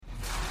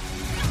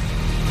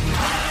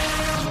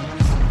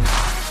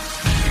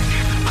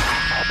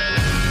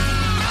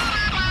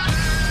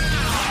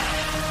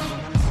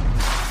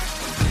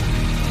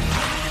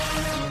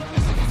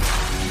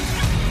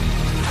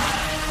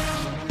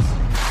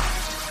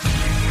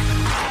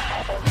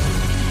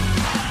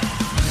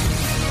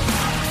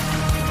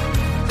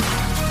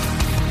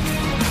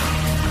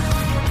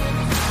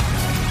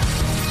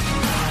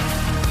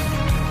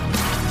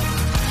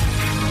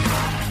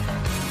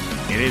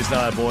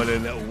Niall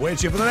Boylan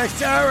with you for the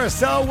next hour.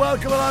 So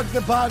welcome along to the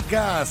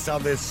podcast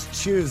on this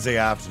Tuesday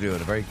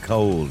afternoon, a very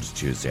cold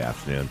Tuesday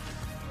afternoon.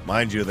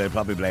 Mind you, they'll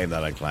probably blame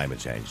that on climate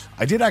change.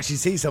 I did actually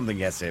see something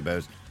yesterday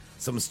about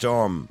some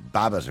storm,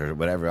 Babbitt or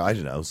whatever, I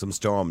don't know, some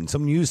storm,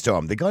 some new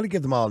storm. They got to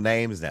give them all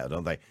names now,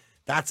 don't they?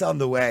 That's on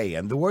the way.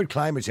 And the word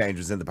climate change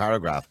was in the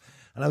paragraph.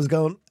 And I was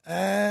going,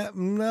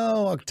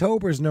 no,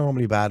 October's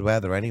normally bad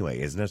weather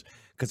anyway, isn't it?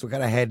 Because we're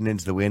kind of heading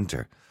into the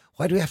winter.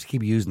 Why do we have to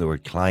keep using the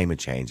word climate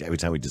change every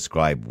time we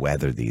describe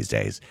weather these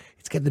days?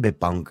 It's getting a bit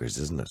bonkers,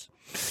 isn't it?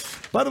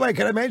 By the way,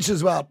 can I mention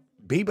as well,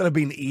 people have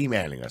been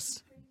emailing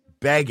us,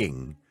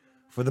 begging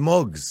for the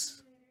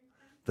mugs.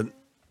 The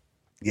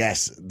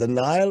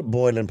Niall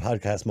Boylan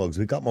podcast mugs.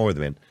 We've got more of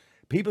them in.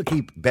 People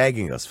keep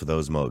begging us for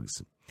those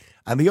mugs.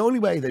 And the only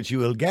way that you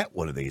will get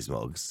one of these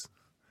mugs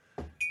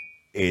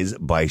is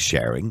by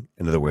sharing.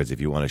 In other words, if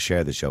you want to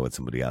share the show with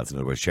somebody else, in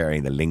other words,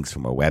 sharing the links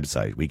from our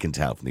website, we can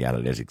tell from the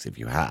analytics if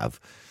you have.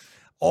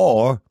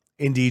 Or,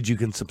 indeed, you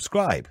can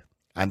subscribe.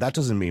 And that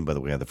doesn't mean, by the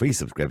way, on the free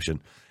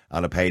subscription,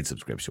 on a paid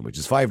subscription, which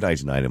is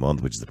 $5.99 a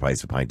month, which is the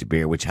price of a pint of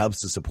beer, which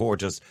helps to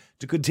support us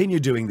to continue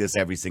doing this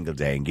every single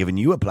day and giving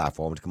you a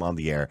platform to come on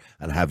the air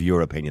and have your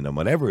opinion on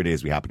whatever it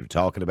is we happen to be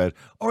talking about.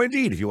 Or,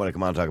 indeed, if you want to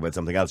come on and talk about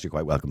something else, you're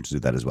quite welcome to do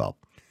that as well.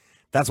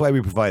 That's why we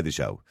provide the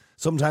show.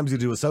 Sometimes we'll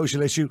do a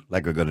social issue,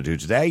 like we're going to do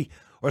today,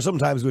 or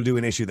sometimes we'll do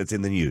an issue that's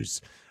in the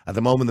news. At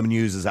the moment, the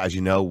news, is, as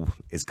you know,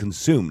 is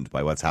consumed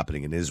by what's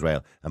happening in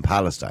Israel and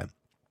Palestine.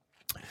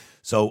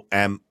 So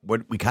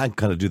we can't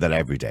kind of do that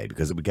every day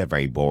because it would get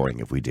very boring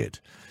if we did.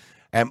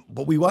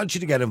 But we want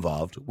you to get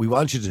involved. We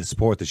want you to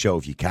support the show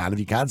if you can. If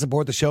you can't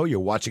support the show, you're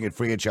watching it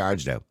free of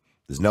charge now.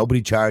 There's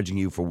nobody charging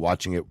you for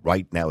watching it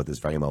right now at this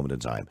very moment in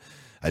time.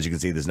 As you can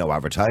see, there's no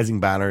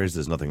advertising banners.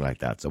 There's nothing like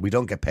that. So we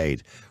don't get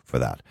paid for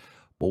that.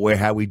 But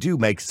how we do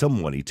make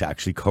some money to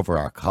actually cover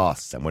our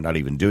costs, and we're not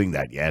even doing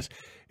that yet,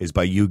 is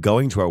by you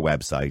going to our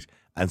website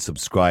and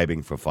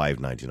subscribing for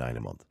 $5.99 a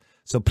month.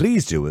 So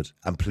please do it,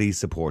 and please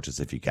support us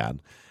if you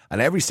can. And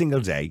every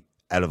single day,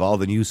 out of all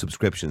the new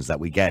subscriptions that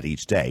we get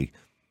each day,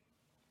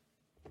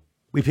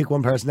 we pick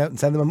one person out and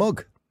send them a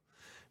mug.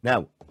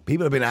 Now,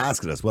 people have been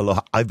asking us, well,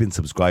 look, I've been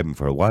subscribing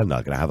for a while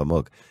now, can I have a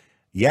mug?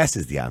 Yes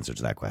is the answer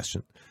to that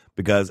question.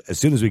 Because as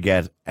soon as we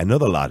get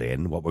another lot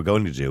in, what we're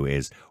going to do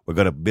is we're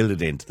going to build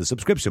it into the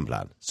subscription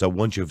plan. So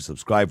once you've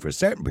subscribed for a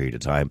certain period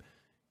of time,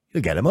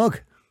 you'll get a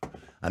mug.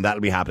 And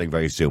that'll be happening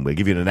very soon. We'll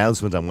give you an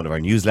announcement on one of our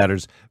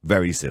newsletters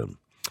very soon.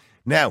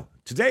 Now,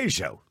 today's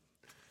show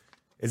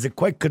is a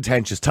quite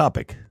contentious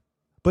topic,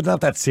 but not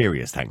that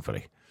serious,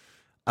 thankfully.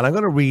 And I'm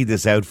going to read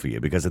this out for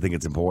you because I think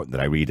it's important that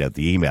I read out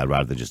the email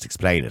rather than just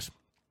explain it.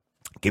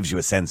 It gives you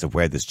a sense of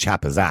where this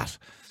chap is at.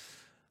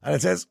 And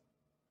it says,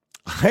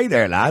 "Hey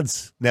there,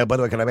 lads." Now, by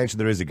the way, can I mention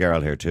there is a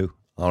girl here too?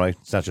 All right,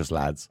 it's not just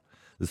lads.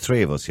 There's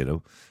three of us, you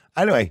know.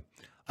 Anyway,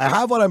 I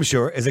have what I'm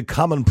sure is a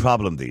common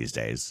problem these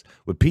days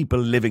with people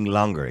living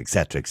longer,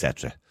 etc.,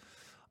 etc.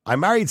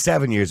 I'm married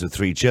 7 years with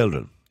 3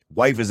 children.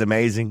 Wife is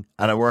amazing,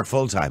 and I work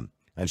full-time,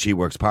 and she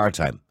works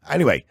part-time.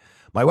 Anyway,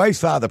 my wife's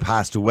father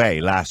passed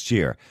away last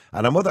year,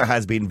 and her mother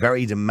has been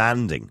very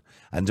demanding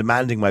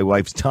my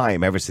wife's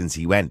time ever since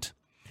he went,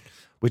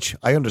 which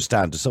I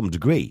understand to some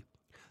degree.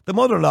 The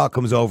mother-in-law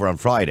comes over on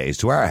Fridays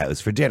to our house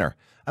for dinner,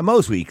 and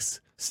most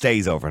weeks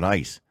stays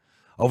overnight.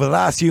 Over the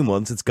last few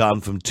months, it's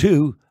gone from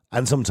 2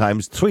 and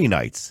sometimes 3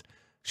 nights.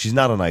 She's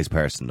not a nice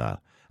person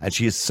now, and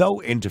she is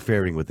so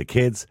interfering with the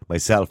kids,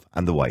 myself,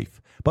 and the wife.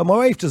 But my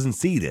wife doesn't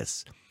see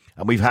this.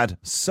 And we've had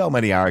so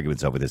many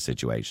arguments over this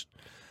situation.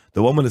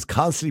 The woman is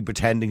constantly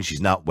pretending she's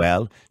not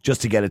well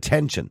just to get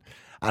attention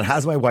and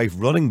has my wife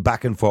running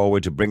back and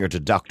forward to bring her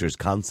to doctors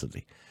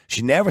constantly.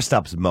 She never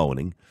stops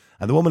moaning,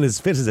 and the woman is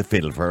fit as a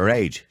fiddle for her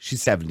age.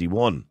 She's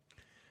 71.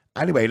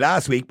 Anyway,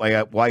 last week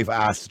my wife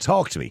asked to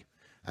talk to me,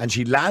 and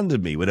she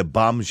landed me with a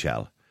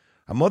bombshell.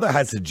 Her mother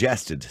had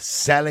suggested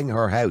selling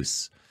her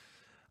house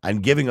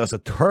and giving us a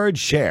third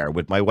share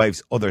with my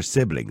wife's other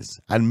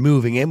siblings and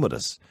moving in with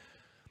us.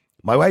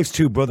 My wife's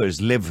 2 brothers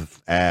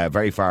live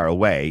very far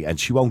away, and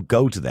she won't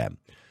go to them.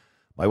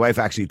 My wife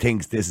actually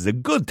thinks this is a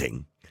good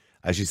thing.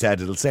 As she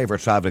said, it'll save her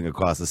travelling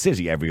across the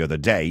city every other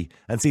day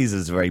and sees it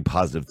as a very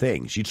positive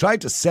thing. She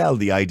tried to sell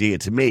the idea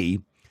to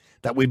me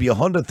that we'd be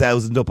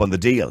 100,000 up on the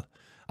deal,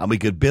 and we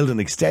could build an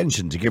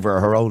extension to give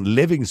her own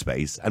living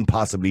space and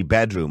possibly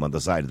bedroom on the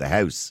side of the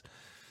house.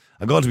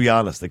 I'm going to be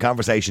honest, the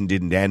conversation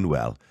didn't end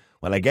well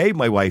when I gave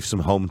my wife some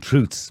home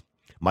truths.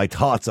 My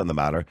thoughts on the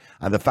matter,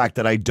 and the fact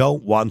that I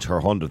don't want her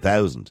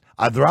 100,000.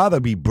 I'd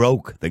rather be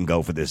broke than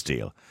go for this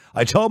deal.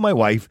 I told my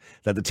wife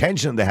that the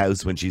tension in the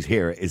house when she's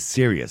here is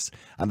serious,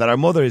 and that our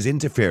mother is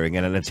interfering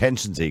and an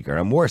attention seeker,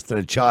 and worse than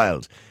a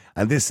child,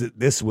 and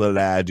this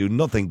will do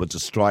nothing but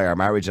destroy our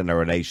marriage and our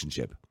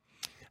relationship.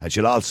 And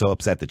she'll also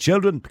upset the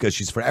children because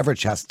she's forever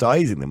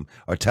chastising them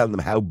or telling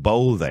them how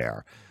bold they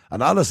are.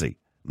 And honestly,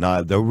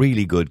 no, they're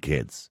really good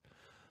kids.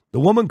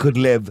 The woman could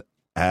live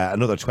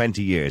another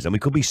 20 years, and we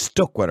could be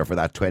stuck with her for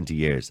that 20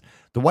 years.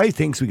 The wife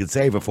thinks we could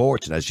save a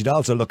fortune, as she'd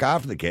also look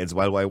after the kids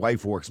while my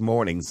wife works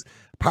mornings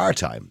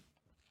part-time.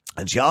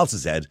 And she also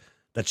said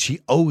that she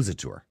owes it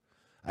to her.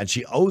 and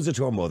she owes it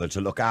to her mother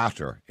to look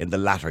after her in the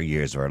latter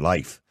years of her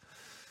life.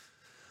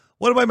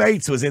 One of my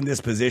mates was in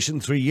this position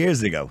 3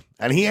 years ago,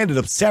 and he ended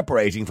up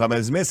separating from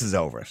his missus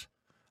over it,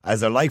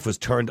 as their life was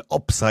turned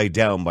upside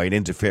down by an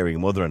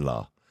interfering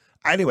mother-in-law.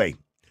 Anyway,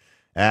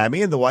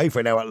 me and the wife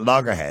are now at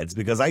loggerheads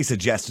because I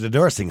suggested a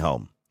nursing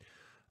home.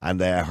 And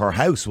her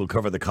house will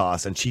cover the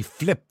cost, and she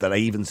flipped that I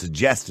even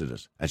suggested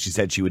it. And she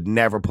said she would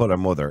never put her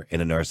mother in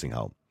a nursing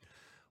home.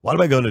 What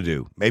am I going to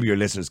do? Maybe your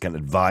listeners can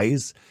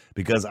advise,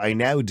 because I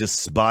now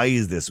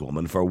despise this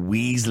woman for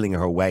weaseling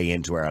her way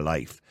into our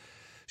life.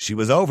 She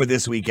was over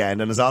this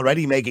weekend and is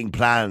already making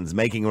plans,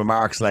 making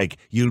remarks like,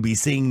 "You'll be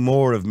seeing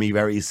more of me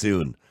very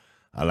soon."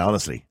 And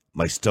honestly,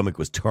 my stomach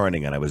was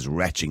turning and I was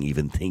retching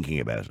even thinking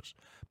about it.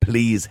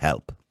 Please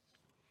help.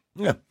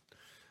 Yeah.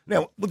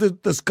 Now,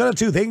 there's kind of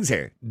two things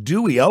here.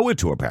 Do we owe it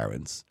to our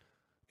parents?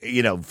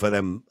 You know, for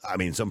them, I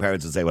mean, some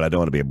parents would say, well, I don't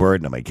want to be a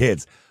burden on my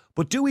kids.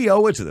 But do we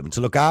owe it to them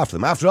to look after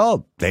them? After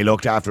all, they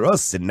looked after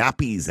us in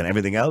nappies and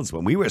everything else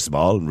when we were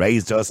small, and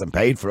raised us and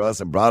paid for us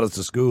and brought us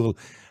to school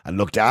and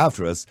looked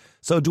after us.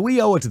 So do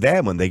we owe it to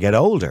them when they get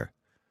older?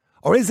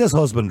 Or is this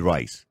husband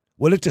right?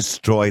 Will it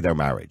destroy their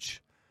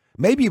marriage?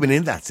 Maybe you've been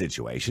in that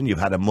situation. You've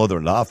had a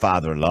mother-in-law,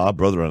 father-in-law,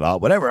 brother-in-law,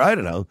 whatever, I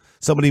don't know.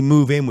 Somebody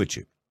move in with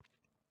you.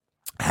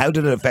 How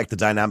did it affect the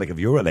dynamic of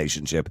your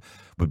relationship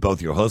with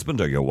both your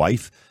husband or your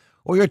wife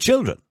or your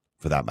children,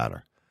 for that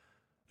matter?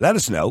 Let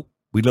us know.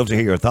 We'd love to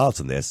hear your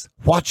thoughts on this.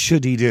 What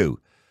should he do?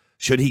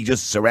 Should he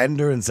just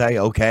surrender and say,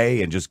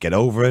 okay, and just get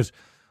over it?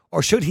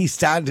 Or should he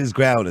stand his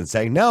ground and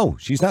say, no,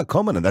 she's not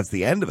coming and that's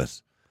the end of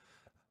it?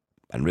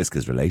 And risk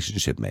his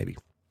relationship, maybe.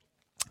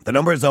 The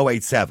number is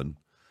 085.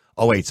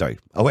 I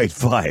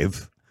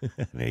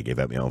gave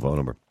out my own phone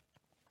number.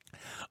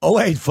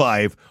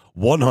 085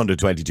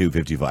 122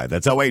 55.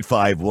 That's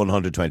 085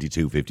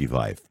 122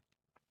 55.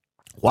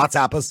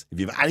 WhatsApp us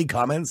if you have any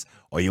comments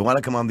or you want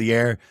to come on the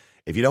air.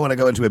 If you don't want to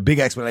go into a big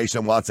explanation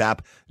on WhatsApp,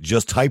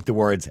 just type the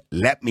words,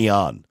 "let me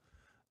on,"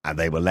 and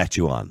they will let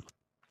you on.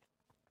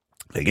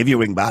 They'll give you a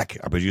ring back.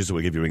 Our producer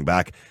will give you a ring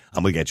back,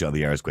 and we'll get you on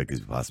the air as quick as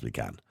we possibly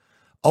can.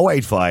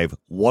 085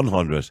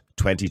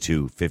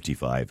 122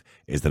 55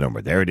 is the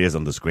number. There it is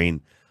on the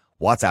screen.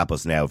 WhatsApp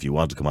us now if you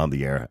want to come on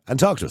the air and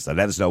talk to us and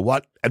let us know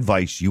what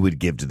advice you would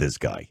give to this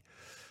guy.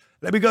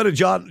 Let me go to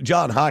John.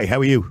 John, hi, how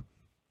are you?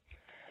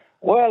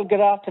 Well, good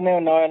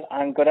afternoon, Niall,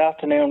 and good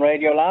afternoon,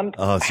 Radio Land.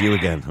 Oh, it's you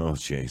again. Oh,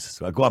 Jesus.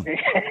 Well, go on. Me!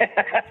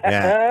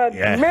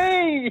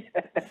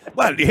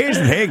 Well, here's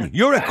the thing.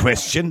 You're a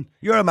Christian.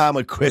 You're a man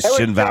with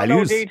Christian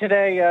values. How was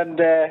today, and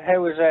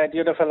how was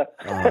the other fella?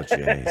 Oh,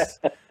 jeez.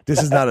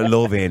 This is not a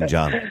love-in,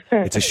 John.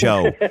 It's a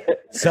show.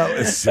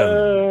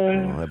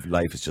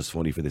 Life is just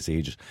funny for this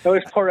age. How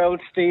is poor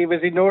old Steve?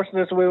 Is he nursing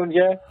his wound,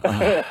 yeah?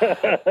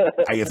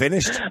 Are you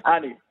finished?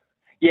 Annie.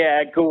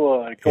 Yeah,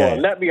 go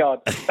on. Let me on.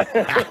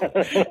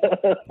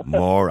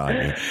 More on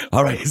you.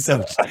 All right,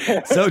 so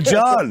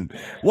John,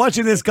 what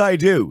should this guy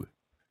do?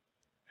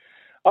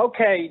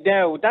 Okay,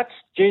 now, that's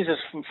Jesus.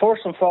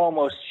 First and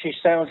foremost, she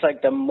sounds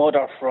like the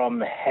mother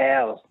from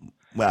hell.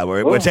 Well,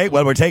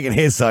 we're taking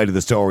his side of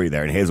the story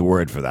there and his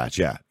word for that,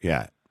 yeah.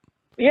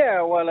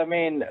 Yeah, well, I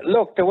mean,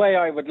 look, the way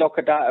I would look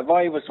at that, if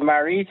I was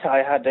married,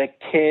 I had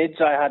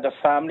kids, I had a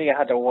family, I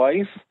had a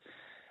wife,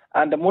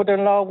 and the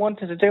mother-in-law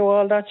wanted to do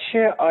all that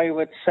shit, I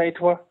would say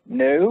to her,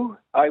 no,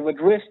 I would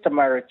risk the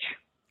marriage.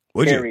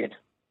 Would period.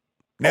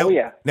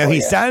 You? Now he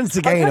stands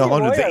to gain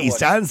 100,000. He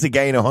stands to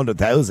gain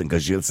 100,000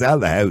 because she'll sell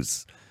the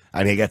house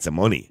and he gets some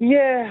money.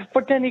 Yeah,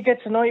 but then he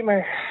gets a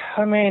nightmare.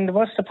 I mean,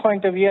 what's the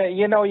point of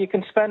you know, you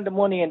can spend the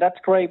money and that's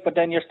great, but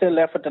then you're still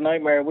left with the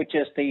nightmare, which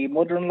is the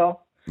mother-in-law.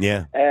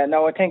 Yeah.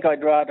 No, I think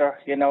I'd rather,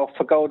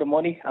 forgo the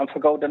money and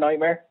forgo the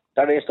nightmare.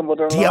 That is the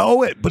mother-in-law. Do you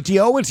owe it? But do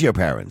you owe it to your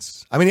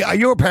parents? I mean, are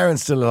your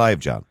parents still alive,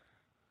 John?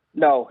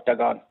 No, they're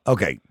gone.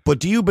 Okay, but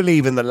do you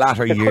believe in the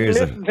latter they years?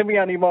 Couldn't listen to me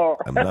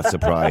anymore. I'm not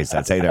surprised.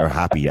 I'd say they're a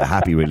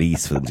happy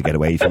release for them to get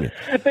away from you.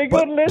 They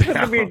couldn't listen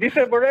to me. They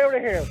said, "We're out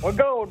of here.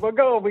 We're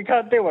going. We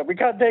can't do it. We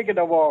can't take it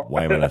no more."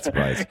 Why am I not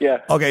surprised? Yeah.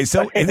 Okay,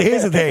 so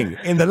here's the thing: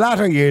 in the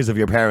latter years of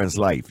your parents'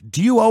 life,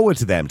 do you owe it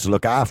to them to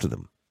look after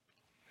them?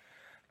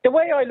 The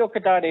way I look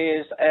at that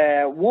is,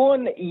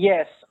 one,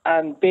 yes,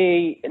 and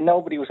B,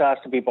 nobody was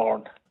asked to be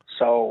born,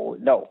 so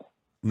no.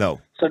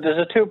 No. So there's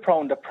a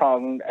two-pronged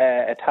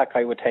attack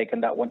I would take on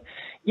that one.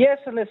 Yes,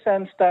 in the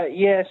sense that,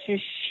 yes, you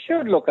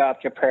should look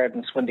after your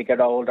parents when they get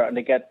older and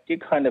they get you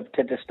kind of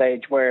to the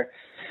stage where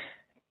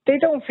they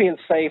don't feel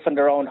safe in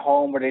their own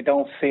home or they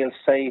don't feel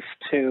safe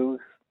to,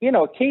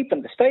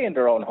 stay in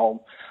their own home.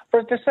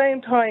 But at the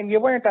same time,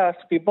 you weren't asked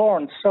to be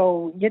born,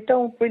 so you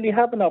don't really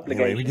have an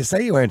obligation. When you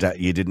say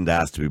you didn't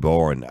ask to be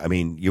born, I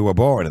mean, you were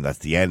born and that's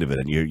the end of it,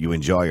 and you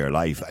enjoy your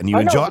life, and you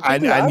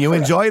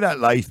enjoy that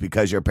life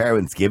because your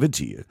parents give it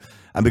to you,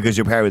 and because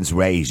your parents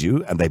raise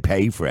you and they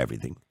pay for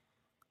everything.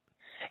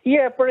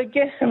 Yeah, but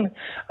again,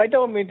 I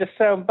don't mean to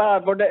sound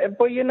bad, but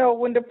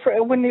when the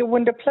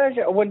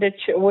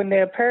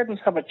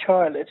parents have a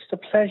child, it's the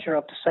pleasure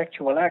of the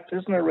sexual act,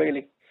 isn't it?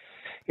 Really.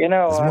 You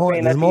know,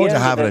 There's more to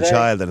having a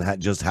child than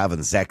just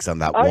having sex on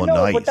that one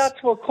night. But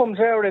that's what comes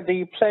out of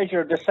the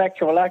pleasure, the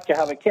sexual act. You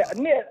have a kid.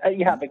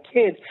 You have a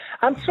kid,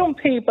 and some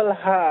people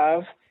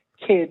have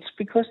kids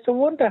because they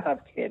want to have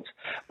kids.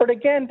 But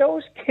again,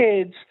 those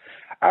kids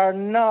are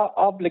not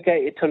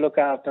obligated to look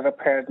after their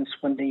parents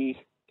when they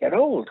get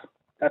old.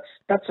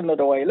 That's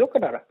another way of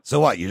looking at it. So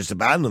what? You just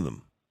abandon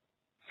them?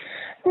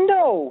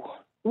 No.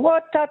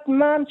 What that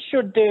man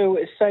should do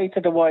is say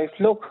to the wife,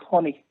 "Look,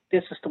 honey,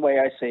 this is the way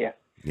I see it.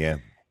 Yeah.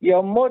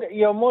 Your mother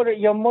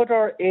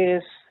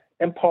is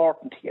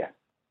important to you,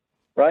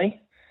 right?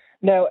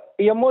 Now,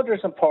 your mother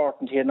is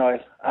important to you, Niall,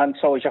 and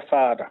so is your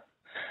father,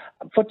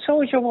 but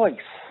so is your wife.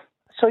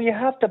 So you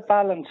have to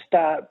balance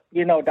that,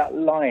 that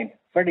line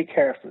very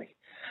carefully.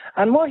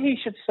 And what he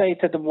should say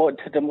to the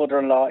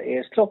mother-in-law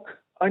is, look,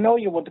 I know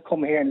you want to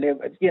come here and live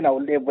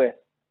with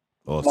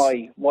Us.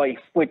 my wife,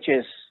 which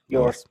is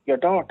your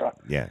daughter.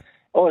 Yeah.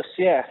 Us,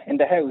 yeah, in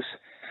the house.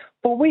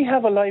 But we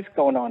have a life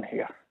going on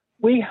here.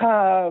 We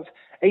have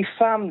a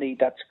family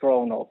that's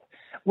grown up.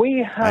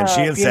 We have, and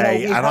she'll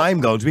say, I'm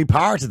going to be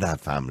part of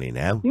that family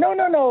now. No.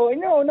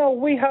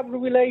 We have a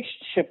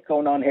relationship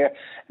going on here.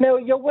 Now,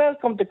 you're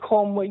welcome to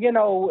come, you're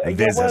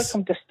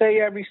welcome to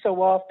stay every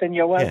so often.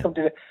 You're welcome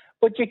to,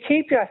 but you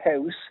keep your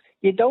house.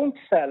 You don't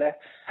sell it.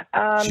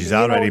 And, she's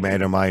already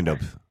made her mind up.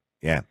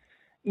 Yeah.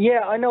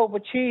 Yeah, I know,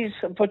 but she's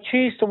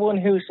the one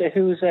who's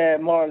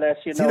more or less,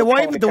 See, the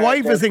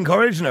wife is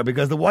encouraging her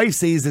because the wife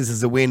sees this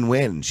as a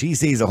win-win. She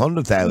sees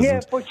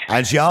 100,000,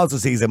 and she also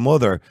sees a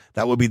mother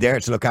that will be there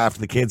to look after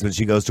the kids when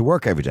she goes to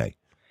work every day.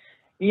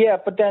 Yeah,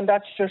 but then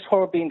that's just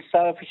her being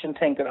selfish and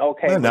thinking,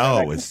 okay.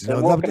 It's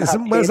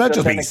not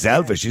just being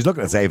selfish. She's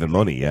looking at saving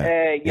money.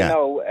 Yeah,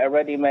 a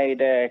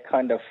ready-made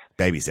kind of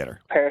babysitter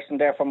person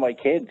there for my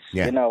kids.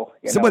 Yeah.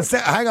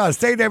 Hang on,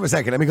 stay there for a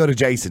second. Let me go to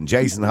Jason.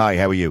 Jason, hi.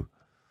 How are you?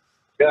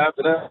 Good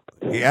afternoon.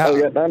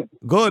 Yeah,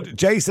 good.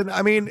 Jason,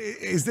 I mean,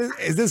 is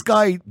this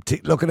guy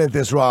looking at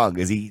this wrong?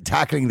 Is he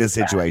tackling this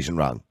situation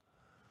wrong?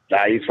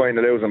 Nah, he's fighting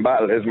a losing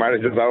battle. His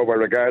marriage is over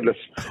regardless.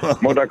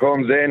 Mother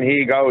comes in,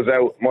 he goes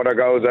out. Mother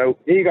goes out,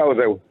 he goes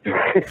out.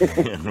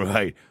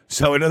 Right.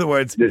 So, in other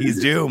words,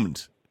 he's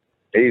doomed.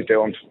 He's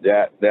doomed,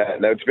 yeah.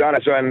 Now, to be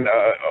honest, when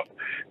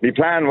my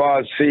plan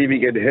was, see if we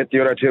could hit the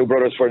other two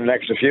brothers for an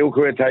extra few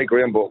quid, take her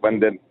in, but when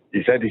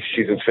he said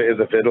she's as fit as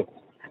a fiddle,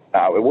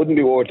 no, it wouldn't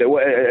be worth it.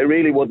 It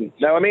really wouldn't.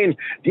 Now, I mean,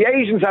 the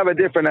Asians have a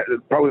different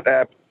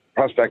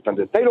prospect on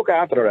this. They look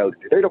after their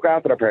elderly. They look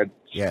after their parents.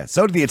 Yeah,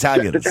 so do the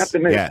Italians.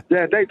 Yeah,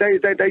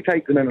 they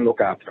take them in and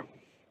look after them.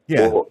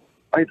 Yeah. But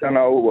I don't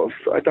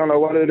know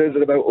what it is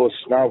about us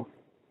now.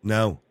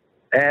 No.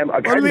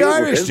 The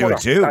Irish do it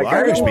too.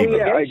 Irish people.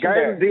 I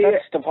guarantee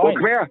it. Come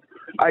here.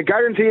 I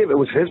guarantee if it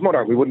was his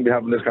mother, we wouldn't be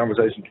having this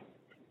conversation.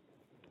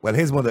 Well,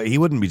 his mother, he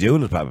wouldn't be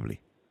doing it probably.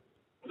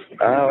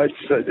 I'd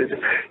say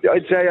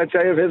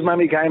if his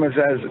mammy came and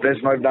says,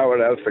 listen, I've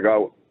nowhere else to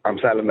go, I'm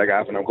selling the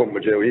gaff and I'm coming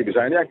with you, he'd be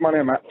saying, yeah, come on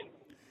in, Matt.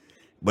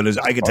 But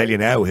I can tell you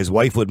now, his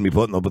wife wouldn't be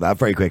putting up with that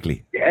very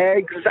quickly. Yeah,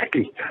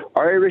 exactly.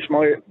 Irish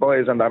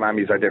boys and their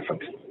mammies are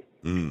different.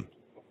 Mm.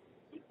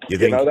 You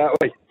think? You know that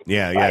way?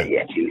 Yeah.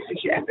 Yeah,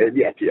 Jesus, yeah.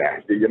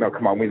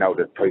 Come on, we know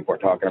the type we're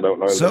talking about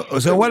now.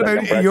 So what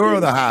about your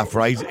other half,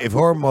 right? If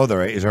her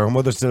mother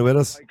still with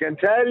us? I can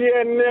tell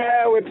you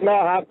now it's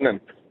not happening.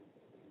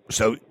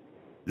 So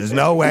there's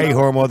no way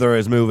her mother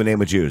is moving in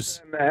with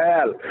yous. In the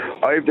hell.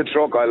 I have the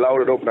truck, I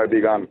load it up and I'd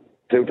be gone.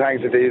 2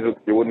 tanks of diesel,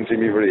 you wouldn't see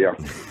me for a year.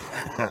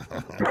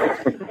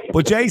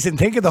 But Jason,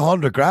 think of the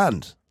 100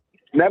 grand.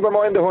 Never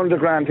mind the 100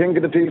 grand, think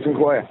of the peace and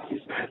quiet.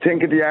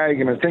 Think of the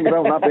arguments, think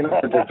about not being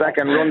able to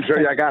second run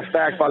through your gas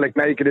stack bollock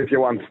naked if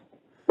you want.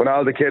 When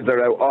all the kids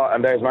are out,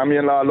 and there's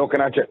mammy-in-law looking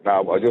at you.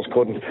 No, I just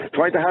couldn't.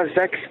 Try to have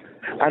sex,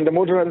 and the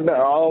mother,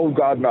 oh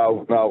God,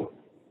 no.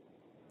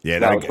 Yeah,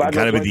 that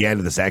kind of be the end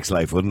of the sex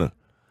life, wouldn't it?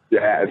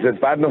 Yeah, it's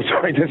bad enough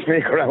trying to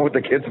sneak around with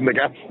the kids in the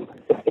gas.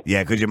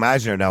 Yeah, could you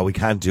imagine her now? We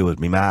can't do it.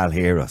 Me ma'll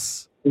hear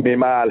us. Me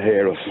ma'll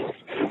hear us.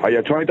 Are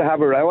you trying to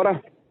have a row with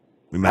her?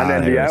 Me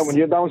ma'll hear us. When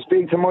you don't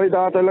speak to my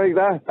daughter like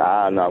that?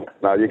 No,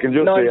 you can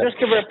just just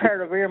give her a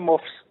pair of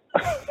earmuffs.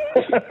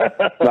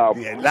 No.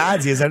 Yeah,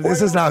 lads,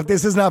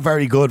 this is not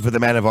very good for the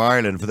men of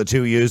Ireland, for the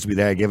two yous to be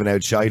there giving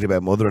out shite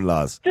about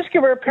mother-in-laws. Just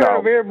give her a pair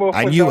of earmuffs.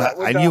 And you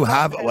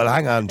have, well,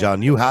 hang on,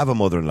 John, you have a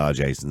mother-in-law,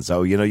 Jason,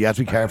 so, you have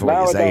to be careful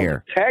what you say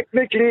here.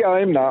 Technically,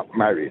 I'm not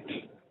married.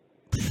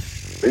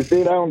 You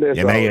see down this.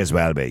 You may as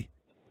well be.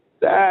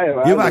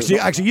 Yeah,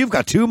 you've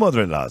got 2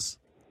 mother-in-laws.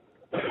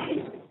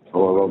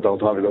 Oh, well, don't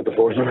talk about the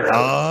first one.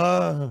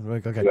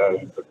 Right, okay.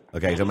 Yeah.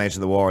 Okay, don't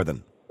mention the war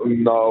then.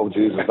 No,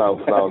 Jesus,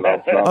 no.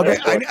 Okay,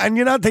 and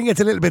you not think it's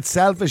a little bit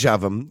selfish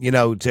of him,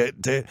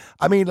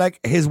 I mean, like,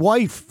 his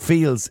wife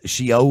feels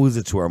she owes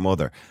it to her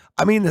mother.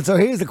 I mean, so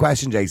here's the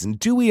question, Jason.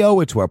 Do we owe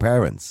it to our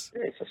parents?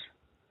 Jesus.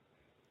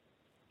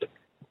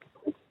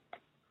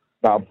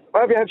 No.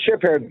 Have you had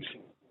shit parents?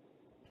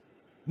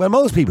 Well,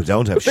 most people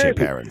don't have shit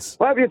parents.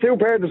 Well, have you 2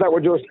 parents that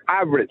were just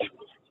average?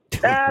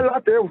 Yeah, a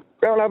lot do.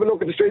 Go and have a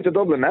look at the streets of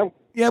Dublin now.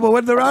 Yeah, but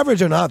whether they're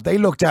average or not, they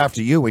looked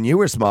after you when you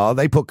were small.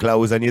 They put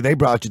clothes on you. They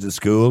brought you to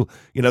school.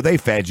 They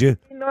fed you.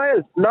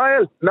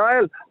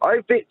 Niall,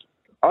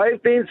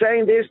 I've been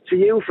saying this to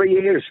you for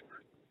years.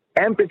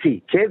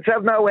 Empathy. Kids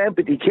have no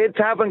empathy. Kids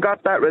haven't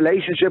got that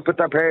relationship with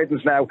their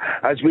parents now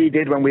as we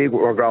did when we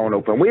were growing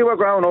up. When we were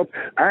growing up,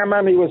 our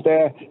mammy was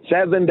there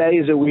 7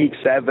 days a week,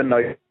 7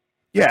 nights.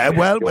 Yeah,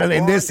 well,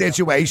 in this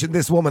situation,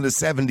 this woman is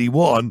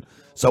 71,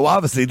 so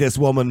obviously this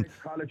woman...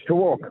 College to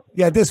work.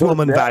 Yeah, this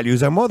woman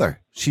values her mother.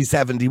 She's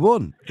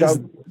 71.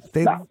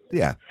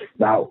 Yeah.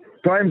 No.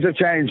 Times have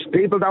changed.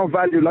 People don't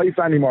value life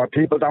anymore.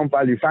 People don't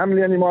value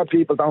family anymore.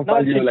 People don't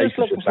value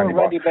relationships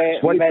anymore.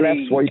 Swipe left,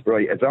 swipe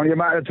right. It's only a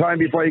matter of time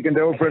before you can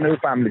do it for a new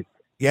family.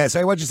 Yeah,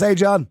 sorry, what'd you say,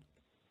 John?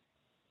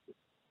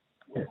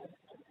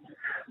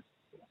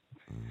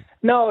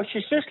 No,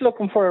 she's just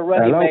looking for a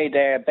ready-made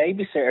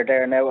babysitter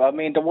there now. I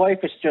mean, the wife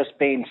is just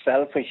being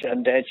selfish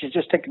and she's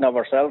just thinking of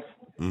herself.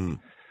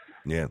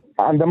 Yeah.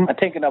 And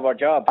thinking of her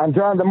job. And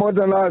John, the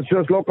mother-in-law is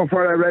just looking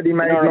for a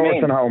ready-made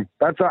nursing home.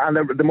 That's all. And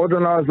the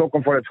mother-in-law is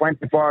looking for a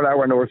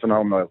 24-hour nursing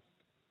home now.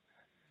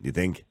 You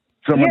think?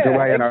 Someone's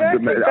away in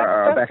exactly.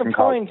 That's the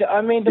point.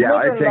 I mean, the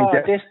mother-in-law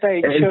at this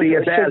stage should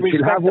respect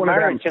the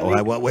marriage.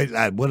 Wait,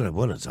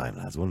 one at a time,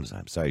 lads. One at a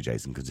time. Sorry,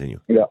 Jason, continue.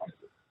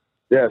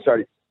 Yeah,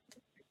 sorry.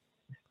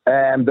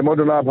 The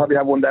mother-in-law probably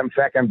have one of them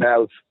feckin'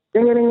 bells.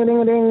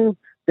 Ding-a-ding-a-ding-a-ding.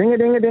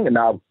 Ding-a-ding-a-ding.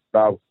 No.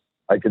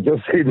 I could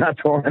just see that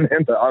turning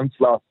into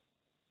onslaught.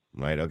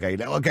 Right, okay.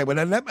 Okay, well,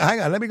 then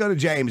hang on. Let me go to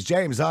James.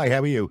 James, hi,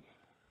 how are you?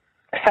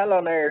 Hello,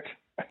 nerd.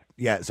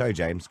 Yeah, sorry,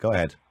 James. Go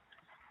ahead.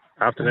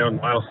 Afternoon,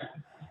 Miles.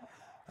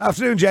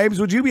 Afternoon, James.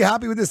 Would you be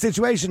happy with this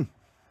situation?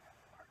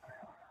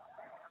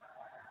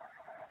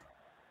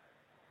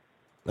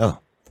 Oh,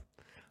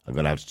 I'm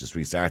going to have to just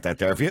restart that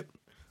there for you.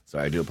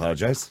 Sorry, I do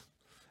apologise.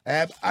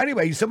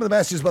 Anyway, some of the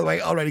messages, by the way,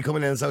 already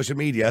coming in on social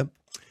media.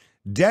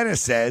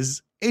 Dennis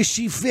says, is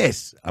she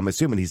fit? I'm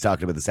assuming he's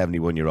talking about the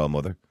 71-year-old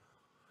mother.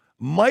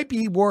 Might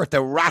be worth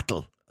a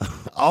rattle.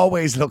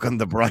 Always look on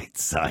the bright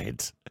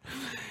side.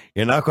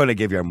 You're not going to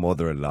give your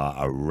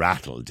mother-in-law a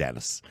rattle,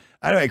 Dennis.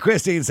 Anyway,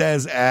 Christine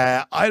says,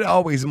 I'd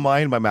always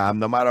mind my mum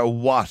no matter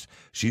what.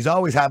 She's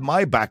always had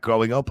my back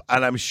growing up,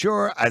 and I'm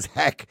sure as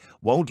heck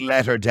won't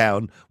let her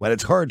down when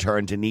it's her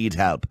turn to need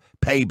help.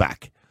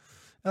 Payback.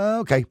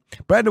 Okay.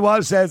 Brenda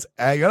Walsh says,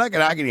 you're like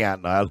an agony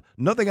aunt, Niall.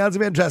 Nothing else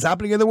of interest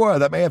happening in the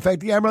world that may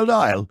affect the Emerald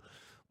Isle.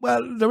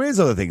 Well, there is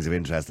other things of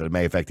interest that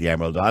may affect the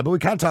Emerald Isle, but we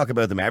can't talk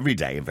about them every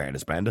day, in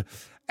fairness, Brenda.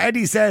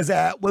 Eddie says,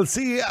 we'll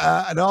see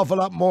an awful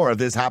lot more of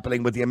this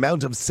happening with the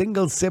amount of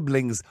single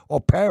siblings or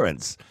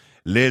parents.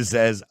 Liz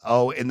says,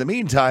 in the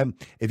meantime,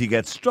 if you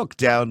get struck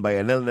down by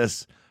an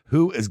illness,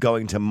 who is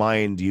going to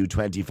mind you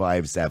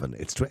 24/7?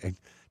 It's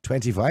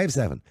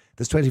 24/7.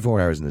 There's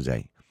 24 hours in a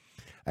day.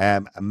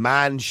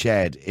 Man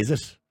shed, is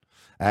it?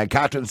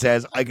 Catherine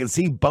says, I can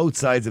see both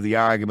sides of the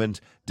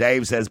argument.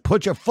 Dave says,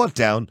 put your foot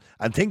down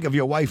and think of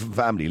your wife and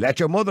family. Let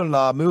your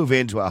mother-in-law move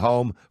into a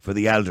home for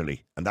the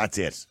elderly. And that's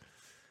it.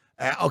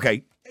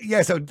 Okay.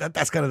 Yeah, so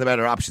that's kind of the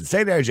better option.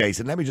 Stay there,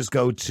 Jason. Let me just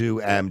go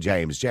to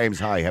James. James,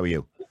 hi. How are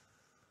you?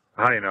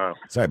 Hi, Niall.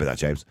 Sorry about that,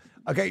 James.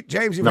 Okay,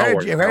 James, you've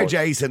heard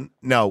Jason.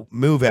 No,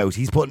 move out.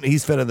 He's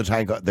filling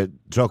the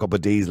truck up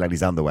with diesel and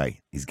he's on the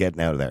way. He's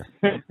getting out of there.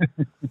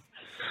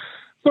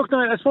 Look,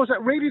 now, I suppose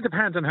it really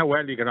depends on how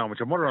well you get on with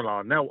your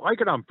mother-in-law. Now, I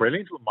get on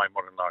brilliant with my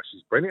mother-in-law.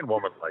 She's a brilliant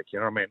woman, you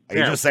know what I mean? Are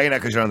you just saying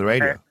that because you're on the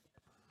radio?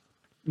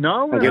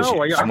 No,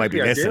 she might be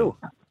listening.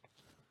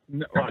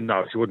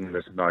 No, she wouldn't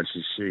listen. No,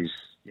 she's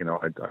you know,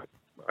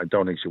 I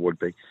don't think she would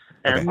be.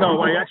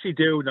 No, I actually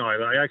do. No,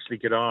 I actually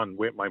get on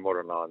with my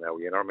mother-in-law now,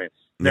 you know what I mean?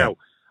 Yeah. Now,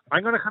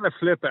 I'm going to kind of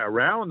flip it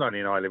around on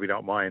you, Niall, if you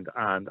don't mind.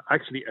 And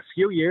actually, a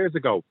few years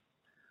ago,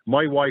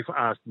 my wife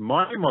asked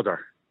my mother,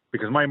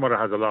 because my mother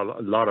has a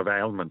lot of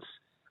ailments,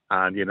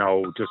 and, you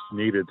know, just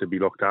needed to be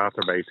looked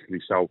after, basically.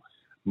 So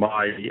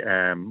my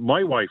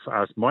wife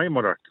asked my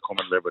mother to come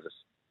and live with us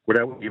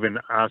without even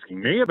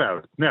asking me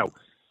about it. Now,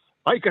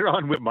 I get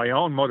on with my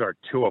own mother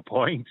to a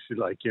point,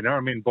 like, you know what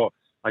I mean? But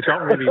I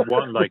don't really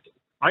want, like,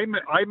 I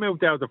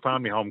moved out of the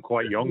family home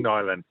quite young,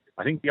 Niall, and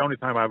I think the only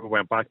time I ever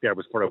went back there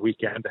was for a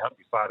weekend to help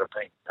my father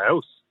paint the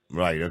house.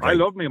 Right, okay. I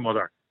love my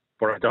mother,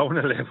 but I don't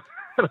want to live,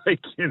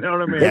 like, you know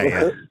what I mean?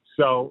 Yeah.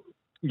 So,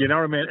 you know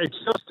what I mean? It's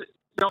just,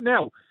 you know,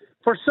 now,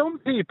 for some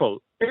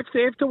people, if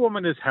the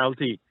woman is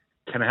healthy,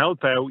 can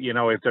help out, you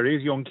know, if there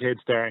is young kids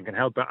there and can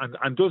help out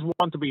and does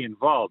want to be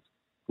involved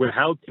with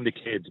helping the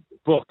kids,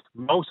 but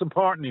most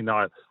importantly,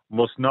 Niall,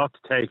 must not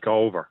take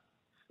over.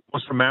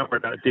 Must remember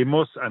that they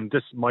must, and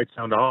this might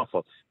sound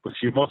awful, but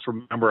she must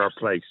remember her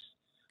place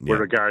with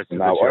regards to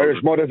the children.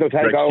 Irish mothers will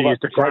take over. She's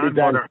the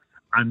grandmother,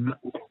 and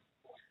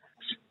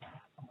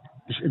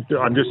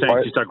I'm just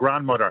saying she's their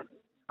grandmother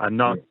and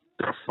not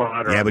their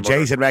father. Yeah, but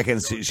Jason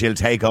reckons she'll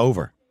take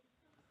over.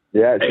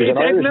 Yeah, she's an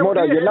Irish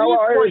mother. You know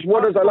what Irish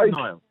mothers are like?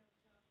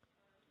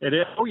 It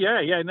is. Oh,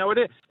 yeah. No,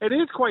 it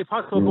is quite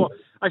possible. But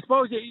I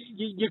suppose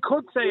you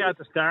could say at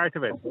the start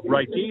of it,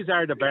 right, these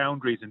are the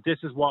boundaries and this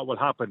is what will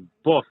happen.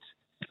 But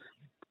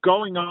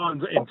going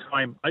on in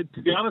time,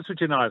 to be honest with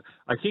you now,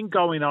 I think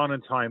going on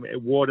in time,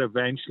 it would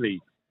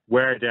eventually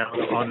wear down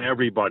on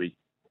everybody.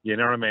 You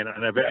know what I mean?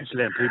 And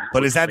eventually, people.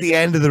 But is that the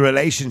end of the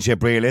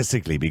relationship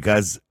realistically?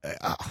 Because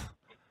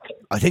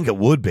I think it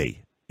would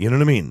be. You know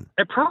what I mean?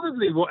 It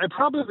probably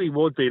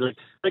would be like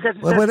as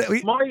I Well,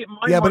 said, my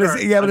but mother,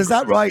 is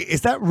that right?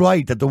 Is that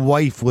right that the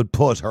wife would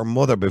put her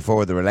mother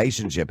before the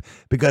relationship?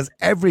 Because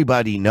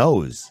everybody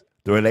knows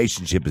the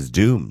relationship is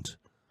doomed.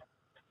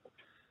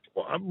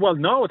 Well,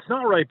 no, it's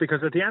not right,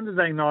 because at the end of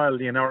the day,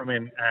 Niall, you know what I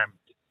mean.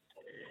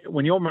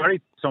 When you're married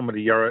to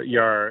somebody,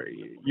 your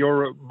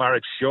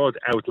marriage should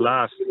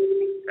outlast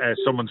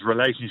someone's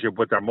relationship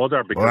with their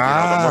mother, because the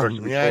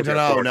mother I don't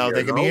know. No,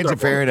 they can be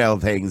interfering in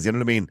things. You know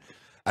what I mean?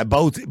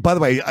 Both. By the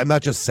way, I'm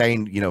not just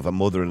saying if a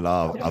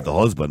mother-in-law of the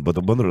husband, but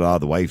the mother-in-law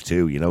of the wife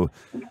too.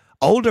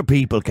 Older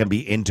people can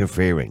be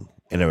interfering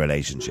in a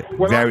relationship.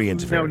 Very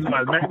interfering.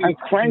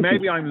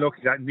 Maybe I'm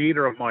lucky that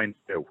neither of mine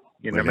do.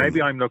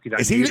 Maybe I'm lucky that.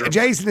 Is he,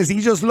 Jason? Is he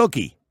just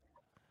lucky?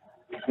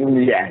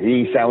 Yeah,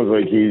 he sounds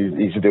like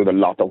he should do the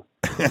lotto.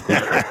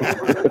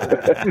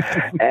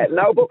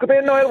 No, but come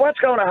in, Niall, what's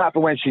going to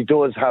happen when she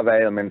does have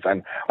ailments?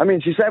 And I mean,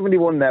 she's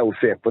 71 now,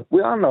 fit, but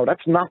we all know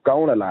that's not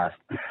going to last.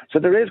 So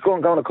there is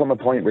going to come a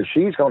point where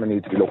she's going to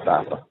need to be looked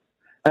after.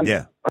 And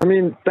yeah, I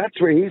mean, that's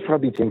where he's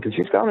probably thinking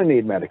she's going to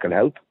need medical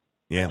help.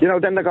 Yeah.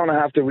 Then they're going to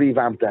have to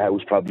revamp the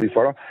house probably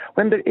for her.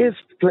 When there is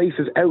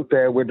places out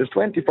there where there's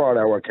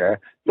 24-hour care,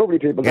 lovely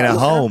people. In a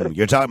home.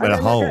 You're talking about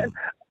a home.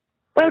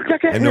 Well, you're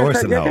getting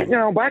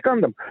your own back on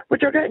them.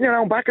 But you're getting your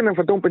own back on them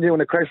for dumping you in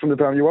a crash from the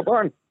time you were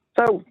born.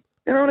 So,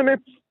 you know what I mean?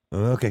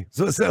 Okay.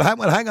 So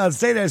hang on.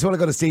 Stay there. I just want to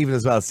go to Stephen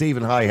as well.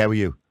 Stephen, hi. How are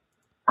you?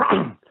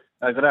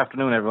 Good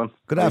afternoon, everyone.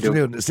 Good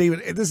afternoon.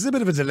 Stephen, this is a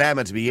bit of a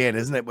dilemma to be in,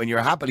 isn't it? When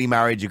you're happily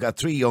married, you've got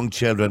 3 young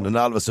children, and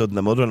all of a sudden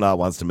the mother-in-law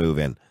wants to move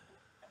in.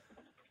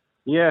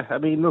 Yeah, I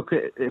mean, look,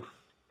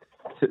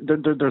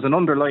 there's an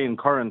underlying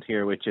current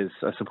here, which is,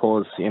 I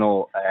suppose,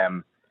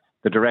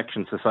 the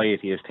direction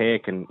society has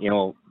taken.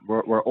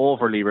 We're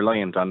overly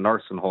reliant on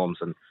nursing homes,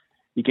 and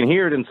you can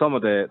hear it in some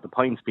of the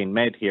points being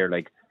made here,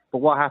 like, but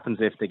what happens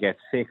if they get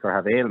sick or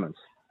have ailments?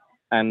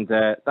 And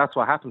that's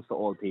what happens to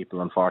old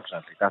people,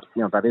 unfortunately. That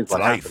is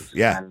what happens.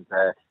 Yeah. And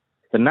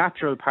the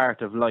natural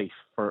part of life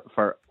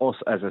for us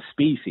as a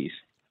species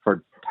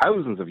for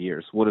thousands of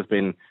years would have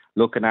been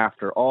looking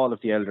after all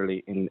of the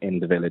elderly in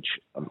the village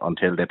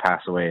until they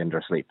pass away in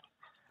their sleep.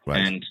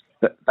 Right. And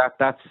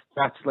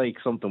that's like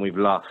something we've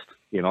lost,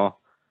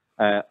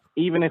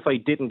 even if I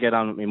didn't get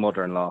on with my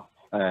mother-in-law,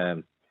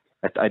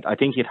 I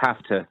think you'd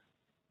have to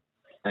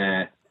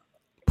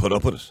put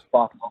up with it.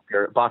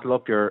 Bottle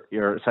up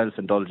your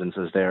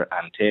self-indulgences there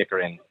and take her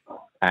in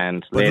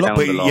and lay down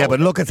the law. Yeah, but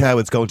look at how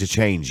it's going to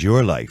change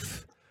your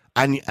life.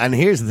 And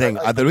here's the thing,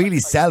 the really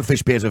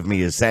selfish bit of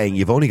me is saying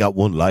you've only got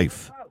one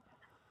life.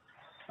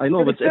 I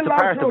know, but it's a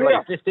part of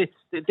life.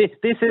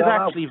 This is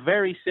actually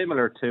very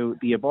similar to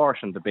the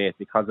abortion debate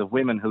because of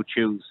women who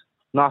choose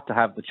not to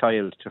have the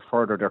child to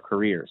further their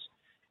careers.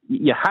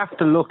 You have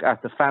to look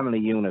at the family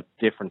unit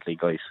differently,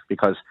 guys,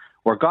 because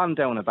we're gone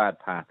down a bad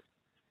path.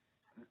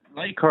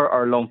 Like her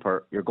or lump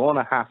her, you're going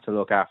to have to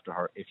look after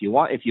her. If you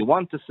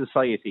want the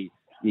society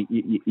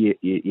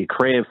you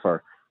crave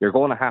for, you're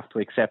going to have to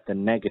accept the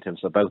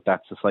negatives about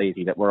that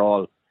society that we're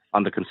all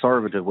on the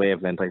conservative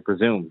wavelength, I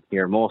presume,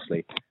 here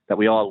mostly, that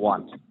we all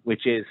want,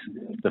 which is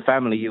the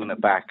family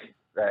unit back,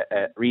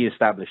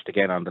 re-established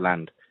again on the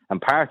land. And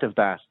part of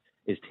that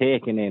is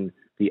taking in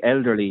the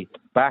elderly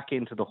back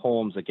into the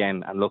homes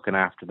again and looking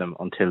after them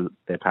until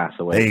they pass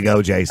away. There you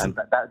go, Jason.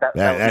 And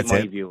that's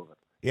my view of it.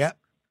 Yeah.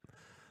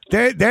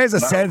 There's a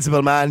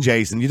sensible man,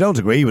 Jason. You don't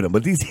agree with him,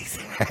 but he's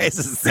a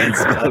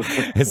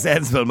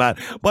sensible man.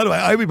 By the way,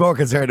 I'd be more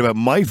concerned about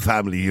my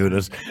family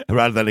unit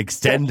rather than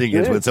extending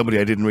it with somebody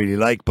I didn't really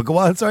like. But go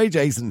on, sorry,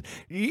 Jason.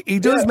 He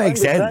does make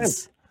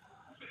sense.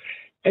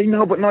 Hey,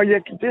 no,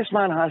 this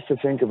man has to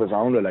think of his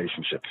own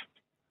relationship.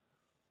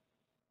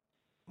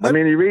 I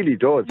mean, he really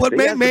does. But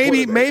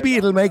maybe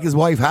it'll make his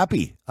wife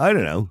happy. I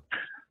don't know.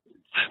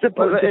 But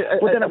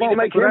then it won't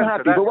make him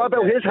happy. But what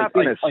about his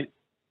happiness?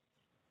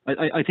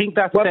 I think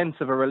that sense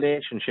of a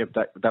relationship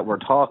that we're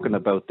talking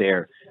about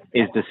there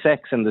is the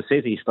Sex and the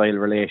City style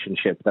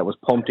relationship that was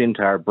pumped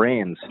into our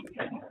brains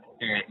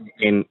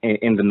in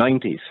the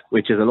 90s,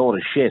 which is a load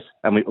of shit.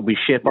 And we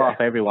ship off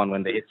everyone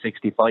when they hit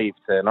 65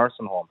 to a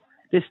nursing home.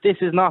 This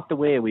is not the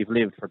way we've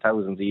lived for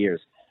thousands of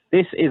years.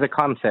 This is a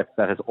concept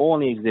that has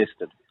only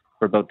existed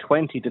for about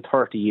 20 to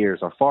 30 years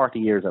or 40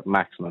 years at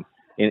maximum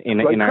in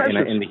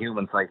the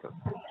human cycle.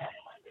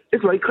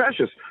 It's like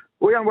crashes.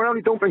 We're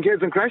only dumping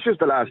kids in crashes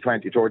the last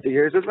 20, 30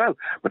 years as well.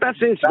 But that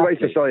seems the way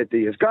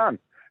society is gone.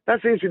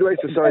 That seems to be the way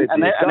society is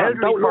gone.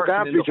 Don't look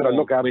after each other,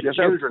 look after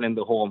yourself. Children in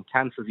the home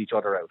cancels each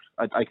other out.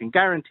 I can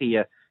guarantee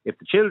you, if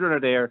the children are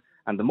there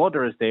and the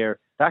mother is there,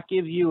 that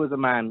gives you as a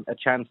man a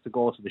chance to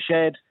go to the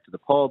shed, to the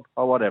pub,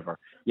 or whatever.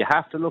 You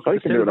have to look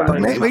at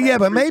the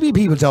but maybe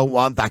people don't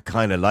want that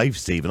kind of life,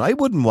 Stephen. I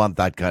wouldn't want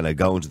that kind of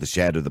going to the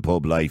shed or the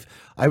pub life.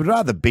 I would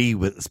rather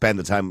spend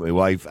the time with my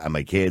wife and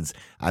my kids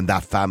and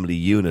that family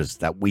unit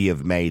that we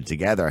have made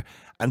together.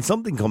 And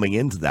something coming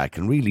into that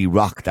can really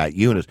rock that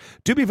unit.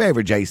 Do me a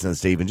favour, Jason and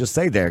Stephen, just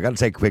stay there. I've got to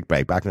take a quick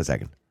break. Back in a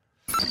second.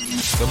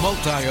 The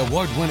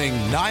multi-award-winning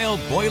Niall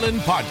Boylan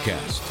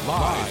Podcast.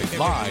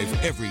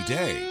 Live every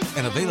day.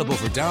 And available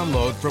for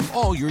download from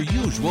all your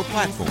usual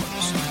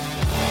platforms.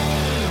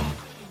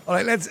 All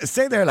right, let's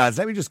stay there, lads.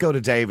 Let me just go to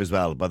Dave as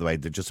well. By the way,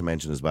 just to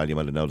mention as well, you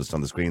might have noticed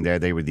on the screen there,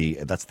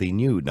 that's the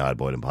new Niall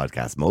Boylan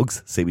Podcast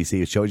mugs.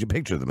 CBC has showed you a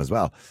picture of them as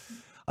well.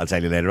 I'll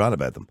tell you later on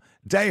about them.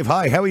 Dave,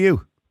 hi, how are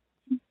you?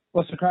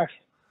 What's the crack?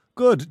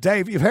 Good.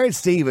 Dave, you've heard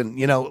Stephen,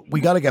 we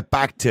got to get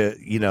back to,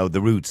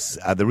 the roots.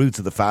 The roots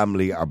of the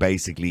family are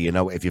basically,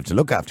 if you have to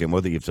look after your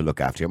mother, you have to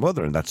look after your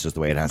mother, and that's just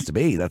the way it has to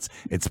be.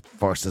 It's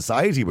for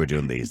society we're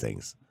doing these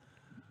things.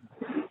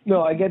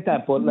 No, I get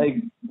that, but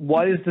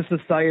what is the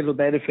societal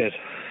benefit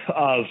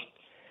of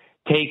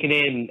taking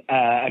in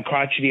a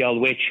crotchety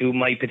old witch who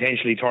might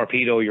potentially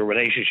torpedo your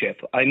relationship?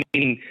 I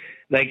mean,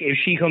 if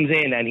she comes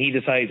in and he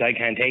decides I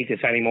can't take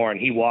this anymore and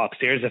he walks,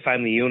 there's a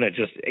family unit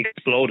just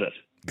exploded.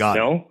 Gone.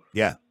 No?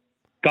 Yeah.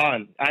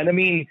 Gone. And I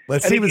mean... Well,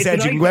 Stephen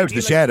said you can go out to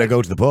the shed or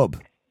go to the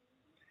pub.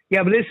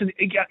 Yeah, but listen,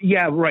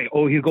 yeah, right.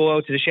 Oh, he'll go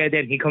out to the shed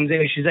then, he comes in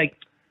and she's like,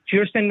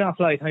 you're spending an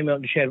awful lot of time out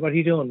in the shed. What are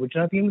you doing? Would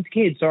you not be in with the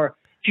kids? Or,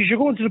 geez, you're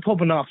going to the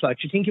pub an awful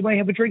lot. You think you might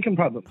have a drinking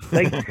problem?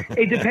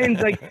 It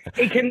depends.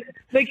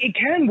 It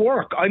can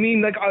work. I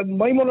mean,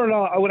 my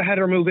mother-in-law, I would have had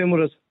her move in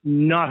with us.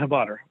 Not a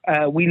bother.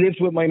 We lived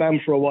with my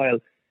mum for a while.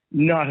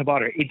 Not a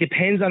bother. It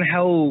depends on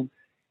how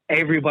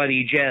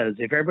everybody gels.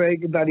 If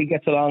everybody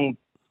gets along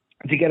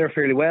together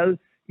fairly well,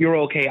 you're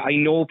okay. I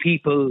know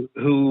people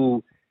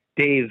who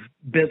they've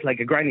built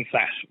a granny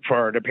flat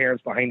for their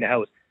parents behind the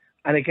house,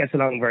 and it gets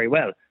along very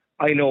well.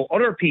 I know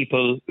other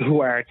people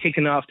who are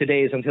ticking off the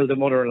days until the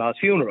mother-in-law's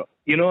funeral.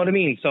 You know what I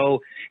mean? So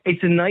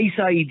it's a nice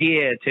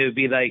idea to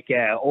be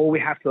we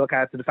have to look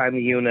after the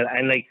family unit.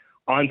 And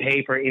on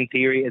paper, in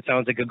theory, it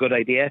sounds like a good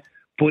idea.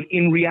 But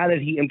in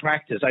reality, in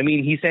practice, I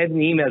mean, he said in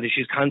the email that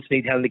she's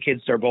constantly telling the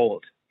kids they're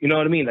bold. You know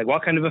what I mean?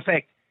 What kind of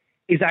effect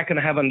is that going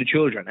to have on the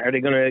children? Are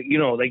they going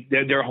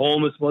to, their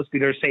home is supposed to be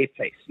their safe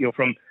place,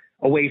 from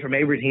away from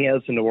everything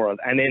else in the world.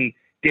 And then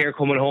they're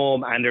coming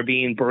home and they're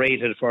being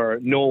berated for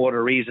no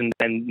other reason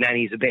than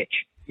nanny's a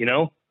bitch,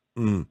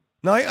 Mm.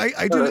 No,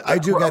 I do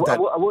get that.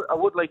 I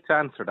would like to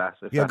answer that.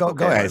 Yeah, go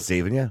ahead,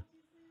 Stephen, yeah.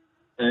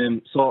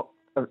 So,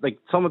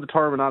 some of the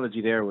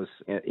terminology there was,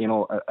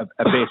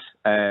 a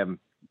bit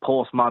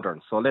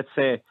postmodern. So let's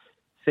say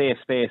safe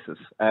spaces.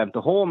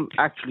 The home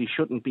actually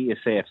shouldn't be a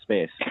safe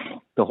space.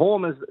 The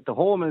home is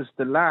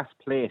the last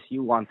place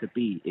you want to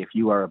be if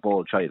you are a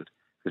bold child.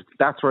 Because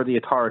that's where the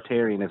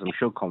authoritarianism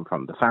should come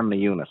from, the family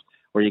unit,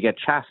 where you get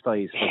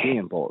chastised for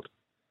being bold.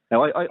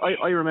 Now,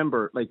 I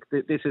remember,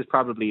 this is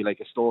probably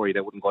a story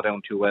that wouldn't go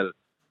down too well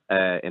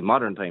in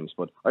modern times,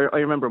 but I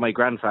remember my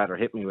grandfather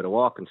hit me with a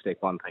walking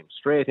stick one time,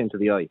 straight into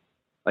the eye.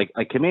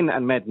 I came in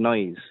and made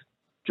noise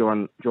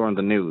during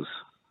the news.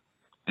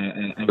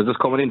 I was just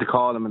coming in to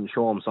call him and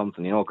show him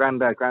something,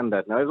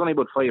 granddad. Now, I was only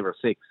about 5 or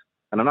 6,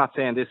 and I'm not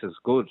saying this is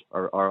good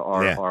or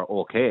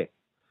okay.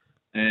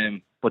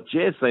 But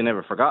Jesus, I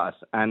never forgot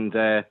it. And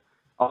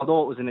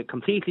although it was in a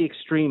completely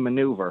extreme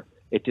manoeuvre,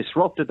 it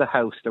disrupted the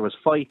house. There was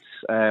fights.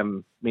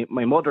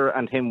 My mother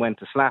and him went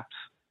to slaps.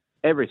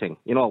 Everything,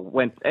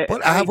 went.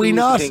 But have we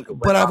not?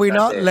 But have we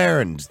not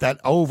learned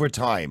that over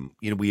time,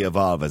 we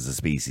evolve as a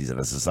species and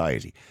a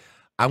society,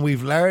 and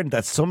we've learned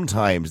that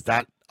sometimes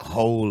that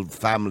whole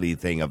family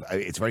thing of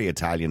it's very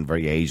Italian,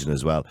 very Asian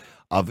as well.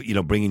 Of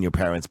bringing your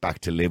parents back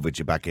to live with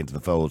you back into the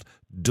fold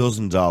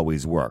doesn't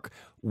always work.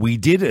 We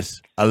did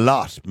it a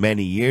lot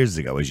many years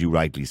ago, as you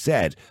rightly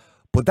said,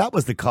 but that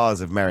was the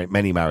cause of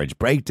many marriage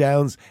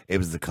breakdowns. It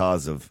was the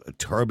cause of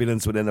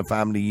turbulence within a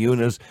family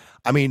unit.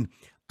 I mean,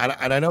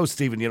 and I know,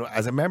 Stephen,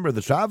 as a member of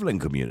the travelling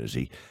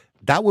community,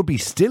 that would be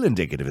still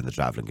indicative in the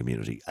travelling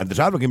community. And the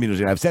travelling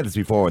community, and I've said this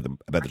before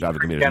about the travelling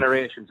community.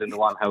 Generations in the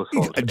one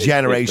household.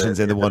 Generations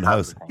in the one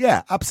house.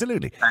 Yeah,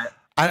 absolutely.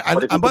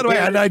 And by the way,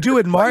 and I do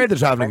admire the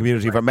travelling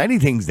community for many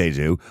things they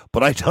do,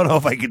 but I don't know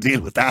if I can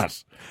deal with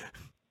that.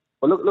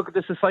 Well, look at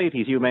the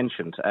societies you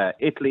mentioned,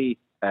 Italy,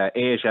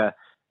 Asia.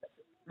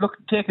 Look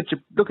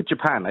at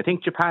Japan. I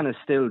think Japan is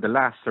still the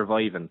last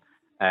surviving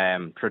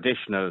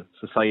traditional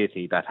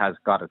society that has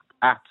got it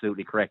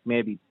absolutely correct.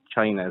 Maybe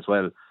China as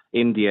well,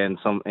 India in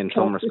some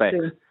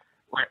respects.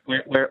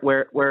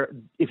 Where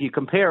if you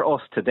compare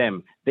us to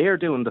them, they're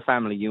doing the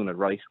family unit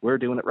right. We're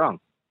doing it wrong.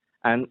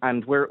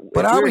 And we're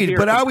are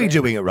we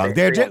doing it wrong?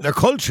 They're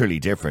culturally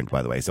different,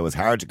 by the way, so it's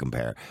hard to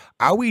compare.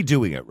 Are we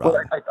doing it wrong?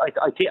 Well,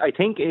 I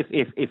think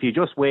if you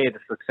just weigh the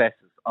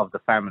successes of the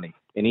family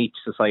in each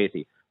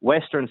society,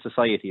 Western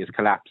society is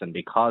collapsing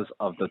because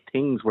of the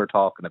things we're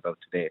talking about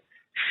today.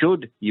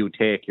 Should you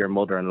take your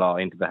mother-in-law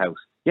into the house?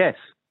 Yes,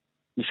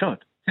 you should.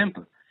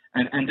 Simple.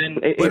 And then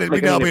but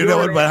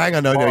hang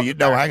on,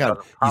 hang on.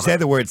 You said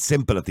the word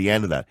simple at the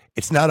end of that.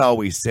 It's not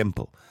always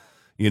simple.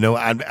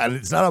 And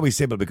it's not always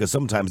simple because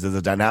sometimes there's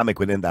a dynamic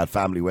within that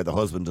family where the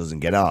husband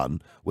doesn't get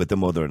on with the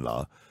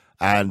mother-in-law.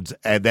 And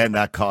then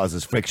that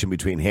causes friction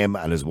between him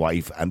and his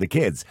wife and the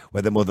kids,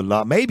 where the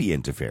mother-in-law may be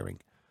interfering.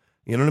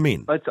 You know what I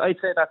mean? I'd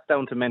say that's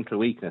down to mental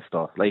weakness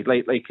stuff.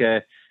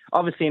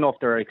 Obviously enough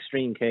there are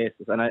extreme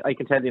cases. And I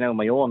can tell you now,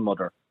 my own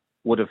mother,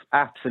 would have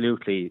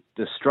absolutely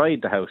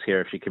destroyed the house here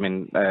if she came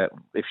in,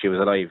 if she was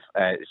alive.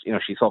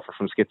 She suffered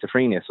from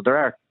schizophrenia. So there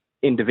are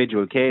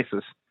individual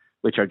cases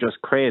which are just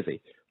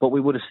crazy, but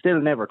we would have still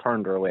never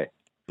turned her away.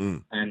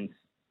 And,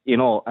 if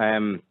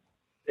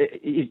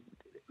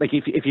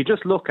you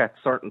just look at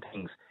certain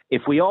things,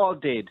 if we all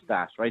did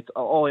that, right?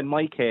 Oh, in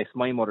my case,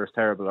 my mother's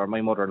terrible or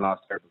my mother-in-law's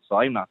terrible, so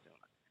I'm not doing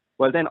it.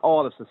 Well, then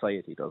all of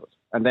society does it.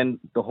 And then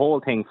the whole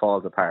thing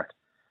falls apart.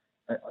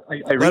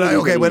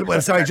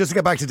 Sorry, just to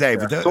get back to Dave.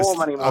 There are so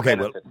many more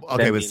benefits than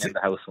being in the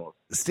household.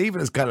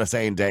 Stephen is kind of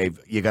saying, Dave,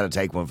 you got to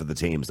take one for the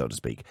team, so to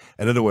speak.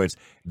 In other words,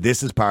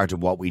 this is part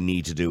of what we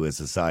need to do as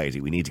society.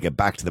 We need to get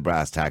back to the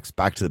brass tacks,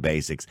 back to the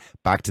basics,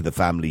 back to the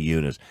family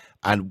unit.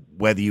 And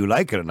whether you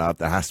like it or not,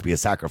 there has to be a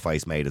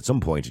sacrifice made at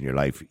some point in your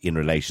life in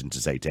relation to,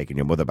 say, taking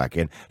your mother back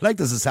in. Like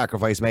there's a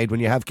sacrifice made when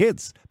you have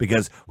kids.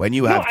 Because when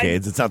you have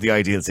kids, it's not the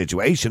ideal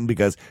situation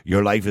because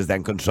your life is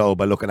then controlled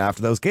by looking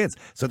after those kids.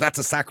 So that's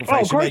a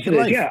sacrifice you make in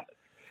life. Yeah.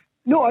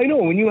 No, I know.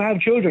 When you have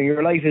children,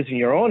 your life isn't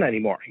your own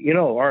anymore,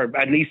 or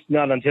at least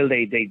not until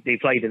they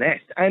fly the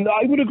nest. And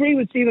I would agree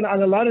with Stephen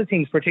on a lot of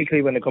things,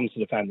 particularly when it comes to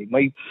the family.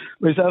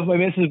 Myself, my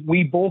missus,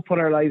 we both put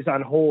our lives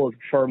on hold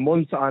for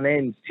months on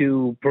end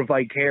to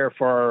provide care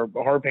for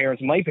her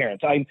parents and my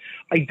parents. I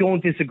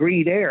don't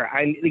disagree there.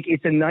 And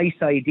it's a nice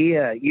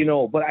idea,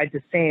 but at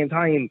the same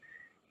time,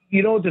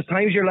 there's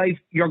times in your life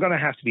you're going to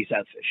have to be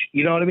selfish.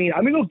 You know what I mean?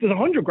 I mean, look, there's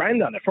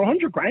 $100,000 on it. For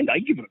 $100,000,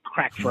 I'd give it a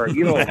crack for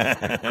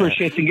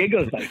shits and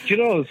giggles.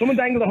 Someone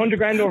dangled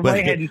 $100,000 over my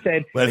head and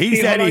said, well, he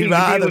said he'd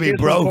rather be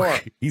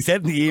broke. He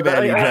said in the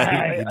email he'd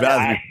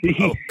rather be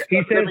broke.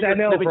 He says that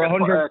now for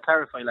 100.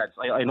 Clarify, lads.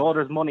 I know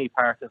there's money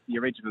part of the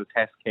original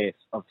test case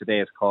of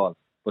today's call,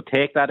 but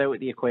take that out of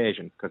the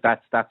equation because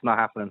that's not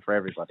happening for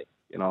everybody.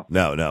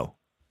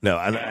 No,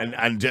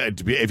 and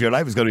if your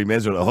life is going to be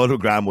miserable,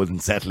 $100,000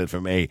 wouldn't settle it for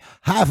me.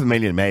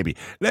 $500,000 maybe.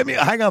 Let me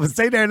hang on,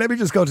 stay there. Let me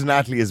just go to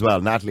Natalie as well.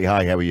 Natalie,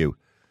 hi, how are you?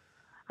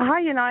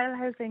 Hi, Niall.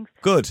 How's things?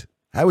 Good.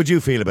 How would you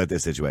feel about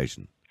this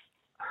situation?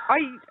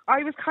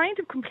 I was kind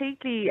of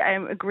completely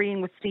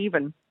agreeing with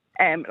Stephen.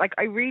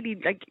 I really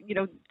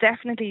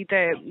definitely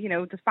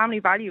the family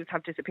values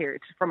have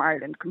disappeared from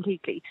Ireland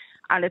completely,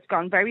 and it's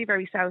gone very,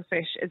 very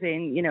selfish. As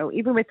in,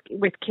 even with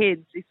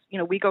kids,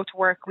 we go to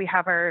work, we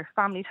have our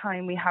family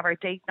time, we have our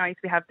date nights,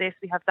 we have this,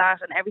 we have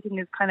that, and everything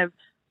is kind of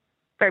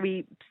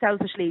very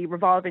selfishly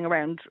revolving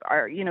around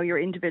your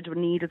individual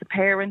need as a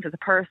parent, as a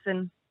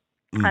person,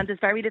 and there's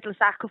very little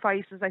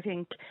sacrifices. I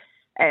think.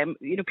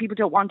 People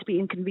don't want to be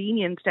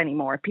inconvenienced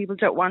anymore. People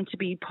don't want to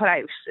be put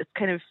out. It's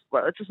kind of,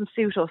 it doesn't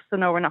suit us, so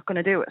no, we're not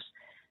going to do it.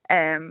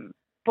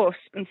 But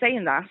in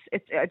saying that,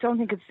 I don't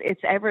think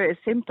it's ever as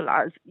simple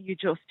as you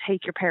just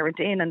take your parent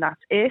in and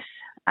that's it.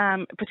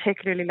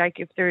 Particularly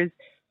if there's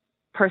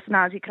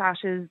personality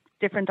clashes,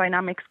 different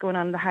dynamics going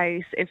on in the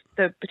house. If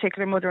the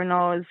particular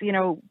mother-in-law is,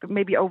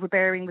 maybe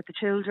overbearing with the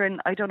children.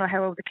 I don't know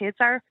how old the kids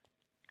are.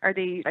 Are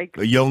they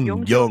young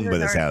by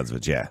the sounds of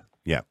it? Yeah.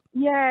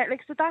 Yeah,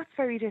 so that's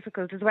very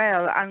difficult as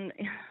well. And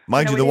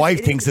mind you, the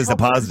wife thinks it's a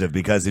positive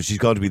because if she's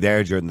going to be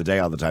there during the day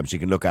all the time, she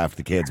can look after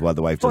the kids while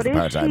the wife does a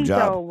part-time job.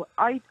 Though?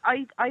 I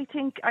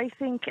think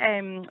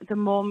the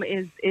mum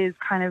is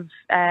kind of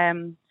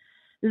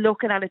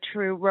looking at it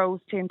through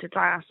rose-tinted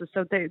glasses.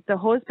 So the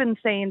husband's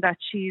saying that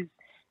she's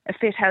a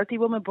fit, healthy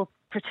woman, but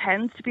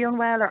pretends to be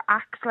unwell or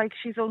acts like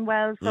she's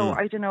unwell. So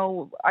I don't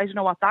know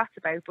what that's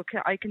about. But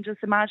I can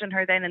just imagine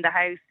her then in the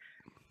house.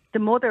 The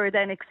mother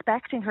then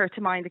expecting her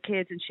to mind the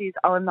kids and she's,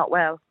 I'm not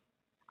well,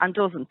 and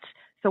doesn't.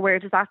 So where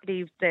does that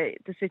leave the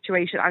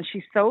situation? And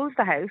she sold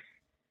the house.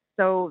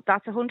 So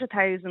that's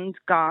 100,000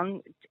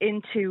 gone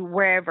into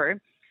wherever.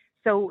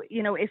 So,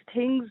 if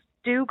things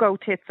do go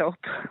tits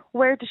up,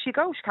 where does she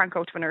go? She can't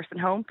go to a nursing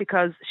home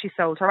because she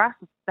sold her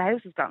assets. The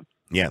house is gone.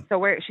 Yeah. So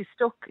where she's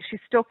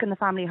stuck in the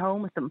family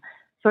home with them.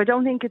 So I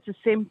don't think it's as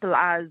simple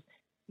as,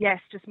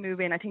 yes, just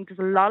move in. I think there's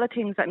a lot of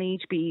things that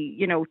need to be,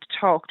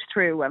 talked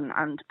through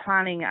and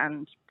planning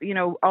and,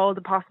 all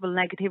the possible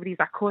negativities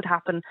that could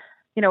happen,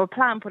 a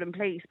plan put in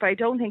place. But I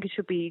don't think it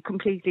should be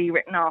completely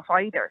written off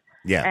either.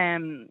 Yeah.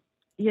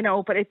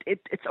 But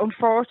it's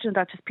unfortunate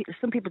that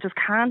some people just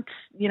can't,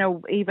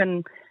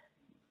 even...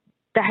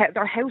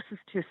 Their house is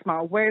too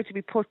small. Where do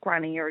we put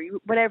Granny or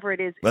whatever it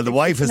is? Well, the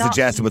wife has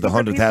suggested with the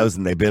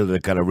 100,000 they build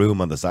a kind of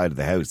room on the side of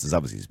the house. There's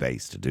obviously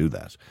space to do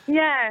that.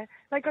 Yeah,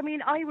 I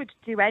would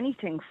do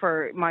anything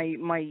for my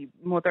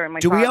mother and my.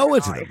 Do we owe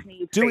it to them?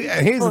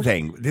 Here's the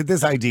thing: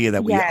 this idea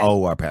that we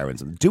owe our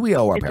parents. Do we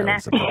owe our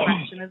parents? It's an ethical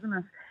question, isn't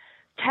it?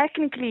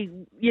 Technically,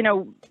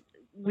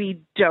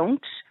 we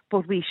don't,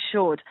 but we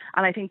should.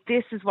 And I think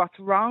this is what's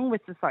wrong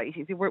with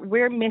society.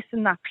 We're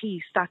missing that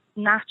piece, that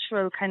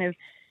natural kind of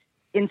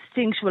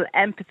instinctual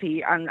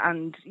empathy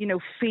and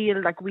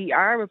feel like we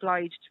are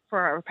obliged for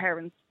our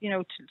parents,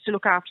 to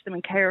look after them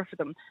and care for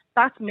them.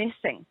 That's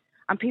missing.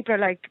 And people are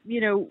like,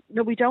 no,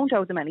 we don't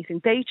owe them anything.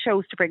 They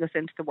chose to bring us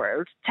into the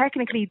world.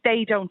 Technically,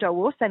 they don't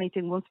owe us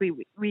anything once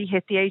we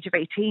hit the age of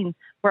 18.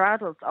 We're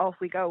adults, off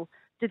we go.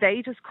 Do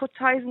they just cut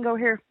ties and go,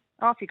 here,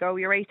 off you go,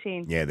 you're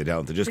 18? Yeah, they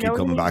don't. They just keep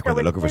coming back when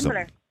they're looking for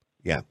something.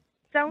 Yeah.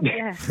 don't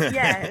you?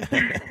 Yeah.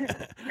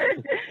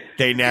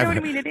 They never, you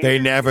know what I mean? they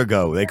never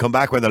go. They come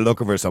back when they're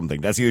looking for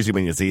something. That's usually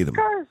when you see them.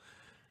 Of course.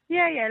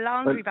 Yeah,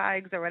 laundry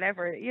bags or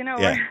whatever,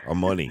 Yeah, or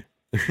money.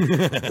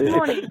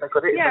 Money. I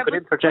could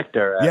interject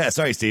there. Yeah,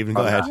 sorry, Stephen,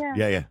 go ahead.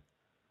 Yeah.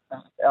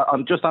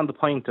 I'm just on the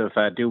point of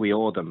do we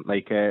owe them?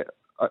 Like,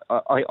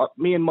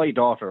 me and my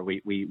daughter,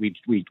 we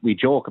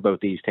joke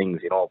about these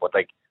things, you know. But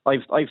like,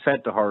 I've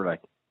said to her,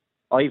 like,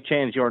 I've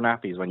changed your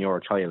nappies when you were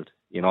a child.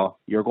 You know,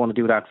 you're going to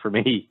do that for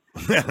me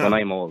when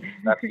I'm old.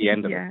 That's the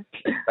end of it.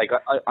 Like,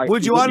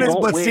 would you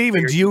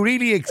Stephen, do you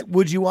really?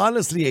 Would you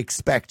honestly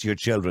expect your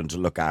children to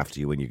look after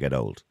you when you get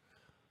old?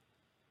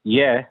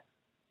 Yeah.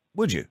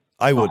 Would you?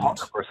 I wouldn't.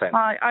 100%.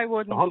 I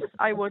wouldn't. 100%.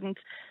 I wouldn't.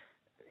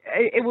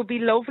 It would be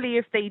lovely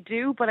if they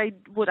do, but I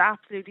would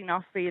absolutely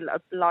not feel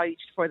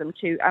obliged for them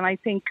to. And I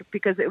think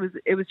because it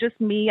was just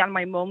me and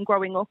my mum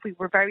growing up, we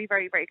were very,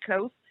 very, very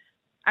close.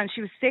 And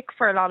she was sick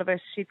for a lot of it.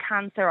 She had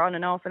cancer on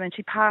and off, and then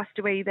she passed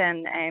away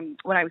then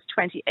when I was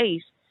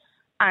 28.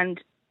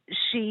 And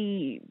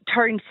she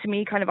turned to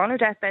me kind of on her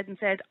deathbed and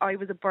said, I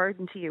was a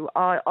burden to you.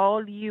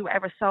 All you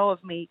ever saw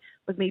of me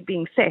was me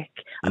being sick.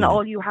 And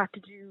all you had to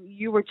do,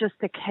 you were just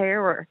a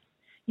carer.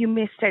 You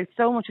missed out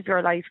so much of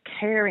your life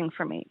caring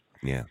for me.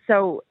 Yeah.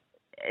 So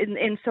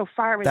in so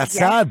far as that's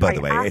sad, by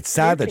the way. It's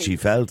sad that she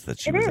felt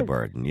that she was a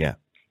burden. Yeah.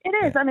 It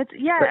is, and it's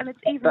and it's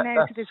even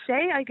now to this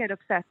day I get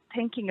upset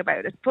thinking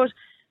about it. But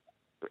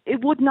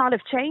it would not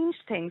have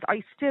changed things.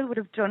 I still would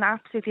have done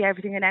absolutely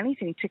everything and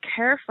anything to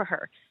care for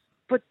her.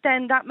 But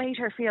then that made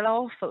her feel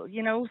awful,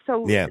 you know.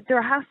 So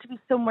there has to be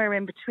somewhere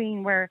in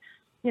between where,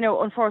 you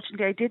know,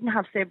 unfortunately I didn't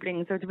have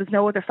siblings or there was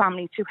no other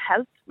family to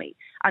help me.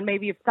 And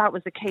maybe if that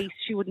was the case,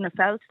 she wouldn't have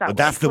felt that way.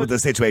 That's the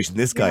situation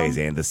this guy is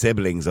in. The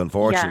siblings,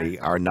 unfortunately,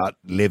 are not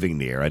living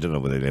near. I don't know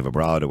whether they live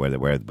abroad or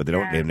where, but they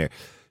don't live near.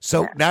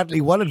 So,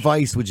 Natalie, what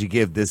advice would you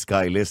give this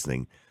guy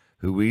listening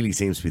who really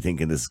seems to be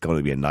thinking this is going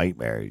to be a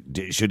nightmare?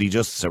 Should he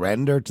just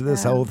surrender to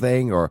this whole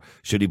thing, or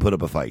should he put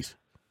up a fight?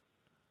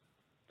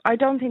 I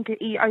don't think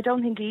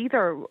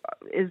either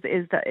is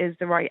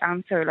the right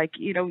answer. Like,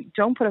 you know,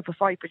 don't put up a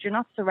fight, but you're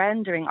not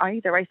surrendering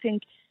either. I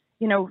think,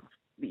 you know,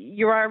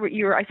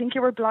 I think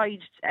you're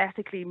obliged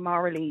ethically,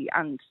 morally,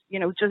 and, you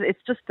know,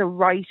 it's just the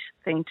right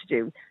thing to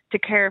do, to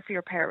care for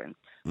your parents.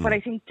 But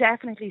I think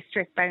definitely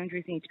strict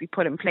boundaries need to be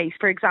put in place.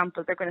 For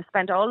example, they're going to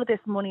spend all of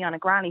this money on a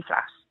granny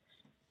flat,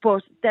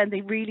 but then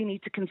they really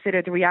need to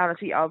consider the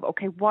reality of,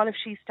 okay, what if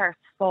she starts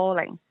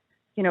falling?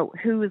 You know,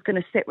 who is going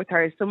to sit with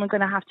her? Is someone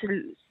going to have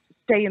to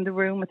stay in the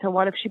room with her?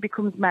 What if she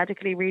becomes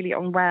medically really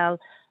unwell?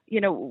 You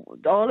know,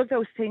 all of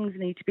those things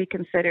need to be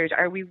considered.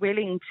 Are we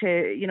willing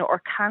to, you know,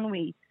 or can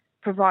we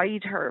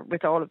provide her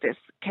with all of this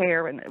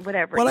care and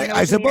whatever? Well,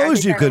 I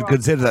suppose you could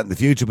consider that in the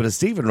future, but as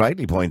Stephen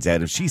rightly points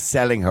out, if she's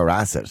selling her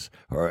asset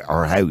or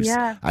her house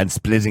and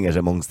splitting it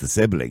amongst the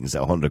siblings,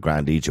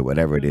 $100,000 each or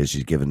whatever it is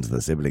she's given to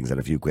the siblings and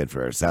a few quid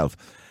for herself,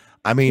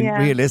 I mean,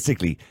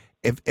 realistically,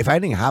 if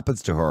anything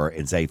happens to her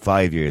in, say,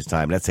 5 years'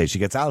 time, let's say she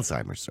gets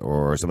Alzheimer's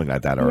or something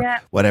like that, or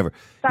whatever,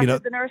 that's you know,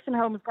 the nursing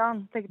home is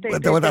gone. That's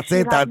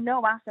it.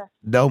 No asset,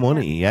 no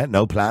money,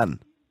 no plan.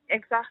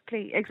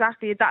 Exactly.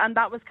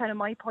 That was kind of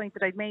my point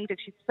that I'd made. If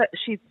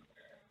she's,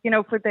 you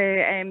know, for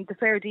the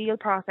fair deal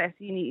process,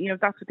 you know,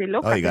 that's what they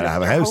look at. You got to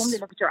have a house. Home, they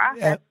look at your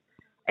assets.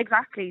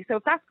 Exactly. So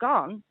if that's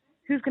gone,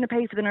 who's going to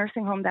pay for the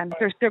nursing home then?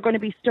 They're going to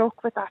be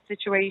stuck with that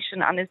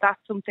situation, and is that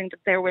something that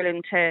they're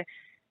willing to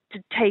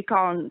take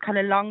on kind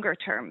of longer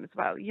term as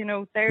well? You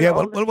know,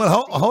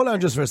 hold on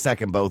just for a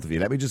second, both of you.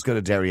 Let me just go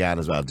to Derianne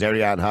as well.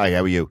 Derianne, hi,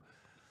 how are you?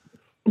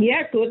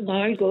 Yeah, good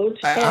now, good.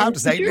 I have to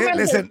say,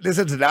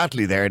 listen to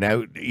Natalie there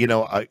now. You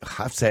know, I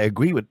have to say I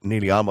agree with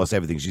nearly almost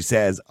everything she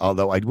says,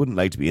 although I wouldn't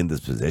like to be in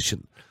this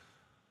position.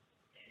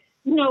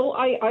 No,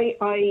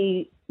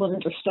 I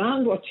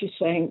understand what she's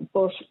saying,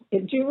 but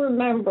do you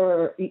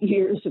remember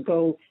years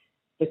ago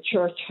the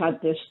church had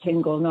this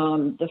thing going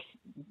on,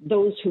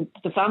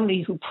 the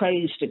family who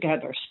prays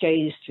together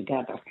stays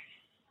together.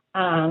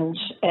 And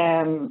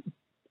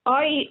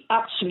I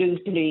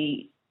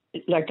absolutely,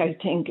 I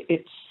think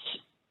it's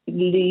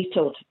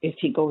lethal if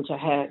he goes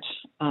ahead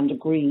and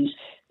agrees,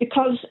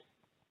 because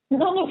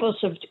none of us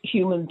are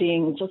human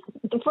beings.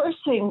 The first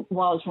thing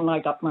was when I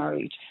got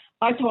married,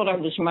 I thought I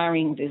was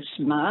marrying this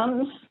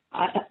man.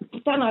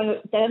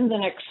 Then the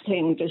next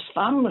thing, this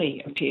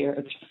family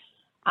appeared.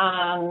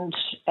 And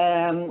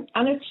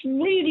it's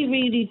really,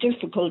 really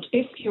difficult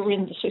if you're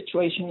in the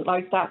situation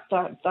like that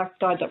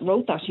guy that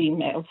wrote that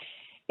email.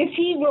 If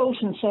he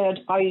wrote and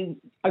said, I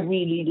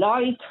really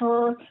like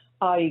her,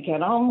 I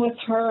get on with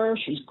her,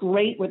 she's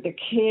great with the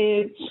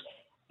kids,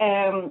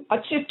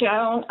 I'd sit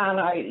down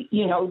and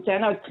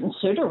then I'd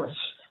consider it.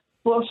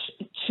 But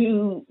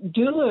to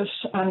do it,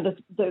 and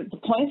the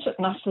points that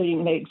Natalie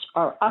makes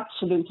are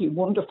absolutely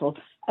wonderful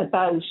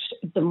about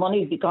the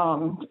money be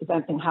gone if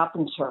anything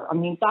happens to her. I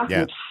mean, that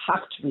would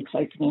have to be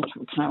taken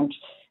into account.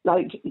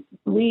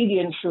 Really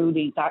and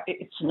truly, that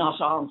it's not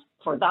on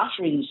for that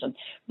reason.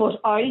 But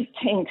I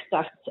think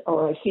that,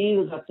 or I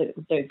feel that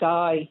the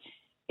guy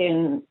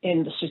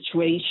in the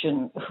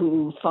situation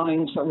who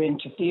finds her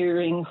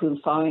interfering, who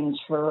finds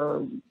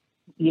her,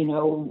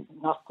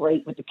 not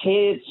great with the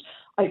kids.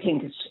 I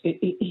think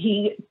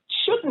he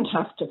shouldn't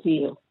have to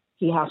feel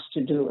he has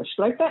to do it.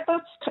 Like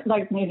that's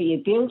like maybe a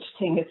guilt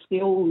thing. It's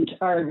the old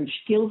Irish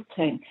guilt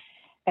thing.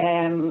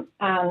 And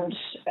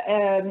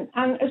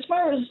as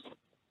far as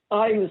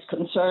I was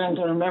concerned,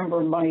 I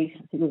remember I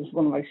think it was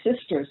one of my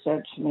sisters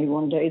said to me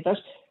one day that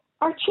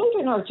our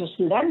children are just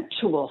lent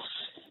to us,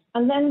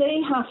 and then they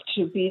have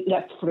to be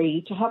left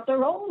free to have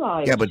their own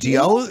lives. Yeah, but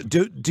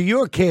do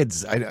your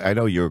kids? I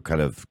know your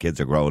kind of kids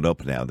are growing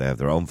up now; they have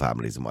their own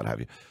families and what have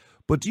you.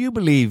 But do you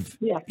believe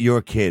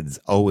your kids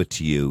owe it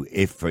to you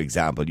if, for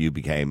example, you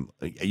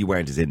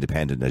weren't as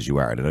independent as you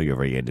are? And I know you're a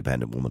very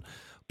independent woman.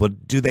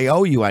 But do they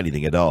owe you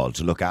anything at all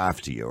to look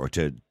after you or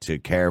to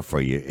care for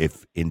you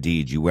if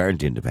indeed you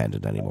weren't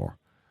independent anymore?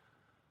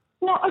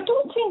 No, I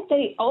don't think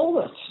they owe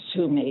it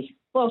to me.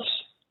 But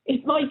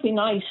it might be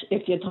nice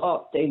if you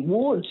thought they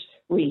would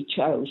reach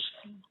out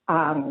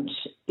and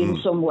in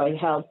some way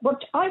help.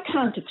 But I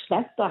can't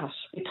accept that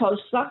because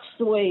that's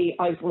the way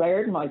I've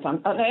reared my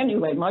family. And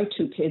anyway, my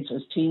two kids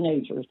as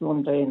teenagers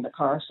one day in the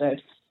car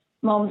said,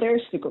 Mum,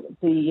 there's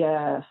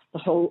the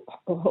whole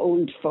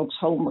old folks'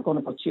 home we're going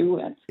to put you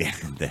in.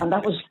 And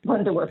that was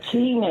when they were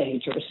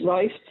teenagers,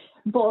 right?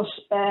 But,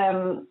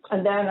 and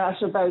then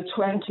at about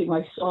 20,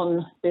 my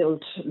son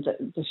built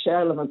the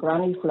shell of a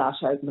granny flat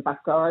out in the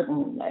back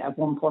garden at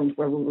one point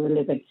where we were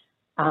living.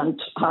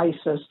 And I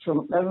says to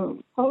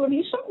him, Paul, have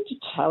you something to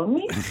tell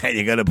me?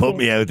 You're going to put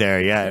me out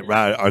there, yeah.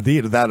 Or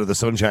either that or the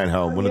Sunshine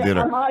Home, one or the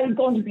other. Am I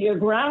going to be a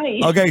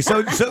granny? Okay,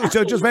 so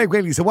just very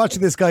quickly, so what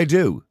should this guy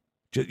do?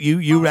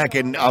 You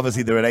reckon,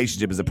 obviously, the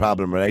relationship is a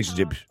problem.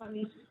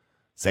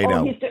 Say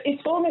no.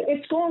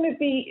 It's going to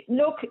be,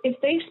 look, if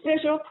they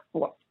split up,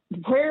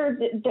 where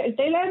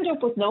they'll end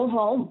up with no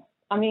home.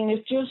 I mean,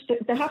 it's just,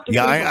 they have to...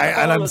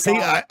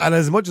 Yeah, and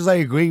as much as I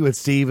agree with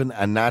Stephen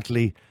and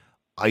Natalie,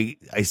 I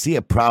see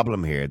a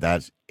problem here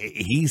that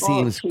he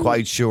seems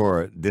quite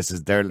sure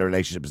their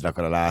relationship is not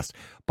going to last.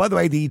 By the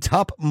way, the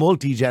top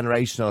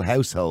multi-generational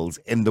households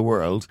in the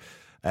world,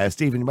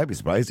 Stephen, you might be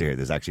surprised to hear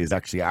this is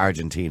actually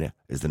Argentina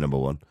is the number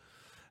one.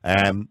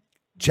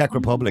 Czech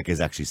Republic is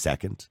actually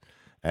second.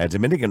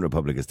 Dominican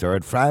Republic is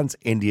third. France,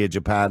 India,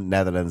 Japan,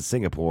 Netherlands,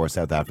 Singapore,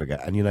 South Africa,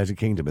 and United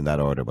Kingdom in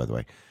that order, by the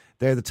way.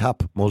 They're the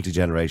top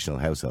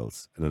multi-generational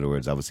households. In other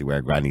words, obviously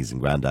where grannies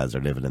and granddads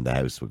are living in the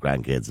house with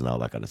grandkids and all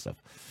that kind of stuff.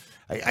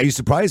 Are you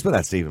surprised by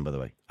that, Stephen, by the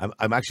way?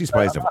 I'm actually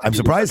surprised. I'm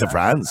surprised at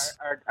France.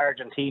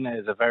 Argentina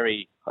is a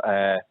very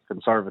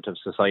conservative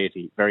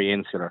society, very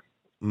insular.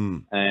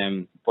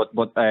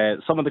 But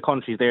some of the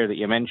countries there that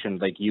you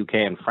mentioned, like UK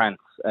and France,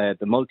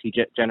 the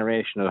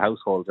multi-generational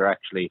households are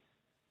actually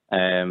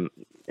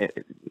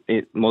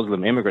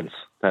Muslim immigrants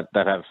that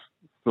have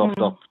fluffed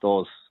up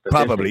those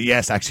statistics. Probably,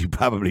 yes, actually,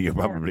 probably, you're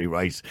probably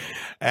right.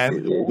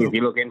 If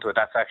you look into it,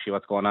 that's actually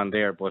what's going on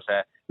there. But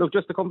look,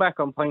 just to come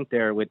back on point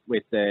there with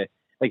the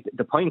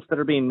points that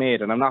are being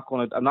made, and I'm not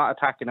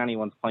attacking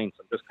anyone's points.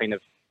 I'm just kind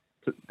of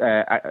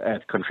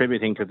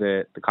contributing to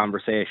the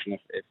conversation.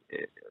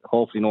 If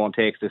hopefully no one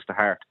takes this to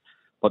heart.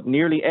 But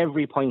nearly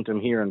every point I'm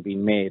hearing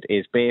being made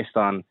is based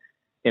on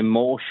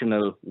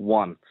emotional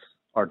wants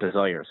or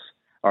desires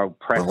or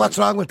preference. Well, what's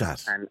wrong with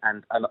that?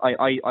 And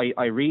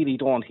I really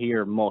don't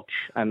hear much.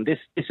 And this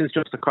is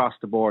just across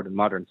the board in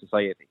modern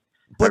society.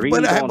 But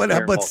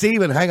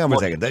Stephen, hang on a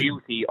second.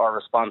 Duty or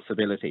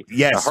responsibility.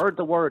 Yes. I heard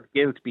the word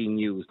guilt being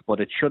used,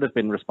 but it should have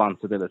been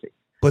responsibility.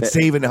 But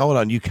Stephen, hold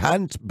on. You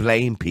can't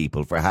blame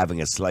people for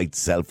having a slight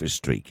selfish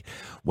streak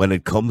when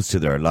it comes to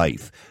their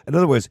life. In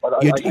other words,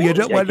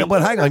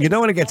 hang on. You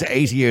don't want to get to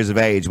 80 years of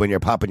age when you're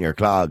popping your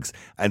clogs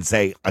and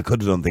say, I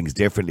could have done things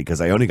differently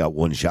because I only got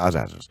one shot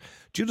at it.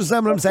 Do you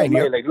understand what I'm saying?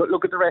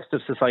 Look at the rest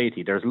of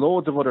society. There's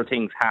loads of other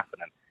things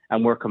happening,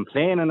 and we're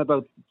complaining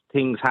about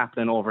things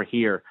happening over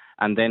here.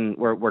 And then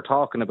we're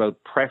talking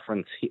about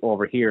preference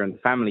over here in the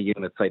family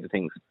unit side of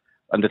things.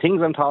 And the things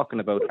I'm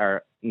talking about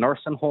are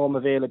nursing home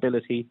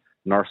availability,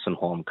 nursing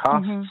home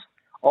costs,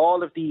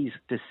 all of these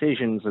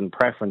decisions and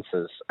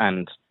preferences.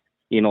 And,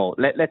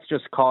 let's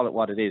just call it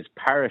what it is,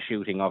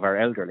 parachuting of our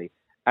elderly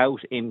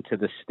out into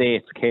the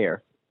state's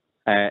care.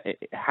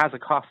 It has a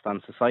cost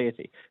on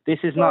society. This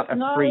is not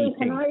a free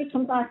thing. Can I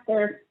come back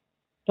there?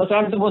 Because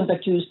I'm the one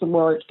that used the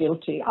word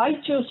guilty. I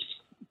just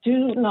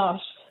do not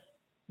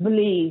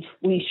believe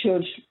we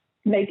should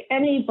make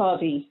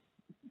anybody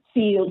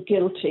feel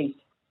guilty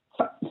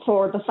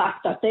for the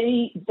fact that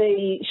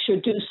they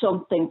should do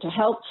something to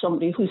help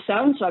somebody who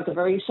sounds like a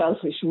very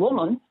selfish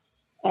woman.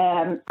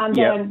 Then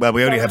well,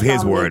 we only have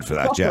his word for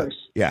that,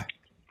 yeah.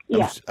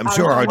 I'm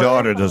sure her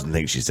daughter doesn't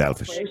think she's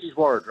selfish. His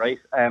word, right?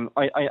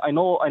 I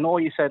know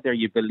you said there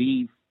you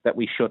believe that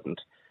we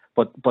shouldn't,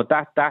 but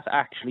that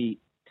actually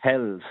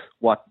tells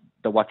what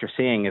you're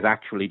saying is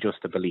actually just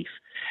a belief.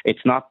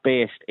 It's not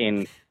based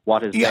in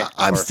what is best.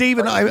 I'm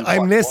Stephen.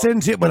 I'm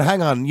listening to you, but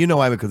hang on.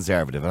 I'm a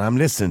conservative, and I'm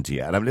listening to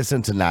you, and I'm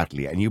listening to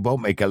Natalie, and you both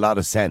make a lot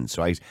of sense,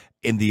 right?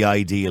 In the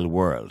ideal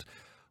world,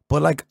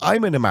 But like,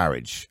 I'm in a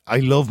marriage. I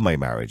love my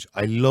marriage.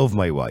 I love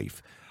my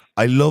wife.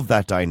 I love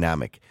that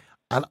dynamic.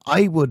 And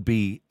it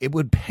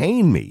would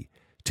pain me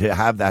to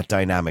have that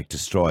dynamic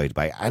destroyed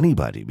by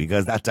anybody,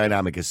 because that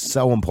dynamic is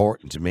so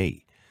important to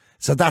me.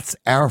 So that's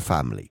our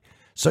family.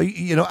 So,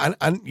 you know,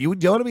 and you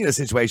don't want to be in a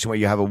situation where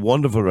you have a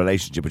wonderful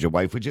relationship with your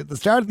wife, which at the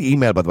start of the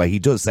email, by the way, he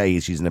does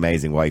say she's an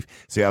amazing wife.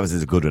 So he obviously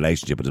has a good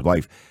relationship with his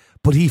wife.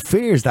 But he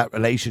fears that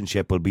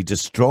relationship will be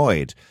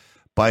destroyed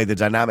by the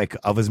dynamic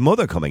of his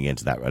mother coming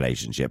into that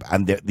relationship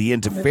and the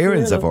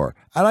interference of her.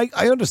 And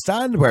I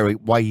understand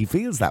why he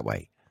feels that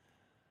way.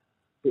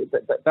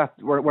 That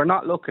we're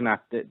not looking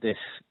at this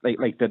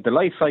like the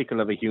life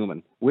cycle of a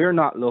human. We're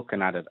not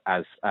looking at it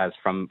as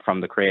from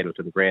the cradle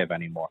to the grave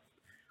anymore.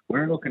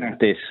 We're looking at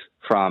this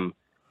from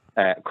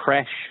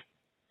creche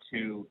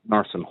to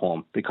nursing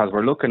home, because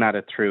we're looking at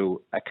it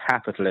through a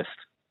capitalist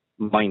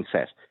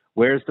mindset.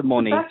 Where's the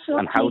money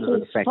and how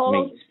does it affect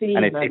me?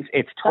 Stephen. And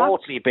it's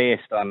totally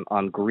based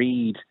on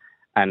greed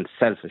and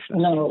selfishness.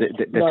 No,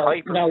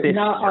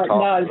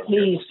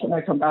 please, can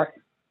I come back?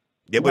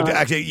 Yeah, but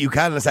actually, you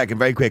can in a second,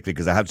 very quickly,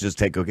 because I have to just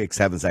take a quick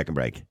 7-second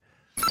break.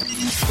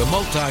 The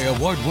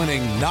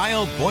multi-award-winning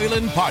Niall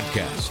Boylan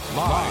Podcast.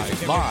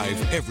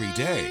 Live every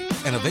day.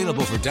 And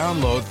available for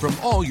download from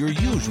all your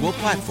usual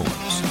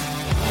platforms.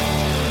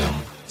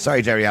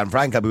 Sorry, Jerry Ann.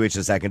 Frank, I'll be with you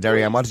in a second.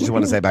 Jerry Ann, what did you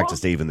want to say back to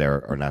Stephen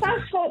there, or not? That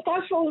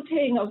whole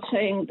thing of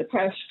saying the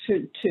crash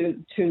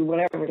to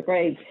whatever the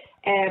grave.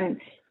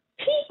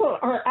 People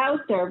are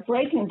out there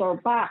breaking their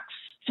backs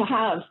to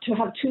have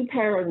two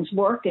parents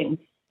working,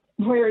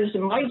 whereas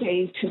in my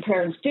days, two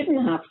parents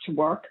didn't have to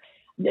work.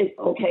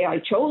 I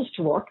chose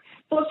to work,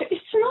 but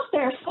it's not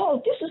their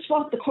fault. This is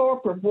what the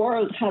corporate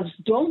world has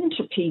done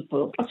to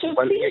people. So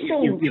well,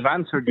 you've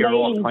answered your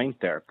own point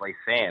there by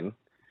saying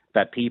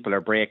that people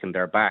are breaking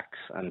their backs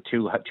and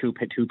two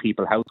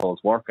people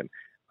households working.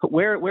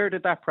 Where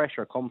did that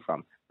pressure come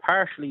from?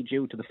 Partially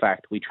due to the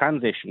fact we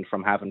transitioned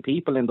from having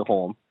people in the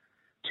home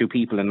to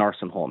people in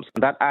nursing homes,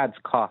 and that adds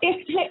cost.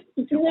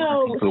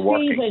 No,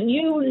 Stephen,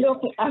 you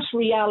look at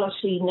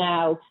reality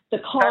now. The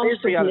cost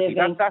of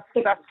living. That's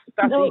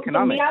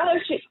economic.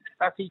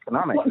 That's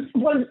economic.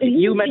 Well,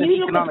 you made an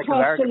economic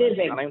argument,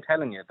 and I'm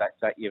telling you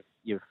that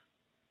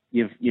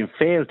you've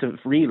failed to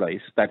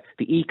realise that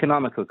the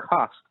economical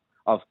cost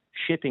of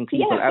shipping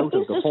people out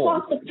of the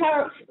home.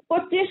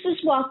 But this is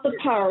what the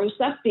powers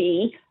that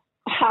be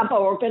have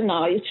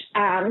organised,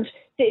 and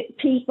the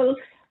people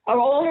are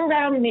all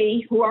around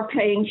me who are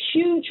paying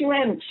huge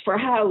rents for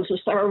houses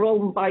that are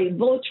owned by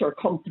vulture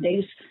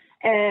companies,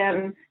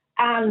 and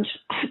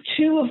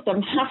two of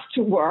them have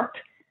to work,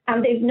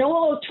 and they've no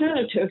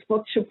alternative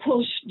but to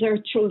push their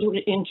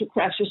children into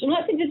crashes. And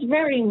I think it's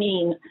very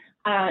mean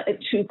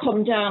to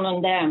come down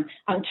on them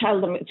and tell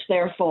them it's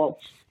their fault.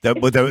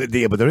 But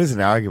there is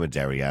an argument,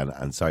 Jerry,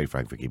 and sorry,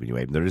 Frank, for keeping you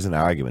waiting. There is an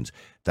argument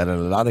that in a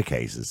lot of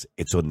cases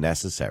it's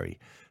unnecessary.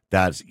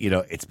 That, you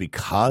know, it's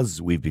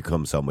because we've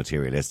become so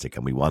materialistic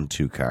and we want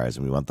 2 cars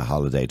and we want the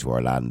holiday to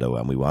Orlando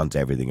and we want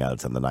everything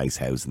else and the nice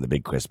house and the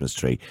big Christmas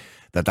tree,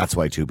 that's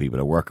why 2 people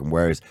are working.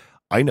 Whereas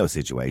I know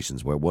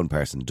situations where one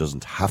person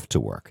doesn't have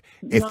to work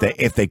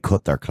if they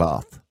cut their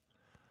cloth.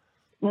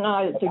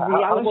 No, the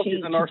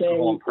reality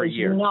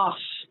today is not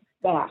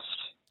that.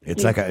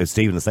 It's like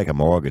Stephen, it's like a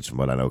mortgage from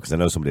what I know, because I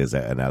know somebody is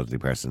an elderly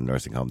person in a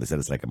nursing home. They said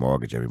it's like a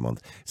mortgage every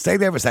month. Stay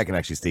there for a second,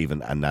 actually,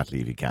 Stephen and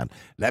Natalie, if you can.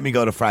 Let me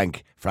go to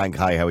Frank. Frank,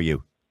 hi, how are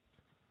you?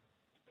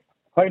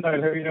 Hi, Niall,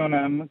 how are you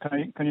doing?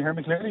 Can you hear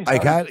me clearly? I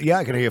can. Yeah,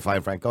 I can hear you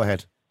fine, Frank. Go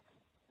ahead.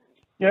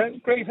 Yeah,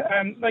 great.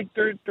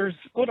 There's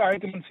good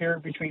arguments here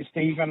between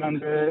Stephen and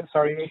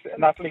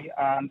Natalie,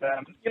 and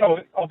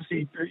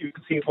obviously you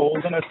can see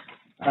holes in it.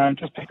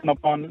 Just picking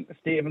up on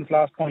Stephen's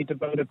last point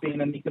about it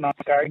being an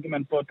economic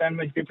argument, but then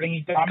if you bring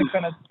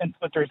economics into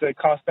it, there's a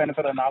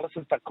cost-benefit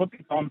analysis that could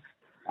be done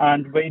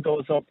and weigh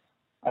those up.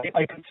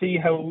 I can see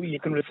how you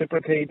can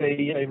reciprocate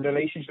a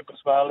relationship as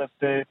well if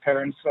the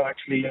parents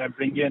actually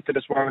bring you into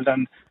this world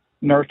and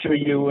nurture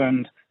you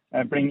and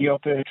bring you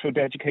up through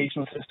the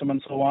educational system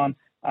and so on.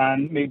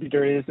 And maybe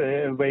there is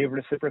a way of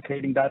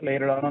reciprocating that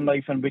later on in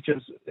life, and which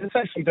is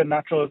essentially the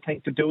natural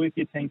thing to do if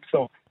you think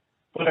so.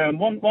 But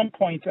one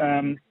point,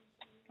 I'm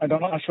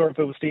not sure if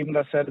it was Stephen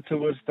that said it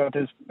to us, that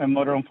his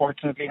mother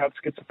unfortunately had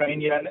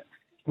schizophrenia, and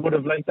he would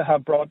have liked to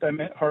have brought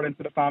her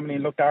into the family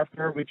and looked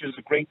after her, which is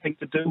a great thing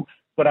to do,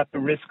 but at the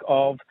risk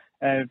of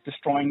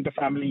destroying the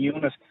family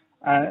unit.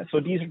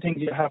 So these are things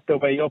you have to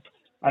weigh up.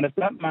 And if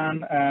that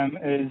man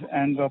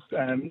ends up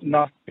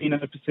not being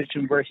in a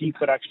position where he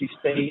could actually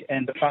stay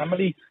in the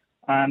family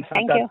and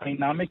have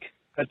dynamic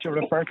that you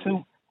refer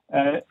to,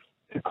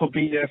 it could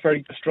be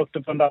very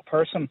destructive on that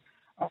person.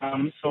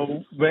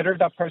 So whether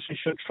that person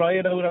should try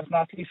it out, as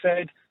Natalie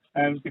said,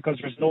 because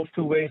there's no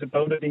 2 ways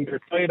about it, either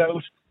try it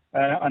out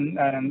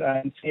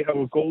and see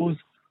how it goes,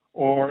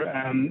 or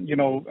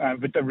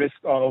with the risk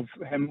of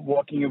him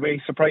walking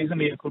away.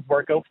 Surprisingly, it could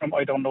work out for him.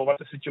 I don't know what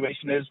the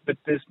situation is with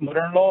this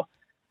mother-in-law,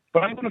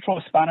 but I'm going to throw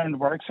a spanner in the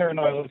works here,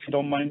 Niall, if you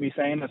don't mind me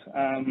saying it.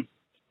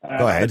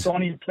 Go ahead. It's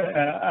only,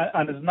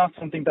 and it's not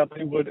something that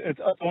I would. It's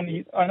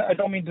only. I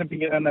don't mean to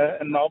be in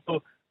a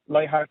novel,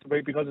 light-hearted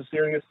way because it's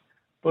serious.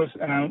 But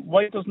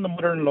why doesn't the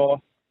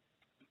mother-in-law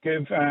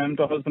give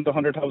the husband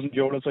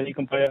 €100,000 so he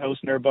can buy a house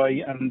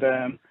nearby, and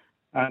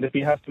if he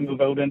has to move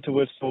out into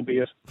it, so be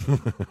it.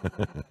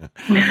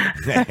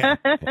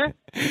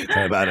 It's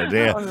not a bad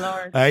idea. Oh,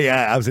 Lord.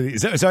 Yeah, absolutely.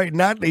 So, sorry,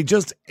 Natalie,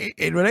 just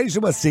in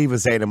relation to what Steve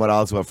was saying and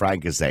what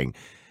Frank is saying,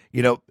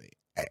 you know,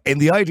 in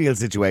the ideal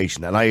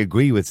situation, and I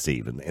agree with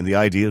Stephen, in the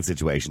ideal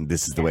situation,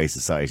 this is the way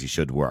society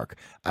should work.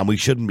 And we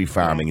shouldn't be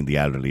farming the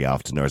elderly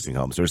off to nursing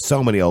homes. There's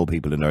so many old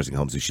people in nursing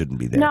homes who shouldn't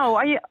be there. No,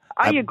 I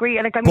agree.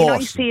 Like, I mean, I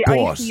see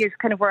it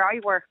kind of where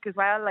I work as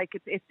well. Like,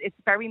 it's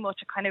very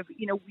much a kind of,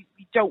 you know,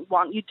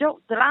 the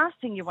last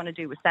thing you want to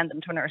do is send them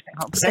to a nursing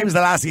home. Same as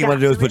the last thing you want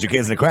to do is put your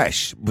kids in a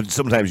creche. But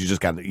sometimes you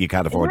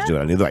can't afford to do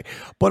it any other way.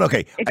 But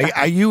okay, exactly.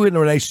 Are you in a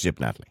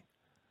relationship, Natalie?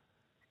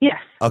 Yes.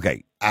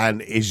 Okay,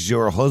 and is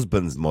your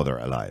husband's mother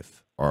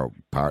alive or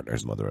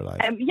partner's mother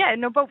alive? Yeah,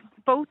 no, both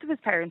of his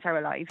parents are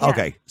alive. Yeah.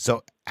 Okay,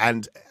 so,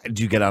 and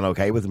do you get on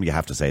okay with them? You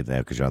have to say it now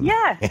because you're on.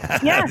 Yeah.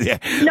 No, okay.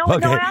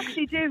 no, I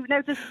actually do.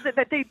 Now,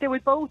 they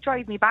would both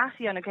drive me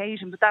batty on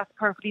occasion, but that's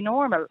perfectly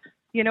normal.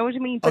 You know what I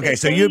mean? But okay,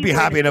 so you'd be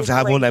happy enough to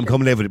have one of them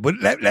come live with it. But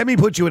let me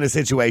put you in a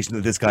situation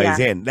that this guy is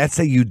in. Let's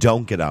say you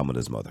don't get on with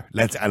his mother.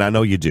 And I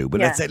know you do,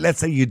 but let's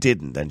say you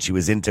didn't, and she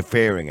was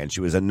interfering, and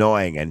she was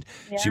annoying, and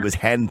she was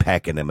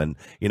henpecking him, and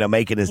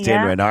making his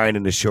dinner and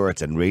ironing his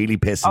shirts, and really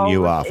pissing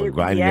you off and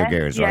grinding your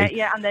gears, right?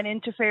 Yeah, and then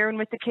interfering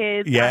with the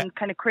kids and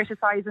kind of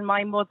criticising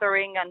my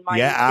mothering and my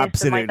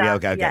absolutely. And my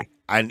that. Okay. Yeah.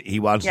 And he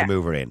wanted to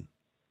move her in.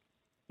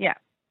 Yeah.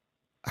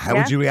 How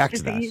would you react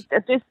to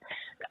that?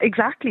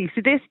 Exactly.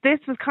 So this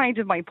was kind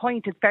of my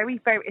point. It's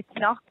very, very, it's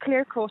not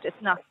clear cut. It's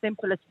not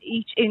simple. It's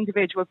each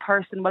individual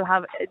person will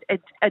have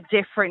a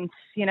different,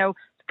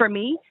 for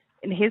me,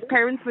 and his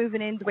parents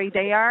moving in the way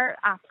they are,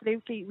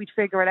 absolutely, we'd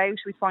figure it out.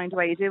 We'd find a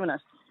way of doing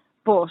it.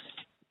 But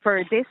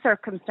for this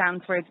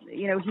circumstance where,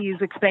 he's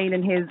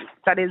explaining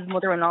that his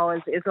mother-in-law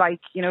is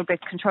like, a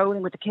bit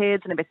controlling with the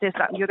kids and a bit this,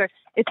 that and the other,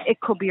 it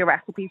could be a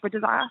recipe for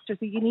disaster.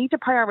 So you need to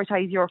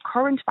prioritise your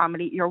current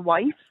family, your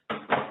wife,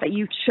 that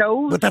you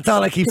chose. But that's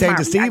all I keep saying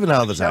to Stephen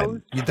all the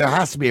time. There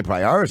has to be a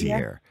priority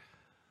here.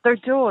 There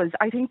does.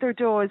 I think there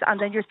does. And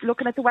then you're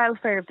looking at the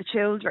welfare of the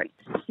children,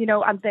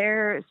 and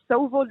they're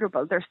so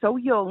vulnerable. They're so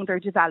young. They're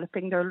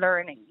developing. They're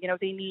learning.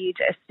 They need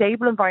a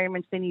stable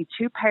environment. They need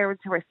two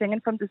parents who are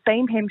singing from the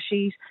same hymn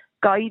sheet,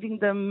 guiding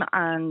them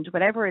and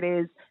whatever it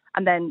is.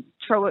 And then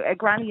throw a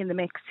granny in the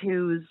mix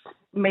who's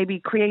maybe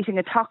creating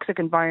a toxic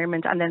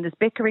environment. And then there's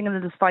bickering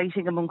and there's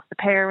fighting amongst the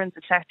parents,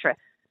 etc.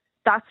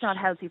 That's not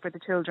healthy for the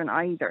children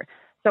either.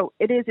 So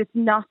it's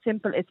not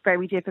simple, it's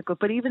very difficult.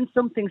 But even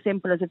something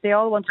simple as if they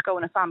all want to go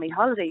on a family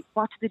holiday,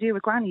 what do they do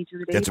with Granny?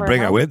 Do they have to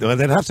bring her with them? Well,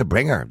 they'd have to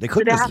bring her. They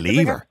couldn't just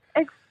leave her.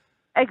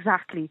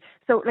 Exactly.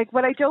 So,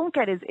 what I don't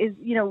get is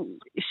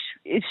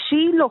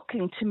she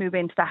looking to move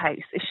into the house?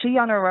 Is she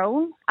on her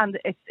own? And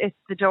it's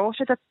the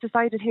daughter that's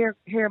decided, here,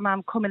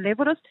 Mum, come and live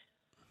with us?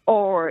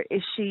 Or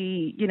is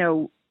she,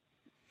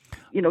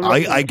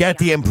 I get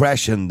the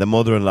impression the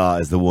mother-in-law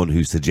is the one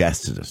who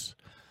suggested it.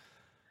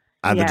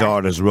 And the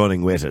daughter's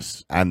running with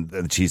it.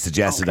 And she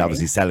suggested,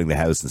 obviously, selling the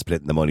house and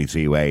splitting the money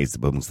 3 ways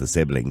amongst the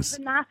siblings.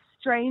 And that's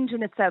strange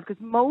in itself,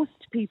 because most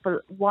people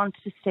want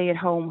to stay at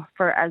home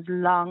for as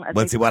long as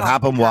Well, see, what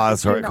happened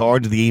was,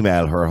 according to the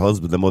email, her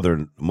husband, the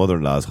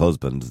mother-in-law's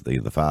husband,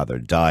 the father,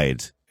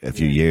 died a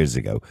few years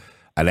ago.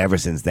 And ever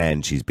since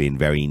then, she's been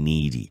very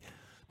needy.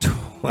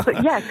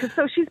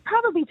 So she's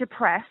probably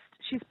depressed.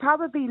 She's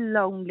probably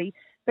lonely.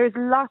 There's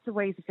lots of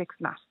ways of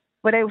fixing that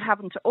without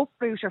having to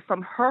uproot her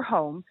from her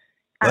home.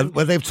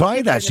 Well, they've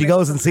tried that. She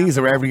goes and sees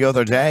her every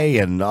other day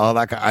and all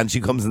that, and she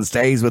comes and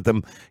stays with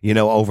them,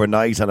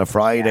 overnight on a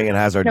Friday and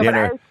has her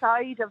dinner. But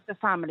outside of the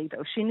family,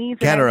 though, she needs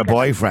get her a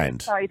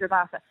boyfriend. Outside of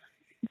that.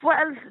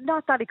 Well,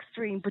 not that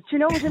extreme, but you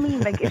know what I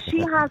mean. Like, if she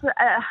has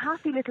a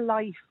happy little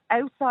life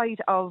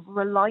outside of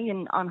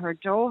relying on her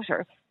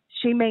daughter,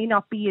 she may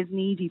not be as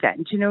needy then.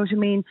 Do you know what I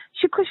mean?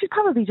 She's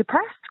probably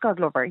depressed, God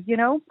love her,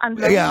 And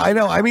yeah, I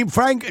know. I mean,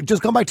 Frank,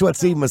 just come back to what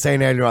Stephen was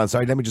saying earlier on.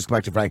 Sorry, let me just go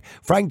back to Frank.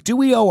 Frank, do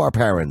we owe our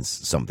parents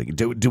something?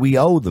 Do we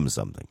owe them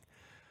something?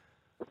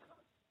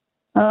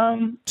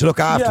 To look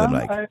after them,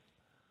 like?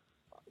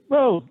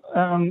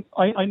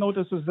 I know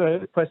this was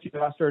a question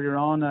you asked earlier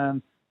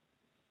on.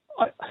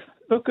 I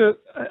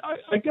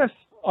guess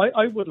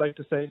I would like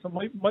to say, so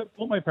both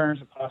my parents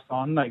have passed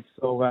on, I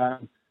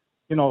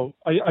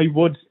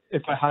would,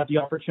 if I had the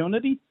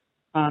opportunity,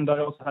 and I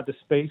also had the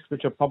space,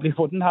 which I probably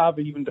wouldn't have,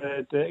 even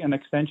an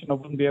extension, I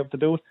wouldn't be able to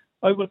do it.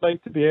 I would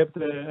like to be able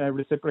to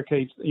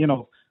reciprocate,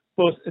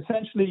 But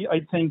essentially,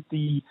 I think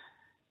the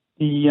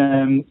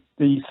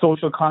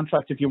social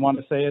contract, if you want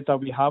to say it, that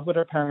we have with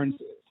our parents,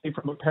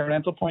 from a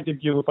parental point of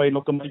view, if I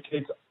look at my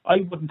kids,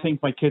 I wouldn't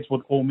think my kids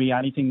would owe me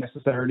anything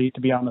necessarily,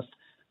 to be honest.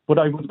 But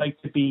I would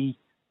like to be,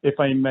 if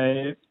I'm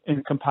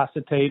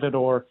incapacitated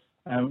or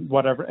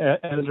whatever,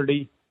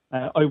 elderly,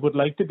 I would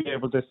like to be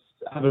able to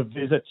have a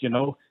visit,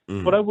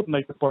 But I wouldn't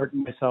like to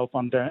burden myself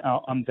on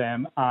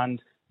them.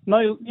 And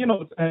Niall,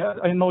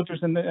 I know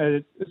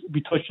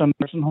we touched on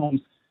nursing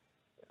homes,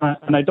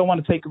 and I don't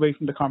want to take away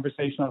from the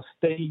conversation. I'll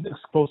stay as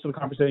close to the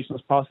conversation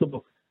as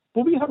possible.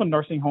 But we have a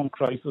nursing home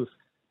crisis.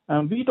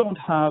 We don't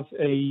have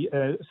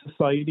a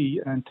society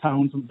and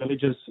towns and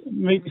villages.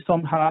 Maybe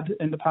some had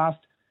in the past,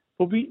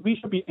 but we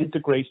should be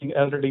integrating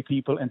elderly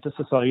people into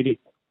society.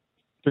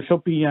 There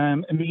should be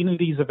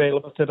amenities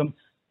available to them.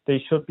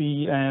 They should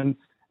be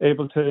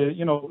able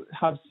to,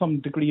 have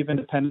some degree of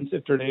independence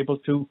if they're able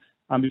to.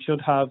 And we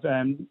should have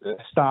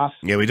staff.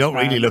 Yeah, we don't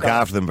really look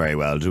after them very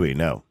well, do we?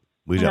 No,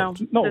 we don't.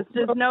 No,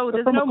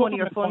 there's no money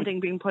or funding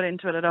being put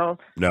into it at all.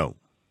 No.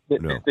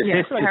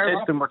 The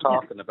system we're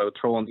talking about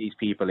throwing these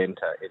people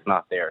into is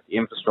not there. The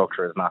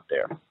infrastructure is not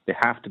there. They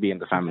have to be in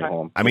the family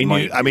home. I mean,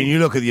 you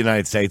look at the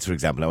United States, for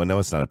example. Now, I know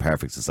it's not a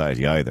perfect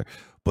society either,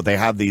 but they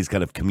have these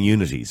kind of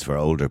communities for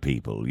older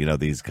people.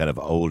 These kind of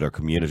older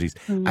communities,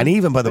 and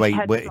even by the way,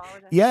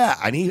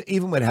 and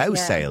even with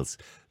house sales,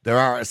 there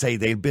are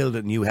they build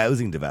a new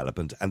housing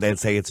development, and they'll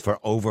say it's for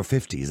over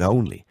 50s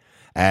only.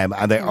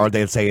 Or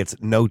they'll say it's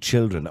no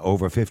children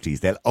over 50s.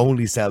 They'll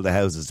only sell the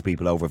houses to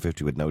people over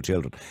 50 with no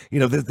children.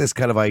 This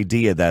kind of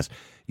idea that,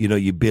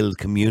 you build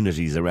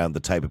communities around the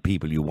type of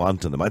people you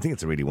want in them. I think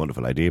it's a really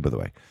wonderful idea, by the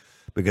way,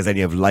 because then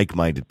you have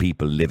like-minded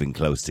people living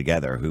close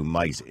together who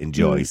might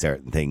enjoy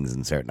certain things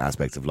and certain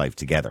aspects of life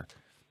together.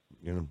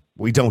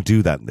 We don't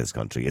do that in this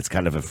country. It's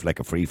kind of like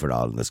a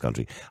free-for-all in this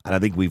country. And I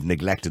think we've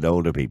neglected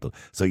older people.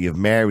 So you have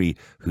Mary,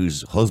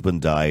 whose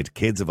husband died,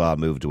 kids have all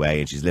moved away,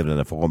 and she's living in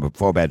a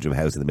four-bedroom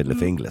house in the middle of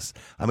Finglas.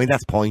 I mean,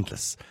 that's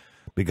pointless.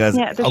 Because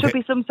there should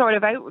be some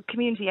sort of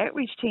community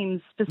outreach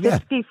teams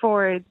specifically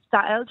for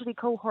that elderly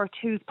cohort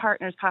whose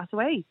partners pass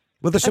away.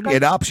 Well, there should be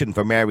an option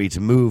for Mary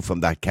to move from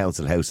that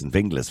council house in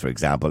Finglas, for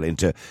example,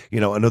 into,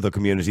 another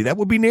community that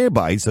would be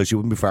nearby, so she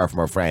wouldn't be far from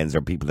her friends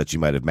or people that she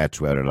might have met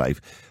throughout her life,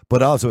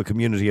 but also a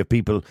community of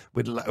people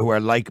who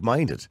are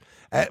like-minded.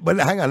 Well,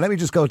 hang on, let me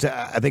just go to,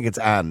 I think it's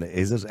Anne,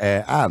 is it?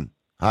 Anne,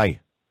 hi.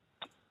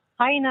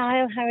 Hi,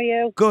 Niall, how are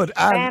you? Good.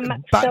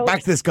 Anne, back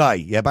to this guy.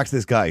 Yeah, back to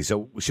this guy.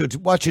 So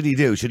what should he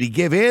do? Should he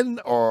give in,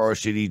 or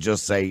should he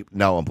just say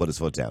no and put his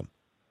foot down?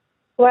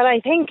 Well,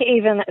 I think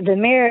even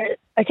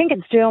I think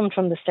it's doomed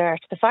from the start.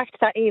 The fact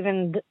that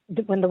even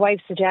when the wife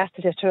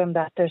suggested it to him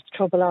that there's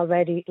trouble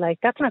already,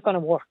 that's not going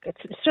to work.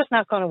 It's just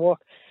not going to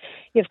work.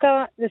 There's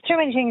too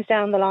many things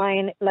down the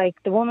line. Like,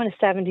 the woman is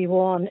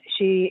 71.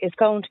 She's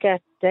going to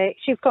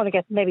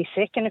get maybe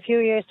sick in a few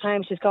years'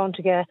 time. She's going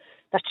to get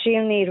that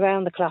she'll need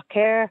round-the-clock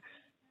care.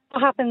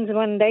 What happens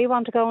when they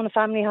want to go on a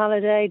family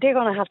holiday? They're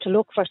going to have to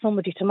look for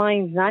somebody to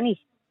mind nanny.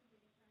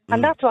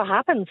 And that's what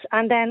happens.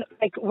 And then,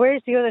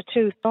 where's the other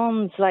two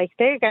sons?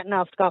 They're getting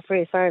off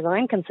scot-free as far as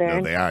I'm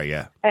concerned. No, they are,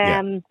 yeah.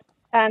 And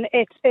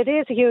it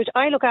is a huge...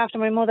 I look after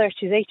my mother.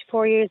 She's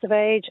 84 years of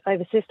age. I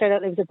have a sister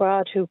that lives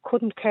abroad who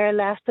couldn't care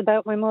less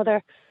about my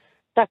mother.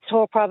 That's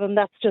her problem.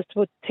 That's just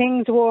what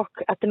things work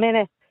at the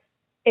minute.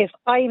 If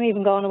I'm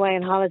even going away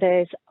on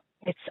holidays,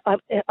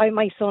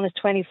 my son is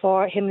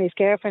 24. Him and his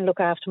girlfriend look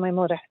after my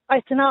mother.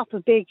 It's an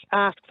awful big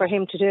ask for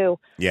him to do.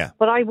 Yeah.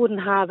 But I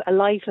wouldn't have a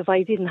life if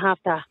I didn't have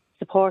that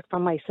support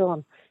from my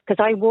son,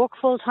 because I work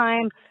full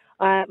time.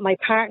 My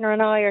partner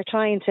and I are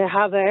trying to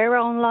have our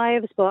own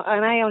lives,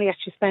 and I only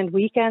actually spend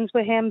weekends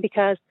with him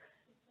because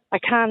I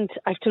can't.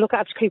 I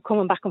have to keep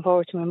coming back and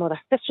forward to my mother.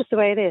 That's just the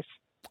way it is.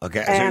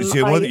 Okay, so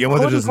your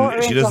mother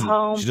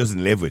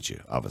doesn't live with you,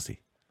 obviously.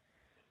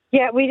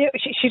 Yeah, we do.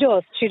 She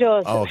does.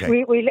 Oh,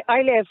 okay.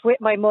 I live with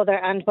my mother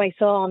and my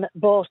son,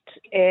 but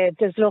it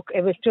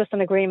was just an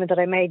agreement that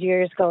I made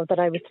years ago that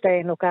I would stay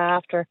and look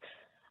after,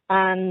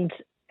 and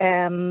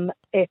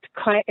it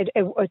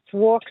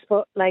works,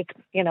 but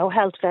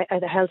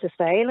health is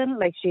failing.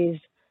 She's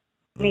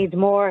needs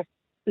more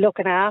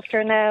looking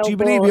after now. Do you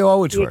believe you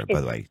owe it to her, by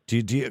the way? Do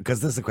you?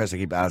 Because this is a question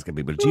I keep asking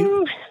people.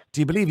 Do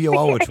you believe you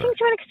owe it to her? I think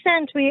to an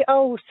extent we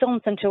owe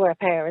something to our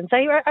parents.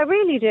 I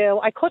really do.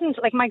 I couldn't,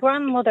 my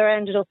grandmother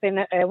ended up in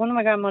one of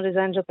my grandmothers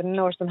ended up in a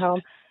nursing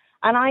home,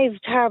 and I have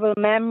terrible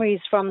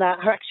memories from that.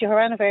 Her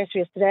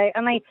anniversary is today,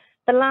 and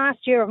the last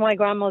year of my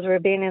grandmother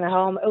being in a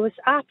home, it was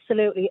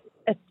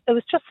it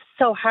was just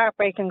so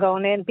heartbreaking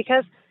going in,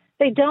 because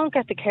they don't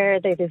get the care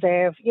they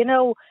deserve.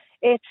 Do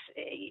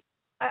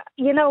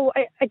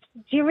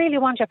you really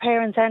want your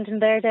parents ending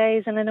their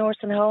days in a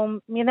nursing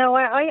home?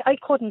 I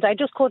couldn't. I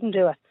just couldn't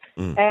do it.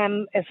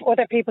 If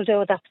other people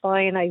do it, that's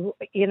fine.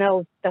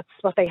 That's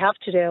what they have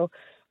to do.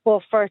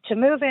 But to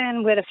move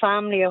in with a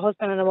family, a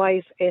husband and a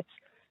wife,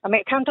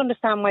 I can't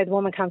understand why the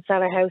woman can't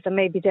sell her house and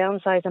maybe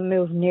downsize and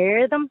move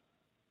near them,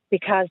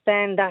 because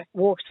then that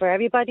works for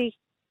everybody.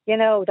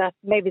 That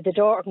maybe the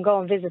daughter can go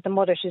and visit the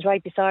mother. She's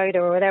right beside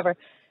her or whatever.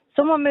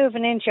 Someone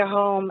moving into your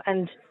home,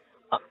 and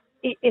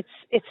it's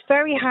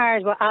very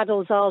hard with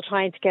adults all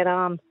trying to get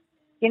on,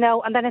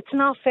 and then it's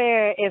not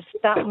fair if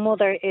that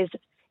mother is,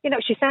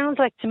 she sounds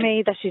like to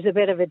me that she's a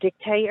bit of a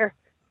dictator,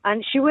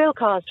 and she will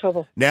cause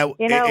trouble. Now,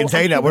 in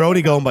saying that, we're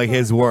only going by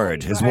his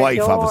word. His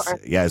wife,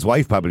 obviously, his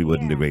wife probably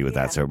wouldn't agree with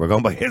that, so we're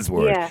going by his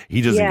word.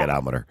 He doesn't get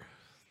on with her.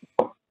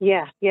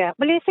 Yeah.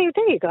 Well, you see,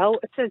 there you go.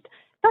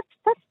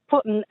 That's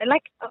putting,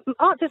 like,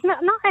 there's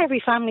not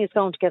every family is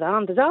going to get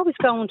on. There's always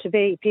going to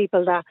be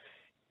people that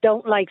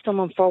don't like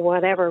someone for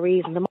whatever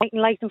reason. They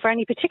mightn't like them for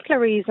any particular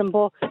reason,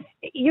 but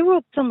you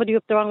rub somebody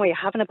up the wrong way. You're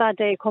having a bad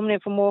day coming in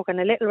from work and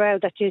a little row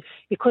that you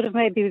could have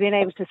maybe been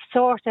able to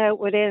sort out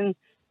within,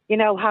 you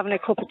know, having a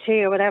cup of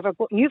tea or whatever.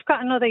 But you've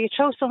got another, you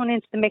throw someone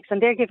into the mix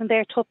and they're giving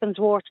their tuppence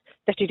worth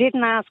that you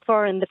didn't ask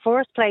for in the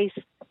first place.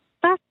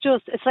 That's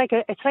just, it's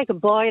like a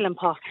boiling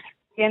pot,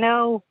 you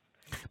know.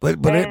 But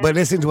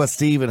listening to what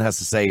Stephen has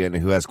to say, and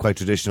who has quite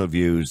traditional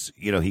views,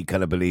 you know, he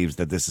kind of believes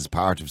that this is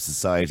part of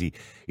society.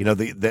 You know,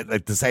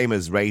 like the same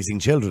as raising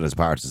children as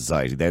part of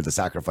society. They're the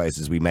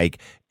sacrifices we make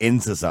in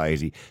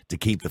society to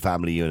keep the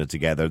family unit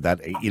together.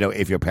 That, you know,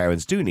 if your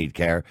parents do need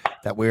care,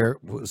 that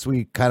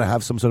we kind of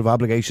have some sort of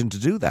obligation to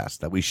do that.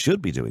 That we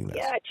should be doing that.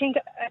 Yeah,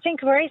 I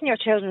think raising your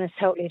children is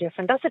totally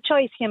different. That's a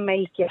choice you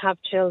make. You have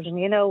children,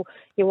 you know,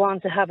 you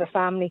want to have a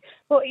family.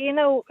 But, you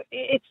know,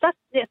 it's that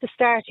at the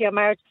start of your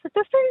marriage.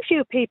 There's very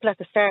few people at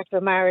the start of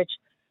a marriage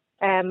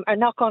are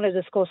not going to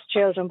discuss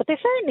children, but they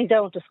certainly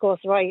don't discuss,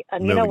 right,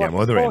 and you know what,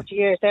 40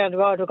 years down the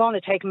road, we're going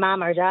to take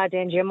mum or dad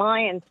into your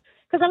mind.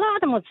 Because a lot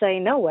of them would say,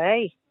 no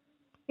way.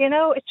 You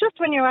know, it's just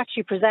when you're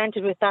actually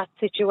presented with that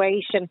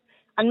situation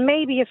and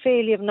maybe you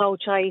feel you have no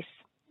choice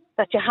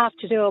that you have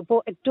to do it,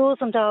 but it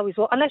doesn't always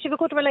work. Unless you have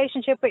a good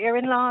relationship with your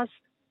in-laws,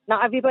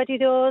 not everybody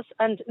does,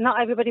 and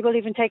not everybody will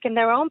even take in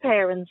their own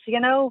parents,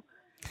 you know.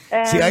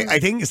 See, I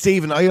think,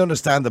 Stephen, I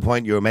understand the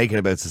point you were making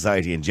about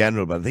society in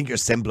general, but I think you're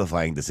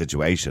simplifying the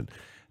situation.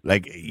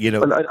 Like, you know,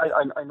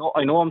 well,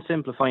 I know I'm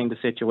simplifying the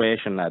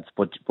situation, lads,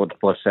 but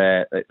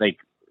like,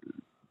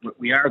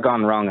 we are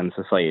gone wrong in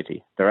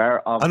society. There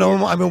are. I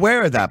know, I'm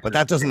aware of that, but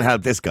that doesn't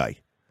help this guy.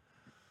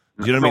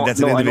 Do you know what I mean?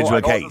 That's an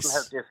individual case. It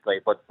doesn't help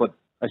this guy, but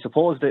I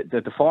suppose that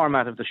the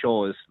format of the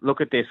show is,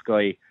 look at this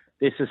guy.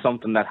 This is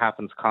something that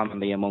happens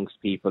commonly amongst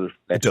people.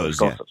 Let's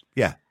discuss it.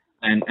 Yeah.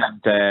 And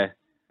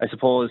I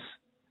suppose,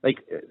 like,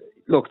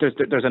 look,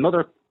 there's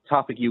another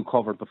topic you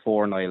covered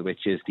before, Niall,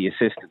 which is the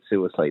assisted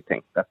suicide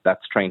thing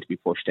that's trying to be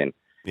pushed in.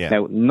 Yeah.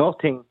 Now,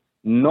 nothing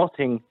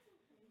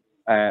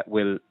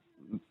will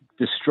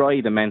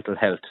destroy the mental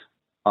health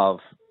of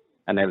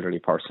an elderly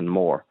person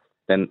more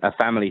than a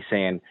family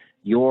saying,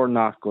 you're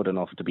not good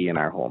enough to be in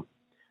our home.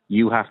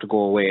 You have to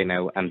go away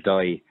now and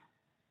die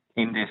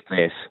in this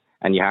place,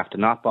 and you have to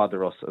not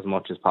bother us as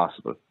much as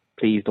possible.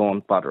 Please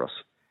don't bother us.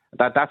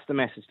 That's the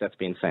message that's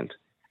being sent.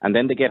 And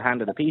then they get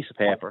handed a piece of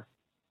paper,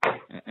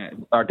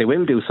 or they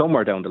will do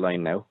somewhere down the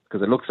line now,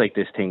 because it looks like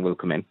this thing will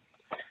come in,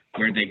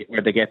 where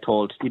they get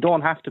told, you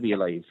don't have to be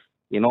alive.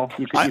 You know,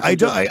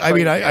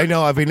 I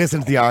know I've been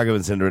listening to the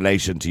arguments in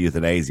relation to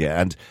euthanasia,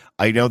 and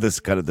I know this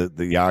kind of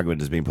the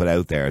argument is being put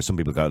out there. Some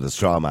people call it a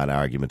straw man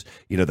argument,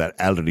 you know, that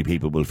elderly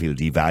people will feel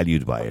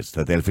devalued by it,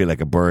 that they'll feel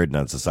like a burden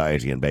on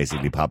society and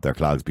basically pop their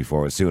clogs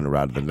sooner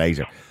rather than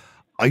later.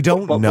 I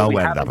don't know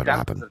when that would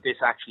happen. This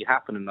actually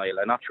happening, Niall.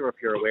 I'm not sure if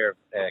you're aware of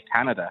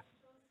Canada,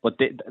 but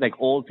like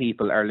old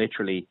people are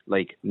literally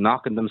like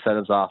knocking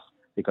themselves off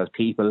because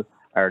people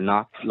are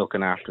not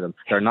looking after them.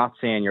 They're not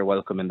saying you're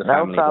welcome in the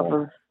family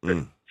home.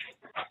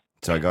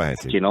 Sorry, go ahead,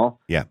 Steve. Do you know?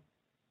 Yeah.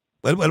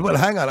 Well,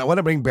 hang on. I want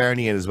to bring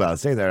Bernie in as well.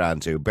 Stay there, Anne,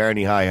 too.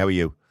 Bernie, hi, how are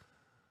you?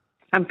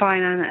 I'm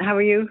fine, Anne. How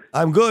are you?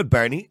 I'm good,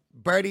 Bernie.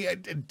 Bernie,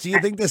 do you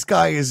think this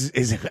guy is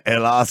a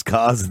lost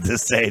cause at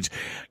this stage?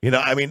 You know,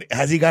 I mean,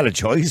 has he got a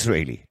choice,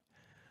 really?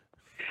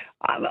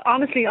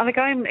 Honestly, like,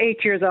 I'm 8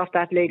 years off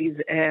that lady's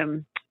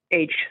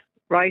age,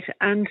 right?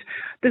 And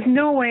there's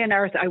no way on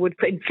earth I would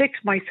inflict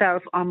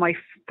myself on my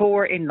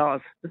 4 in-laws.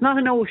 There's not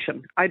an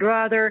ocean. I'd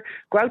rather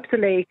go out to the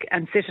lake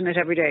and sit in it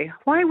every day.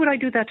 Why would I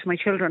do that to my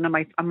children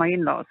and my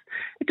in-laws?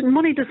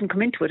 Money doesn't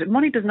come into it.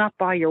 Money does not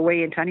buy your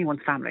way into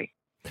anyone's family.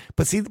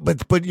 But see,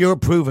 but you're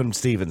proving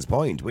Stephen's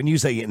point. When you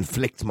say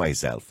inflict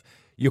myself,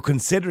 you're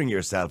considering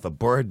yourself a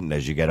burden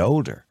as you get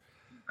older.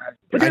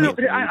 But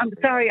I'm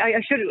sorry, I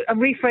should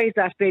rephrase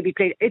that, baby,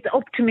 please. It's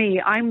up to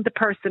me. I'm the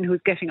person who's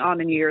getting on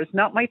in years,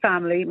 not my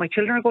family. My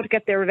children are going to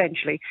get there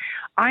eventually.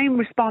 I'm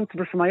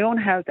responsible for my own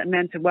health and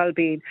mental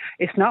well-being.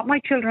 It's not my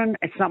children.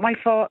 It's not my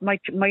fault, my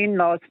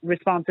in-laws'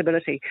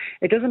 responsibility.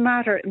 It doesn't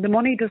matter. The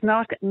money does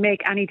not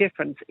make any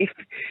difference. If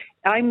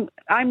I'm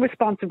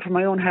responsible for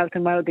my own health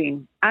and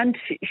well-being. And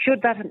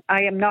should that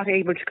I am not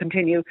able to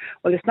continue,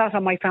 well, it's not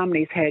on my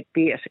family's head,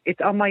 be it.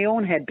 It's on my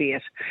own head, be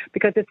it.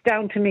 Because it's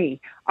down to me.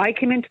 I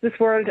came into this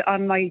world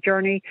on my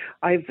journey.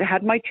 I've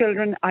had my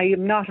children. I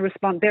am not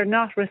they're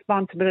not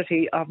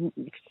responsibility to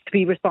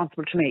be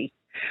responsible to me.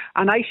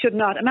 And I should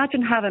not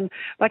imagine having,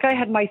 like, I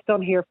had my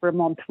son here for a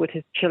month with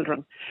his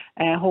children,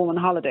 home on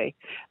holiday.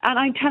 And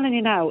I'm telling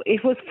you now,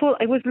 it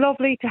was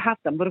lovely to have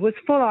them, but it was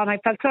full on. I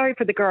felt sorry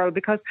for the girl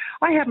because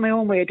I have my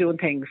own way of doing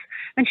things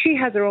and she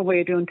has her own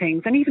way of doing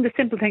things. And even the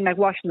simple thing like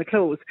washing the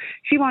clothes,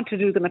 she wanted to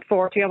do them at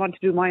 40. I want to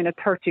do mine at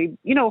 30,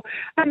 you know,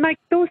 and like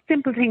those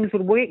simple things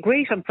would weigh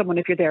great on someone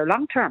if you're there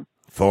long term.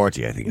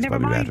 40, I think, is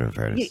probably better in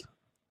fairness.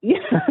 Yeah,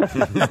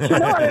 you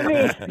know what I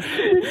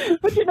mean.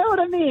 But you know what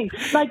I mean.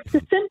 Like the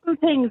simple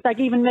things, like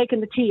even making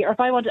the tea. Or if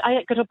I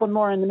got up one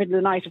morning in the middle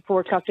of the night at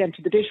 4 o'clock to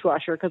empty the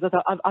dishwasher because I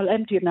thought I'll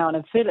empty it now and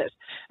I'll fill it.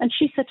 And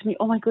she said to me,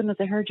 "Oh my goodness,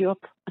 I heard you up."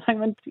 And I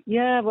went,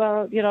 "Yeah,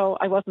 well,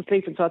 I wasn't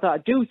sleeping, so I thought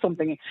I'd do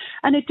something."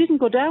 And it didn't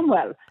go down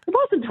well. It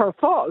wasn't her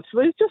fault. It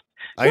was just.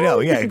 I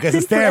know, yeah, because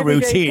it's their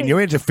routine.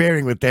 You're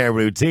interfering with their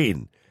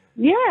routine.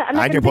 Yeah,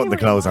 and you're putting the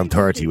clothes on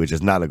 30, which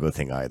is not a good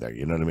thing either.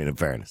 You know what I mean? In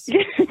fairness.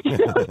 You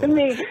know what I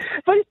mean?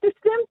 But it's the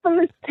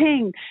simplest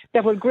thing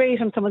that will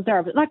grate on someone's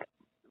nerves. Like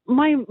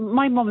my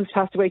mum has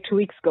passed away 2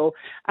 weeks ago,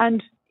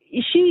 and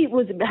she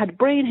had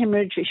brain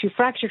hemorrhage. She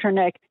fractured her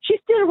neck. She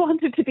still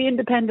wanted to be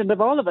independent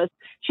of all of us.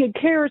 She had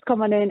carers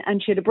coming in,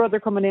 and she had a brother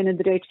coming in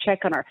the day to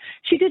check on her.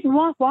 She didn't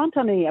want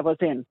any of us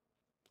in.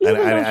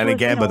 And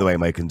again, by the way,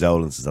 my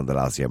condolences on the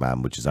loss of your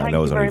mum, which is I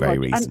know is only very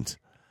recent.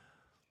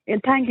 And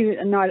thank you,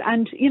 Niall.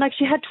 And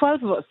she had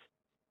 12 of us,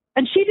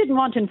 and she didn't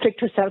want to inflict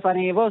herself on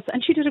any of us.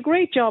 And she did a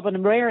great job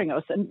on rearing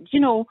us. And she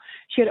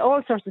had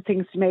all sorts of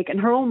things to make.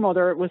 And her own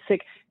mother was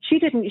sick. She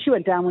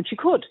went down when she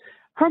could.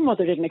 Her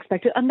mother didn't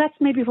expect it, and that's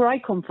maybe where I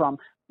come from.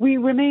 We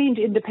remained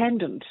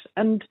independent,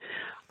 and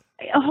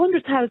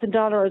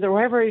 $100,000 or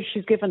whatever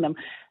she's given them.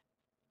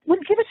 Well,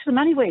 give it to them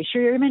anyway.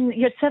 Sure,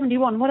 you're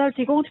 71. What else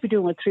are you going to be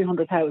doing with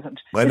 300,000?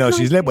 Well, no,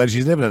 she's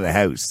living in a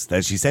house.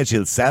 She said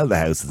she'll sell the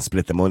house and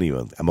split the money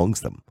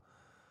amongst them.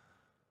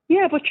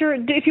 Yeah, but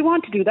if you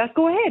want to do that,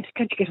 go ahead.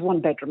 Can't you get a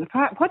 1-bedroom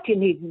apartment? What do you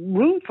need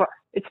room for?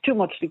 It's too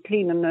much to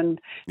clean and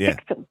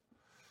fixing.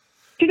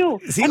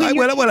 See,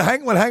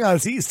 hang on.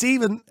 See,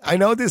 Stephen, I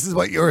know this is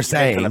what you're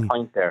saying. Making a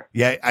point there.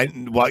 Yeah,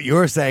 what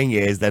you're saying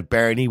is that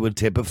Bernie would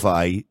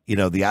typify,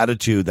 the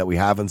attitude that we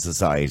have in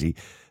society,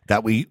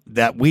 that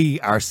we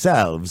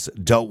ourselves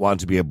don't want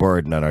to be a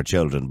burden on our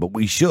children, but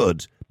we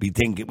shouldn't be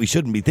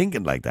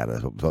thinking like that, I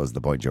suppose is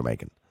the point you're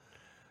making.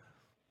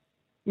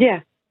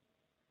 Yeah.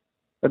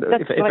 But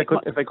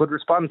if I could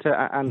respond to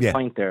Anne's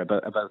point there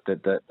about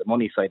the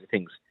money side of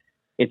things,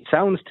 it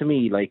sounds to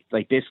me like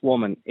this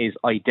woman is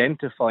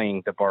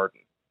identifying the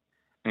burden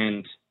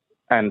and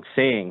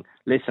saying,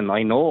 listen,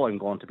 I know I'm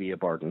going to be a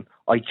burden.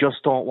 I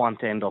just don't want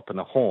to end up in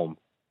a home.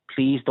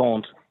 Please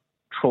don't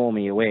throw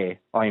me away.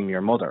 I'm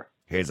your mother.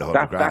 Here's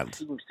 $100,000. That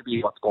seems to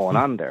be what's going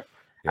on there.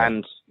 Yeah.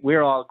 And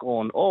we're all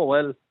going, oh,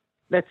 well,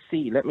 let's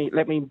see. Let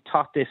me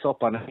tot this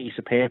up on a piece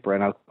of paper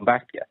and I'll come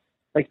back to you.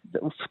 Like,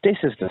 this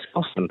is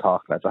disgusting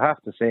talk, lads, I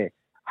have to say.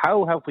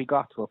 How have we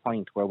got to a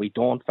point where we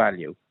don't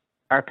value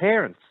our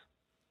parents?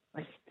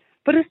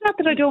 But it's not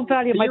that I don't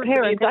value my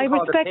parents. I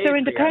respect their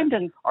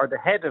independence. Or the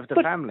head of the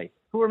family.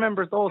 Who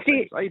remembers those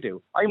things? I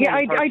do. I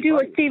do,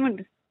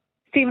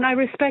 Stephen, I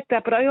respect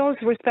that, but I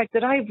also respect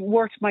that I've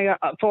worked my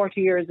 40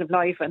 years of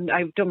life and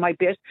I've done my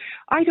bit.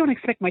 I don't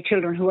expect my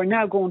children who are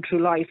now going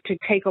through life to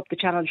take up the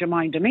challenge of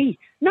mine to me.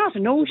 Not a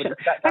notion.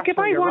 That's if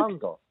I want... Wrong,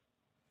 though.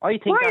 I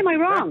think why am I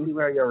wrong? Exactly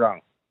where you're wrong.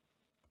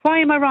 Why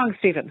am I wrong,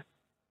 Stephen?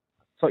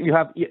 So you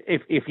have,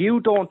 if you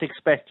don't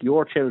expect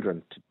your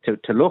children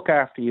to look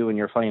after you in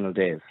your final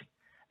days,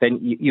 then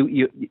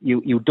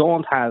you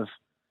don't have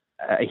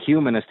a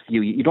humanist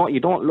view. You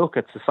don't look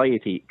at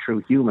society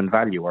through human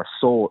value or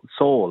soul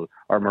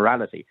or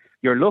morality.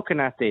 You're looking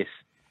at this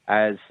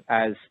as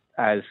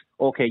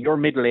okay, you're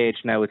middle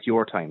aged now. It's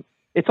your time.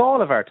 It's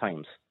all of our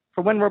times.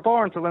 From when we're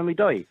born to when we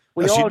die.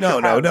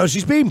 No.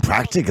 She's being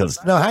practical.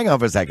 No, hang on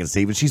for a second,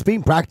 Stephen. She's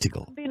being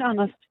practical. I'm being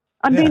honest.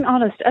 Being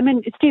honest. I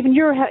mean, Stephen,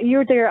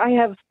 you're there. I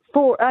have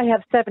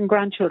 7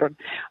 grandchildren.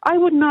 I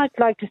would not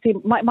like to see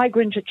my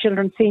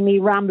grandchildren see me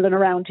rambling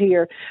around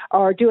here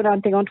or doing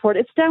anything untoward.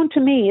 It's down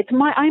to me. It's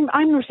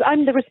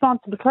I'm the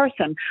responsible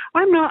person.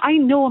 I'm not. I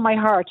know in my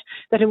heart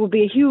that it would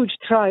be a huge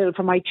trial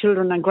for my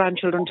children and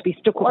grandchildren to be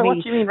stuck with me.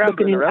 What do you mean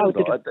rambling around?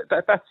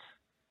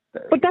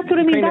 But that's what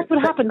I mean. That's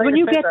what happens when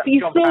you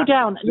slow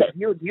down.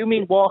 You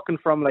mean walking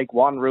from like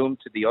one room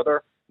to the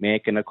other,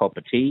 making a cup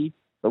of tea?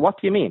 But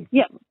what do you mean?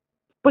 Yeah,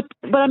 but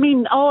I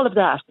mean all of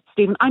that,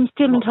 Stephen. I'm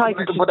still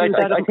entitled to do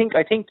that.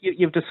 I think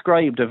you've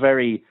described a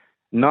very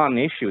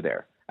non-issue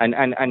there, and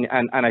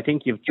I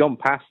think you've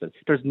jumped past it.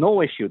 There's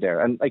no issue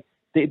there, and like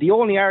the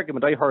only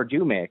argument I heard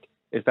you make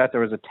is that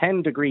there was a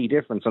 10-degree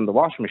difference on the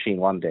washing machine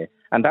one day,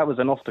 and that was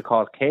enough to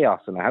cause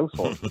chaos in a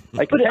household.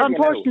 But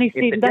unfortunately,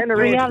 Stephen, that's the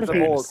reality. If the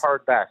generation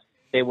heard that,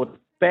 they would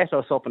bet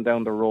us up and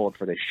down the road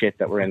for the shit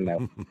that we're in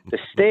now. The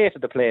state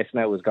of the place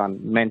now has gone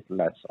mental,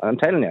 lads. I'm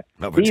telling you.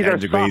 No, for 10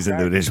 degrees in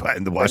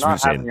the washing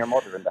machine. Having your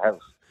mother in the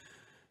house.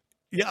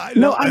 Yeah,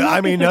 no,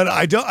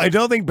 I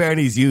don't think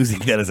Bernie's using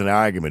that as an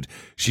argument.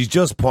 She's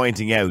just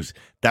pointing out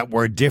that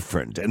we're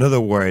different. In other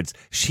words,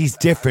 she's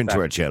different to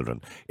her children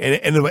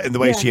in the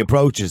way she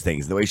approaches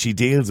things, the way she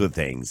deals with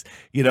things.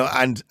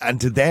 And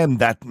to them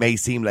that may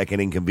seem like an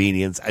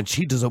inconvenience, and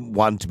she doesn't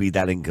want to be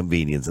that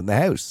inconvenience in the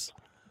house.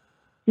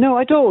 No,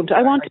 I don't.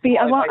 I want to be.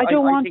 I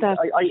don't want that.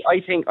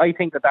 I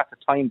think that that's a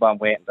time bomb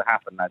waiting to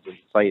happen.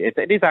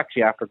 It is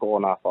actually after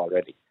going off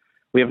already.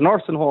 We have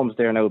nursing homes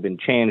there now been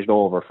changed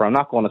over for, I'm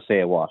not going to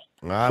say what.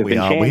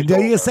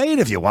 You say it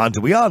if you want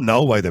to. We all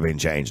know why they've been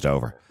changed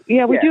over.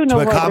 Yeah, we do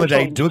know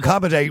to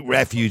accommodate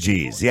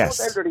refugees. Yes,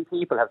 those elderly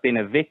people have been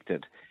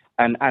evicted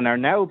and are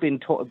now being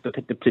told.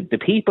 The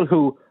people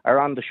who are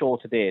on the show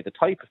today, the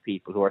type of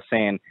people who are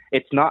saying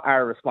it's not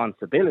our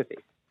responsibility.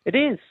 It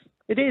is.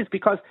 It is,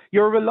 because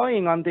you're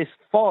relying on this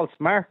false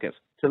market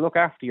to look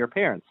after your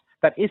parents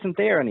that isn't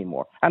there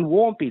anymore and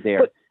won't be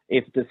there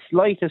if the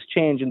slightest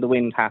change in the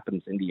wind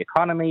happens in the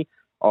economy,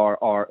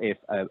 or if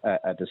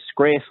a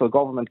disgraceful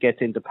government gets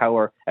into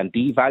power and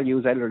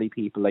devalues elderly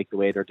people like the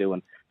way they're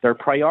doing. They're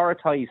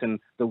prioritising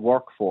the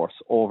workforce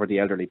over the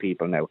elderly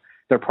people now.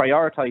 They're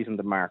prioritising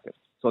the market.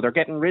 So they're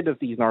getting rid of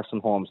these nursing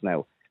homes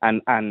now,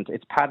 and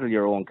it's paddle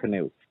your own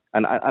canoe.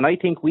 And I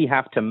think we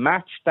have to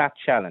match that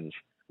challenge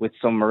with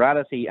some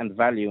morality and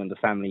value in the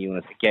family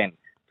unit again,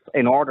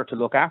 in order to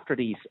look after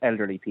these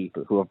elderly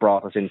people who have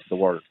brought us into the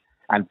world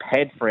and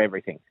paid for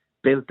everything,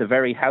 built the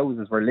very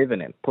houses we're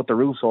living in, put the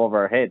roofs over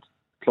our heads,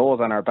 clothes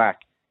on our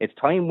back. It's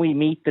time we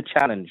meet the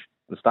challenge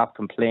and stop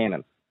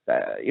complaining.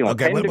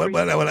 Okay,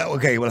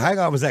 well, hang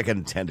on a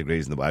second. 10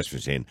 degrees in the washing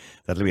machine.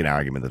 That'll be an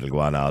argument that'll go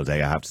on all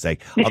day, I have to say.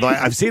 Although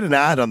I've seen an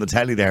ad on the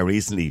telly there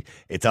recently.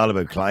 It's all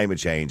about climate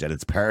change, and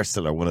it's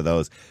Persil or one of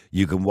those.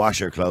 You can wash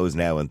your clothes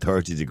now in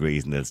 30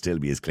 degrees and they'll still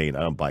be as clean.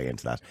 I don't buy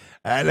into that.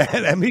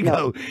 Let me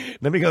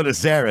go to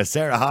Sarah.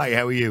 Sarah, hi,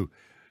 how are you?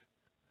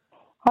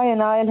 Hi,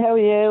 Niall, how are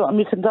you?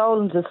 My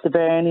condolences to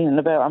Bernie and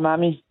about our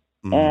mammy.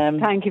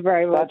 Thank you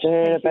very much. Glad to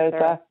hear about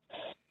that.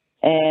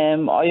 I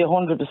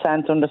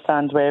 100%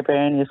 understand where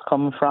Bernie is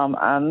coming from,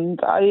 and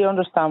I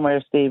understand where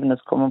Stephen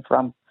is coming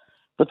from.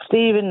 But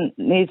Stephen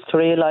needs to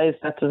realise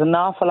that there's an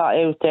awful lot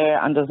out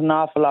there, and there's an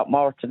awful lot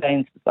more today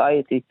in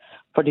society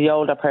for the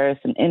older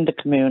person in the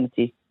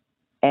community.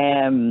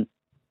 And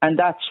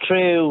that's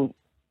true.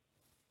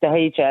 The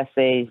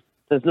HSE,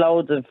 there's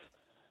loads of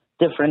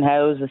different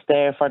houses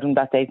there for them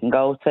that they can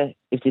go to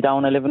if they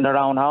don't want to live in their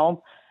own home.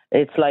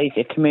 It's like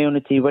a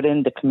community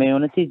within the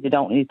community. You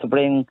don't need to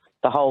bring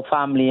the whole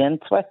family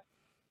into it.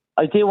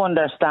 I do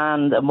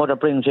understand a mother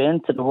brings you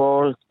into the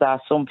world,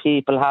 that some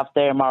people have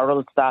their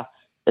morals, that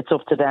it's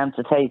up to them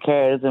to take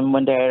care of them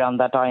when they're on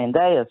their dying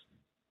days.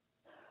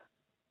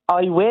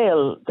 I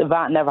will, if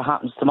that never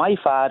happens to my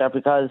father,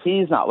 because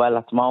he's not well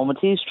at the moment.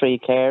 He's 3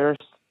 carers.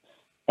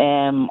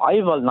 I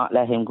will not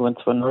let him go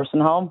into a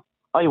nursing home.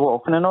 I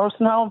work in a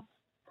nursing home,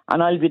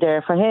 and I'll be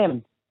there for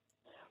him.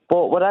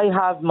 But would I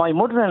have my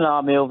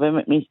mother-in-law move in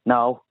with me?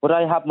 No. Would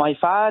I have my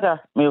father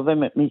move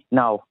in with me?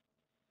 No.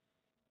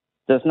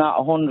 There's not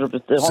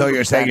 100%. So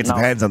you're saying it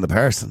depends on the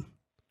person?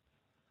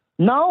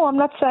 No, I'm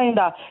not saying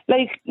that.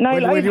 Like,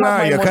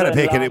 you're kind of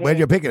picking when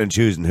you're picking and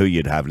choosing who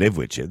you'd have live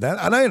with you, and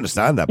I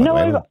understand that. No,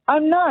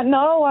 I'm not.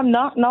 No, I'm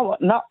not.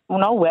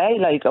 No way.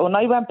 Like, when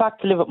I went back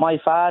to live with my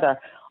father,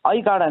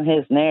 I got on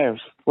his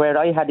nerves, where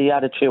I had the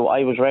attitude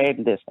I was raised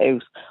in this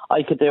house.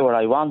 I could do what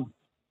I want.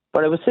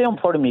 But it was still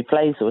put in my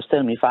place. It was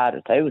still my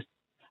father's house.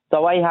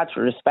 So I had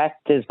to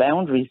respect his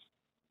boundaries.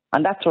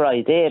 And that's what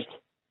I did.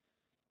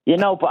 You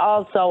know, but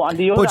also on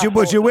the other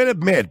But you will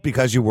admit,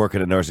 because you work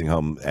in a nursing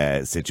home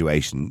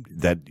situation,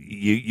 that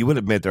you will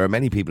admit there are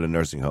many people in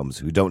nursing homes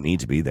who don't need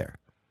to be there.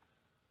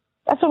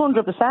 That's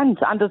 100%.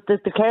 And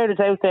the care is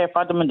out there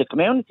for them in the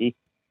community.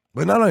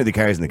 But not only the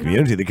carers in the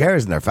community, the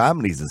carers in their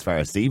families, as far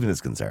as Stephen is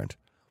concerned.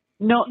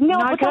 No,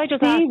 but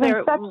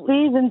that's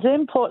Stephen's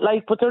input.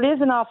 Like, but there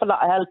is an awful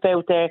lot of help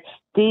out there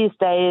these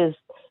days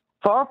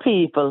for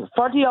people,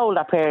 for the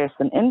older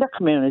person in the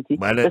community,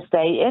 to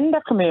stay in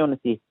the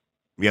community.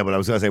 Yeah, but I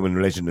was going to say, in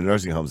relation to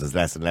nursing homes, there's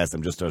less and less.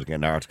 I'm just looking at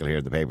an article here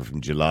in the paper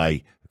from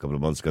July, a couple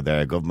of months ago there.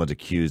 A government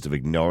accused of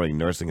ignoring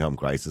nursing home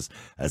crisis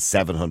as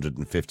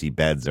 750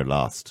 beds are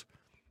lost.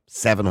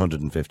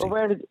 750.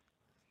 Well, I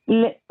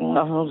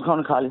was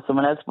going to call you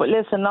someone else. But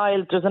listen,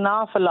 Niall, there's an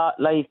awful lot,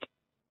 like,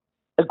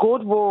 a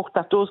good work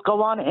that does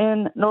go on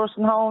in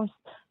nursing homes.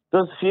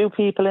 There's a few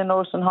people in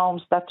nursing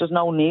homes that there's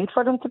no need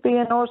for them to be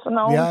in nursing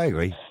homes. Yeah, I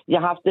agree. You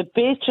have the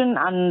bitching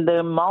and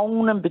the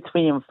moaning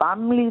between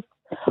families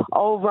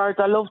over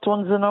their loved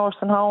ones in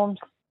nursing homes.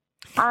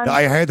 And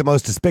I heard the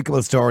most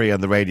despicable story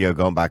on the radio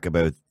going back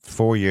about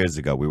 4 years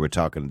ago. We were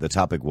talking, the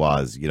topic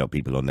was,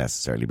 people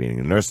unnecessarily being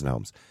in nursing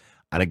homes.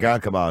 And a girl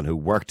came on who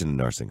worked in a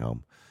nursing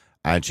home.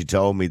 And she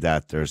told me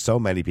that there's so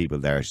many people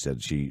there. She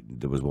said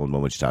there was one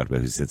woman she talked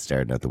about who sits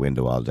staring out the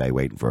window all day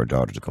waiting for her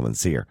daughter to come and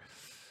see her.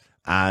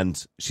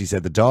 And she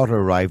said the daughter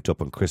arrived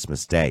up on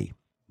Christmas Day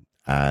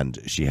and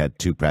she had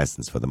 2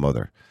 presents for the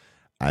mother.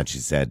 And she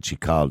said, she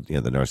called,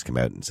 the nurse came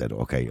out and said,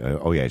 okay,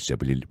 she said,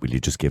 will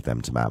you just give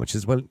them to Mum? And she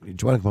said, well, do you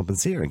want to come up and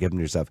see her and give them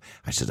to yourself?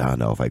 I said, oh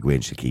no, if I go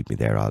in, she'll keep me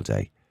there all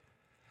day.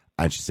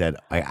 And she said,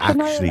 I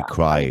actually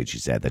cried. She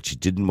said that she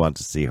didn't want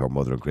to see her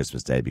mother on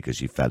Christmas Day because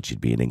she felt she'd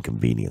be an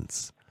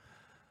inconvenience.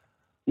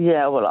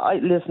 Yeah, well,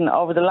 listen,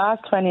 over the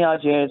last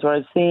 20-odd years, what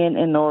I've seen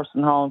in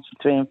nursing homes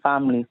between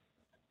families,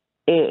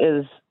 it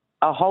is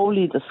a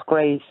holy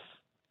disgrace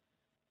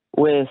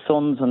with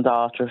sons and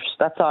daughters.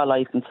 That's all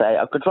I can say.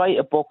 I could write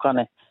a book on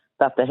it,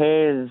 that the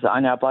hairs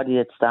on your body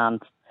it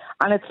stands.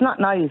 And it's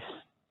not nice.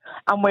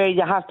 and where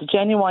you have the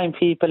genuine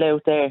people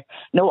out there.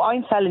 No,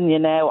 I'm telling you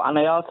now, and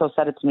I also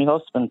said it to my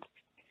husband,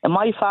 in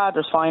my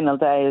father's final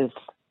days,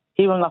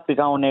 he will not be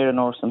going near a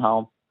nursing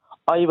home.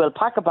 I will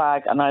pack a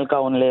bag and I'll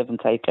go and live and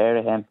take care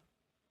of him.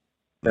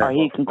 Or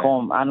he can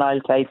come and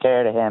I'll take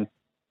care of him.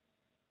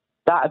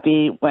 That'd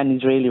be when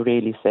he's really,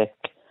 really sick.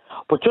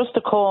 But just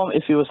to come,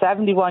 if he was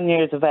 71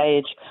 years of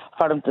age,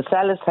 for him to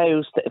sell his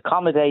house to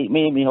accommodate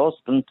me and my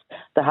husband,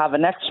 to have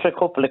an extra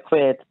couple of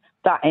quid,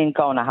 that ain't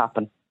going to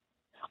happen.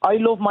 I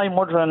love my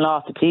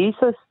mother-in-law to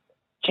pieces.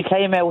 She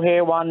came out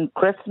here one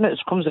Christmas,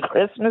 comes to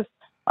Christmas.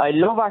 I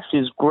love her,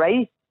 she's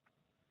great.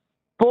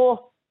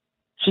 But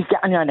she's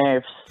getting your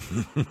nerves.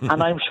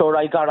 And I'm sure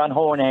I got on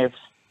her nerves.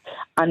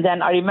 And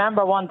then I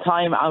remember one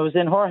time I was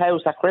in her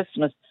house at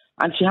Christmas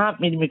and she had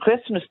me my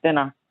Christmas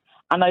dinner.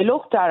 And I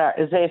looked at her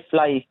as if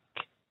like,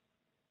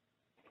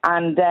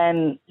 and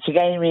then she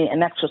gave me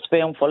an extra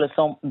spoonful of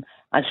something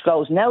and she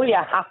goes, now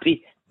you're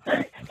happy.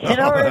 You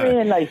know what I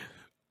mean? Like,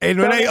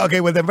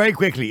 okay, well then very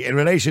quickly, in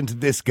relation to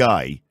this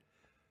guy,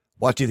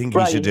 what do you think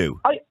he should do?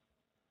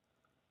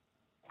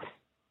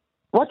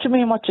 What do you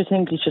mean, what do you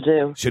think he should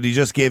do? Should he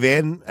just give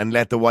in and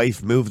let the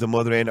wife move the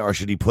mother in, or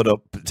should he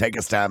take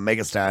a stand, make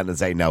a stand and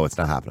say, no, it's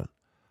not happening?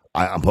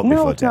 I'm putting my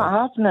foot down.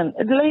 No, it's not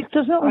happening. Like,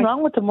 there's nothing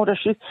wrong with the mother.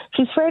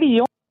 She's fairly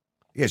young.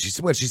 Yeah,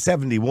 she's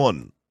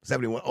 71.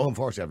 71. Oh,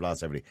 unfortunately, I've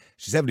lost everybody.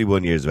 She's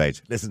 71 years of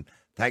age. Listen,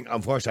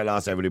 unfortunately, I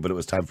lost everybody, but it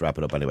was time to wrap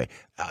it up anyway.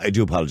 I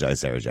do apologise,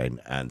 Sarah Jane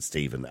and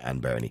Stephen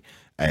and Bernie,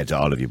 to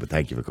all of you, but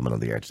thank you for coming on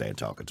the air today and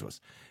talking to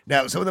us.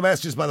 Now, some of the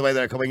messages, by the way,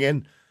 that are coming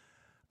in,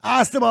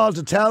 ask them all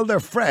to tell their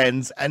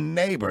friends and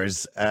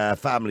neighbours,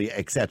 family,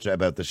 etc.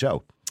 about the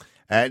show.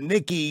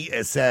 Nikki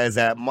says,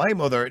 my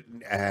mother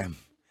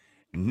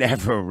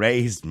never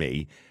raised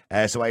me,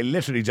 so I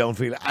literally don't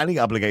feel any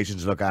obligation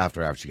to look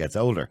after her after she gets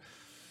older.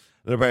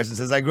 Another person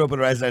says, I grew up in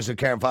residential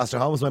care and foster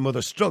homes. My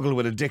mother struggled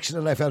with addiction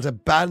and I felt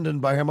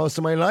abandoned by her most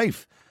of my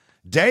life.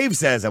 Dave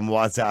says on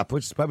WhatsApp,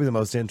 which is probably the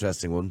most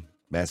interesting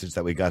message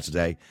that we got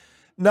today,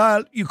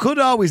 Niall, you could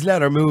always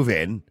let her move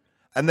in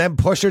and then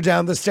push her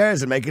down the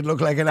stairs and make it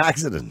look like an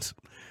accident.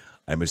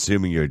 I'm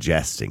assuming you're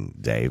jesting,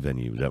 Dave, and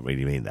you don't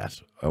really mean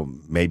that. Or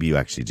maybe you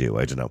actually do.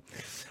 I don't know.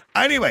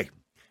 Anyway,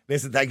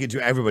 listen, thank you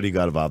to everybody who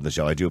got involved in the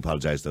show. I do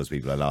apologise to those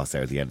people I lost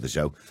there at the end of the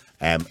show.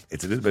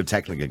 It's a little bit of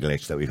technical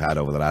glitch that we've had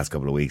over the last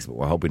couple of weeks, but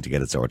we're hoping to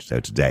get it sorted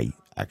out today.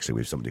 Actually,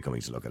 we have somebody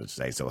coming to look at it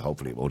today, so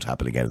hopefully it won't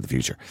happen again in the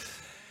future.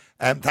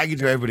 Thank you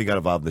to everybody who got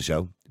involved in the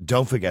show.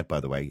 Don't forget, by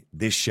the way,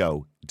 this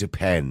show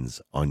depends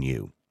on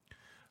you.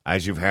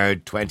 As you've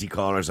heard, 20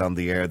 callers on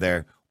the air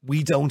there.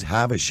 We don't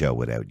have a show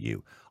without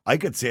you. I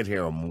could sit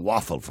here and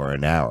waffle for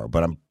an hour,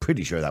 but I'm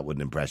pretty sure that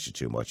wouldn't impress you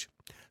too much.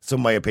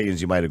 Some of my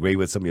opinions you might agree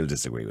with, some you'll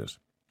disagree with.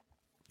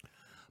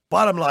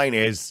 Bottom line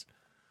is,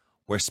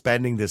 we're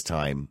spending this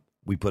time,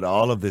 we put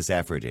all of this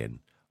effort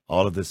in,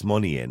 all of this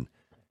money in,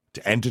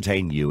 to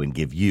entertain you and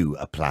give you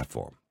a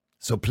platform.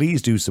 So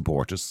please do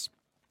support us.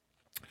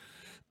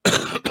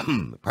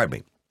 Pardon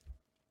me.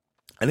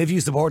 And if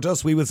you support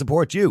us, we will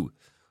support you.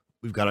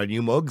 We've got our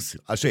new mugs.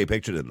 I'll show you a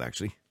picture of them,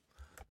 actually.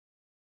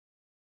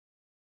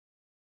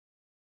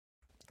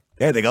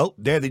 There they go.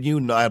 They're the new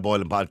Niall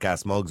Boylan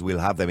podcast mugs. We'll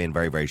have them in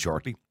very, very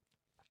shortly.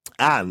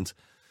 And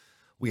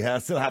we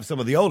still have some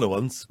of the older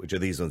ones, which are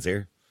these ones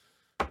here.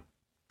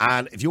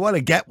 And if you want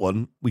to get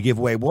one, we give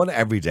away one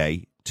every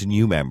day to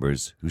new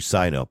members who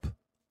sign up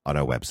on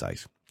our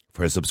website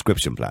for a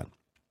subscription plan.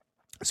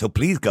 So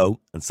please go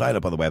and sign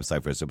up on the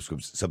website for a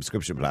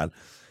subscription plan.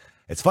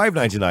 It's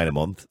 $5.99 a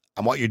month.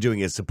 And what you're doing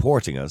is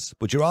supporting us,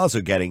 but you're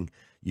also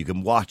you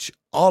can watch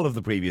all of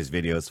the previous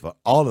videos for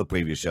all of the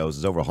previous shows.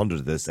 There's over 100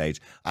 at this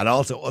stage. And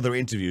also other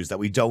interviews that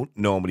we don't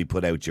normally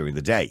put out during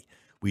the day.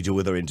 We do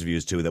other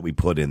interviews too that we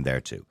put in there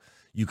too.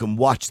 You can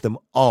watch them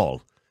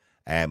all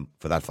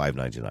for that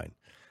 $5.99.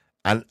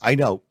 And I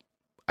know,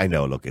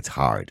 look, it's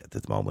hard at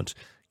this moment.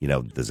 You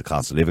know, there's a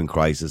cost of living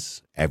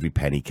crisis. Every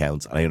penny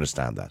counts. And I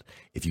understand that.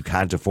 If you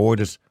can't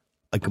afford it,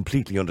 I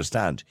completely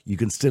understand. You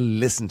can still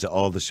listen to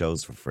all the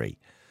shows for free.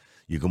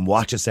 You can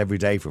watch us every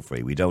day for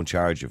free. We don't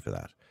charge you for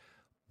that.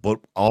 But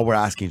all we're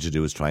asking you to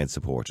do is try and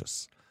support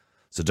us.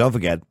 So don't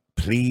forget,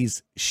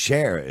 please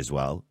share as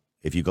well.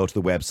 If you go to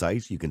the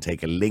website, you can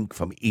take a link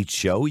from each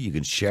show. You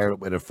can share it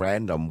with a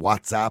friend on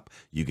WhatsApp.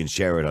 You can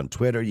share it on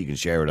Twitter. You can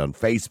share it on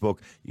Facebook.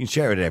 You can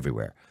share it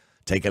everywhere.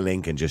 Take a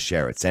link and just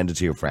share it. Send it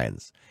to your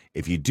friends.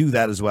 If you do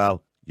that as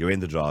well, you're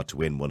in the draw to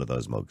win one of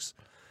those mugs.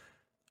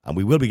 And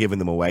we will be giving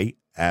them away.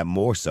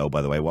 More so,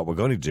 by the way, what we're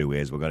going to do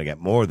is we're going to get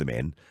more of them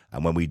in.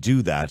 And when we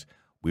do that,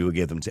 we will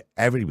give them to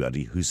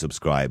everybody who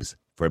subscribes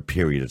for a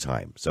period of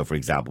time. So, for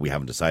example, we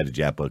haven't decided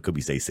yet, but it could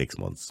be, say, 6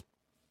 months.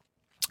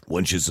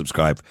 Once you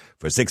subscribe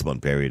for a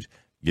 6-month period,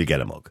 you'll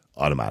get a mug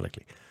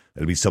automatically.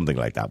 It'll be something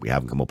like that. We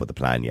haven't come up with a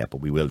plan yet,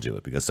 but we will do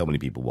it because so many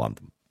people want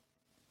them.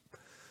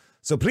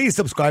 So please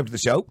subscribe to the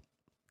show.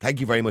 Thank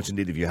you very much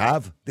indeed if you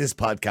have. This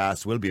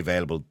podcast will be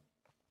available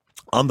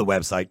on the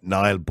website,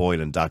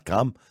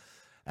 niallboylan.com,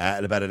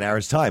 in about an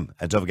hour's time.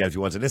 And don't forget, if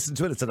you want to listen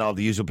to it, it's on all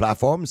the usual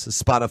platforms,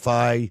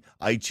 Spotify,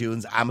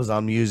 iTunes,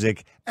 Amazon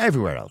Music,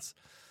 everywhere else.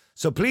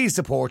 So please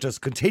support us,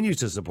 continue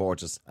to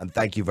support us, and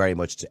thank you very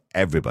much to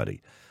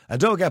everybody. And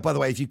don't forget, by the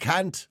way, if you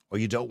can't or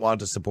you don't want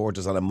to support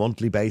us on a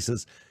monthly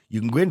basis, you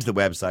can go into the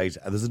website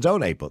and there's a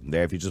donate button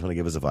there if you just want to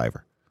give us a $5.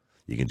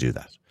 You can do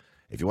that.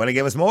 If you want to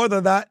give us more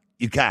than that,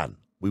 you can.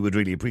 We would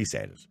really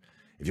appreciate it.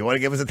 If you want to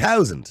give us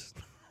 1,000,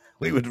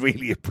 we would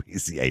really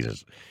appreciate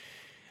it.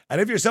 And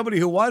if you're somebody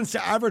who wants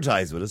to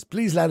advertise with us,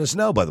 please let us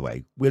know, by the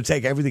way. We'll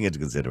take everything into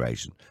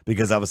consideration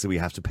because obviously we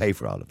have to pay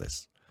for all of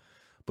this.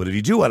 But if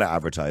you do want to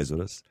advertise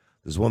with us,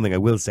 there's one thing I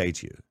will say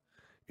to you,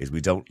 is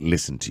we don't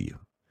listen to you.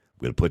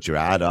 We'll put your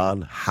ad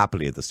on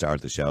happily at the start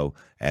of the show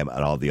and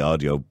all the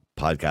audio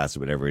podcasts or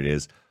whatever it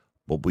is,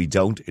 but we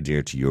don't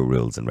adhere to your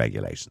rules and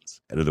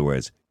regulations. In other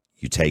words,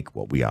 you take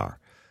what we are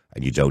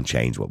and you don't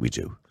change what we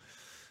do.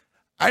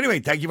 Anyway,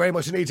 thank you very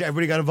much indeed to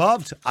everybody who got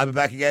involved. I'll be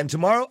back again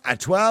tomorrow at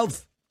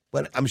 12.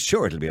 Well, I'm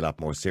sure it'll be a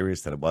lot more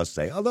serious than it was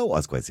today, although it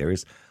was quite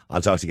serious.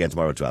 I'll talk to you again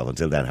tomorrow at 12.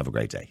 Until then, have a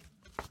great day.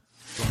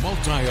 The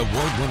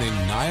multi-award-winning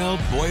Niall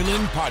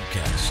Boylan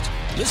Podcast.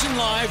 Listen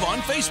live on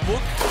Facebook,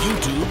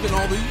 YouTube, and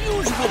all the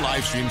usual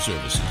live stream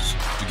services.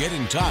 To get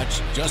in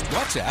touch, just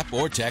WhatsApp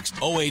or text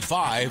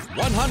 085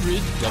 100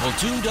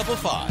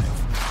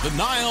 2255. The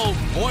Niall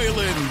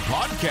Boylan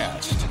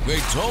Podcast. They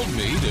told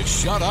me to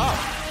shut up.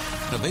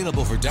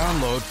 Available for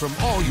download from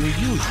all your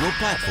usual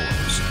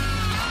platforms.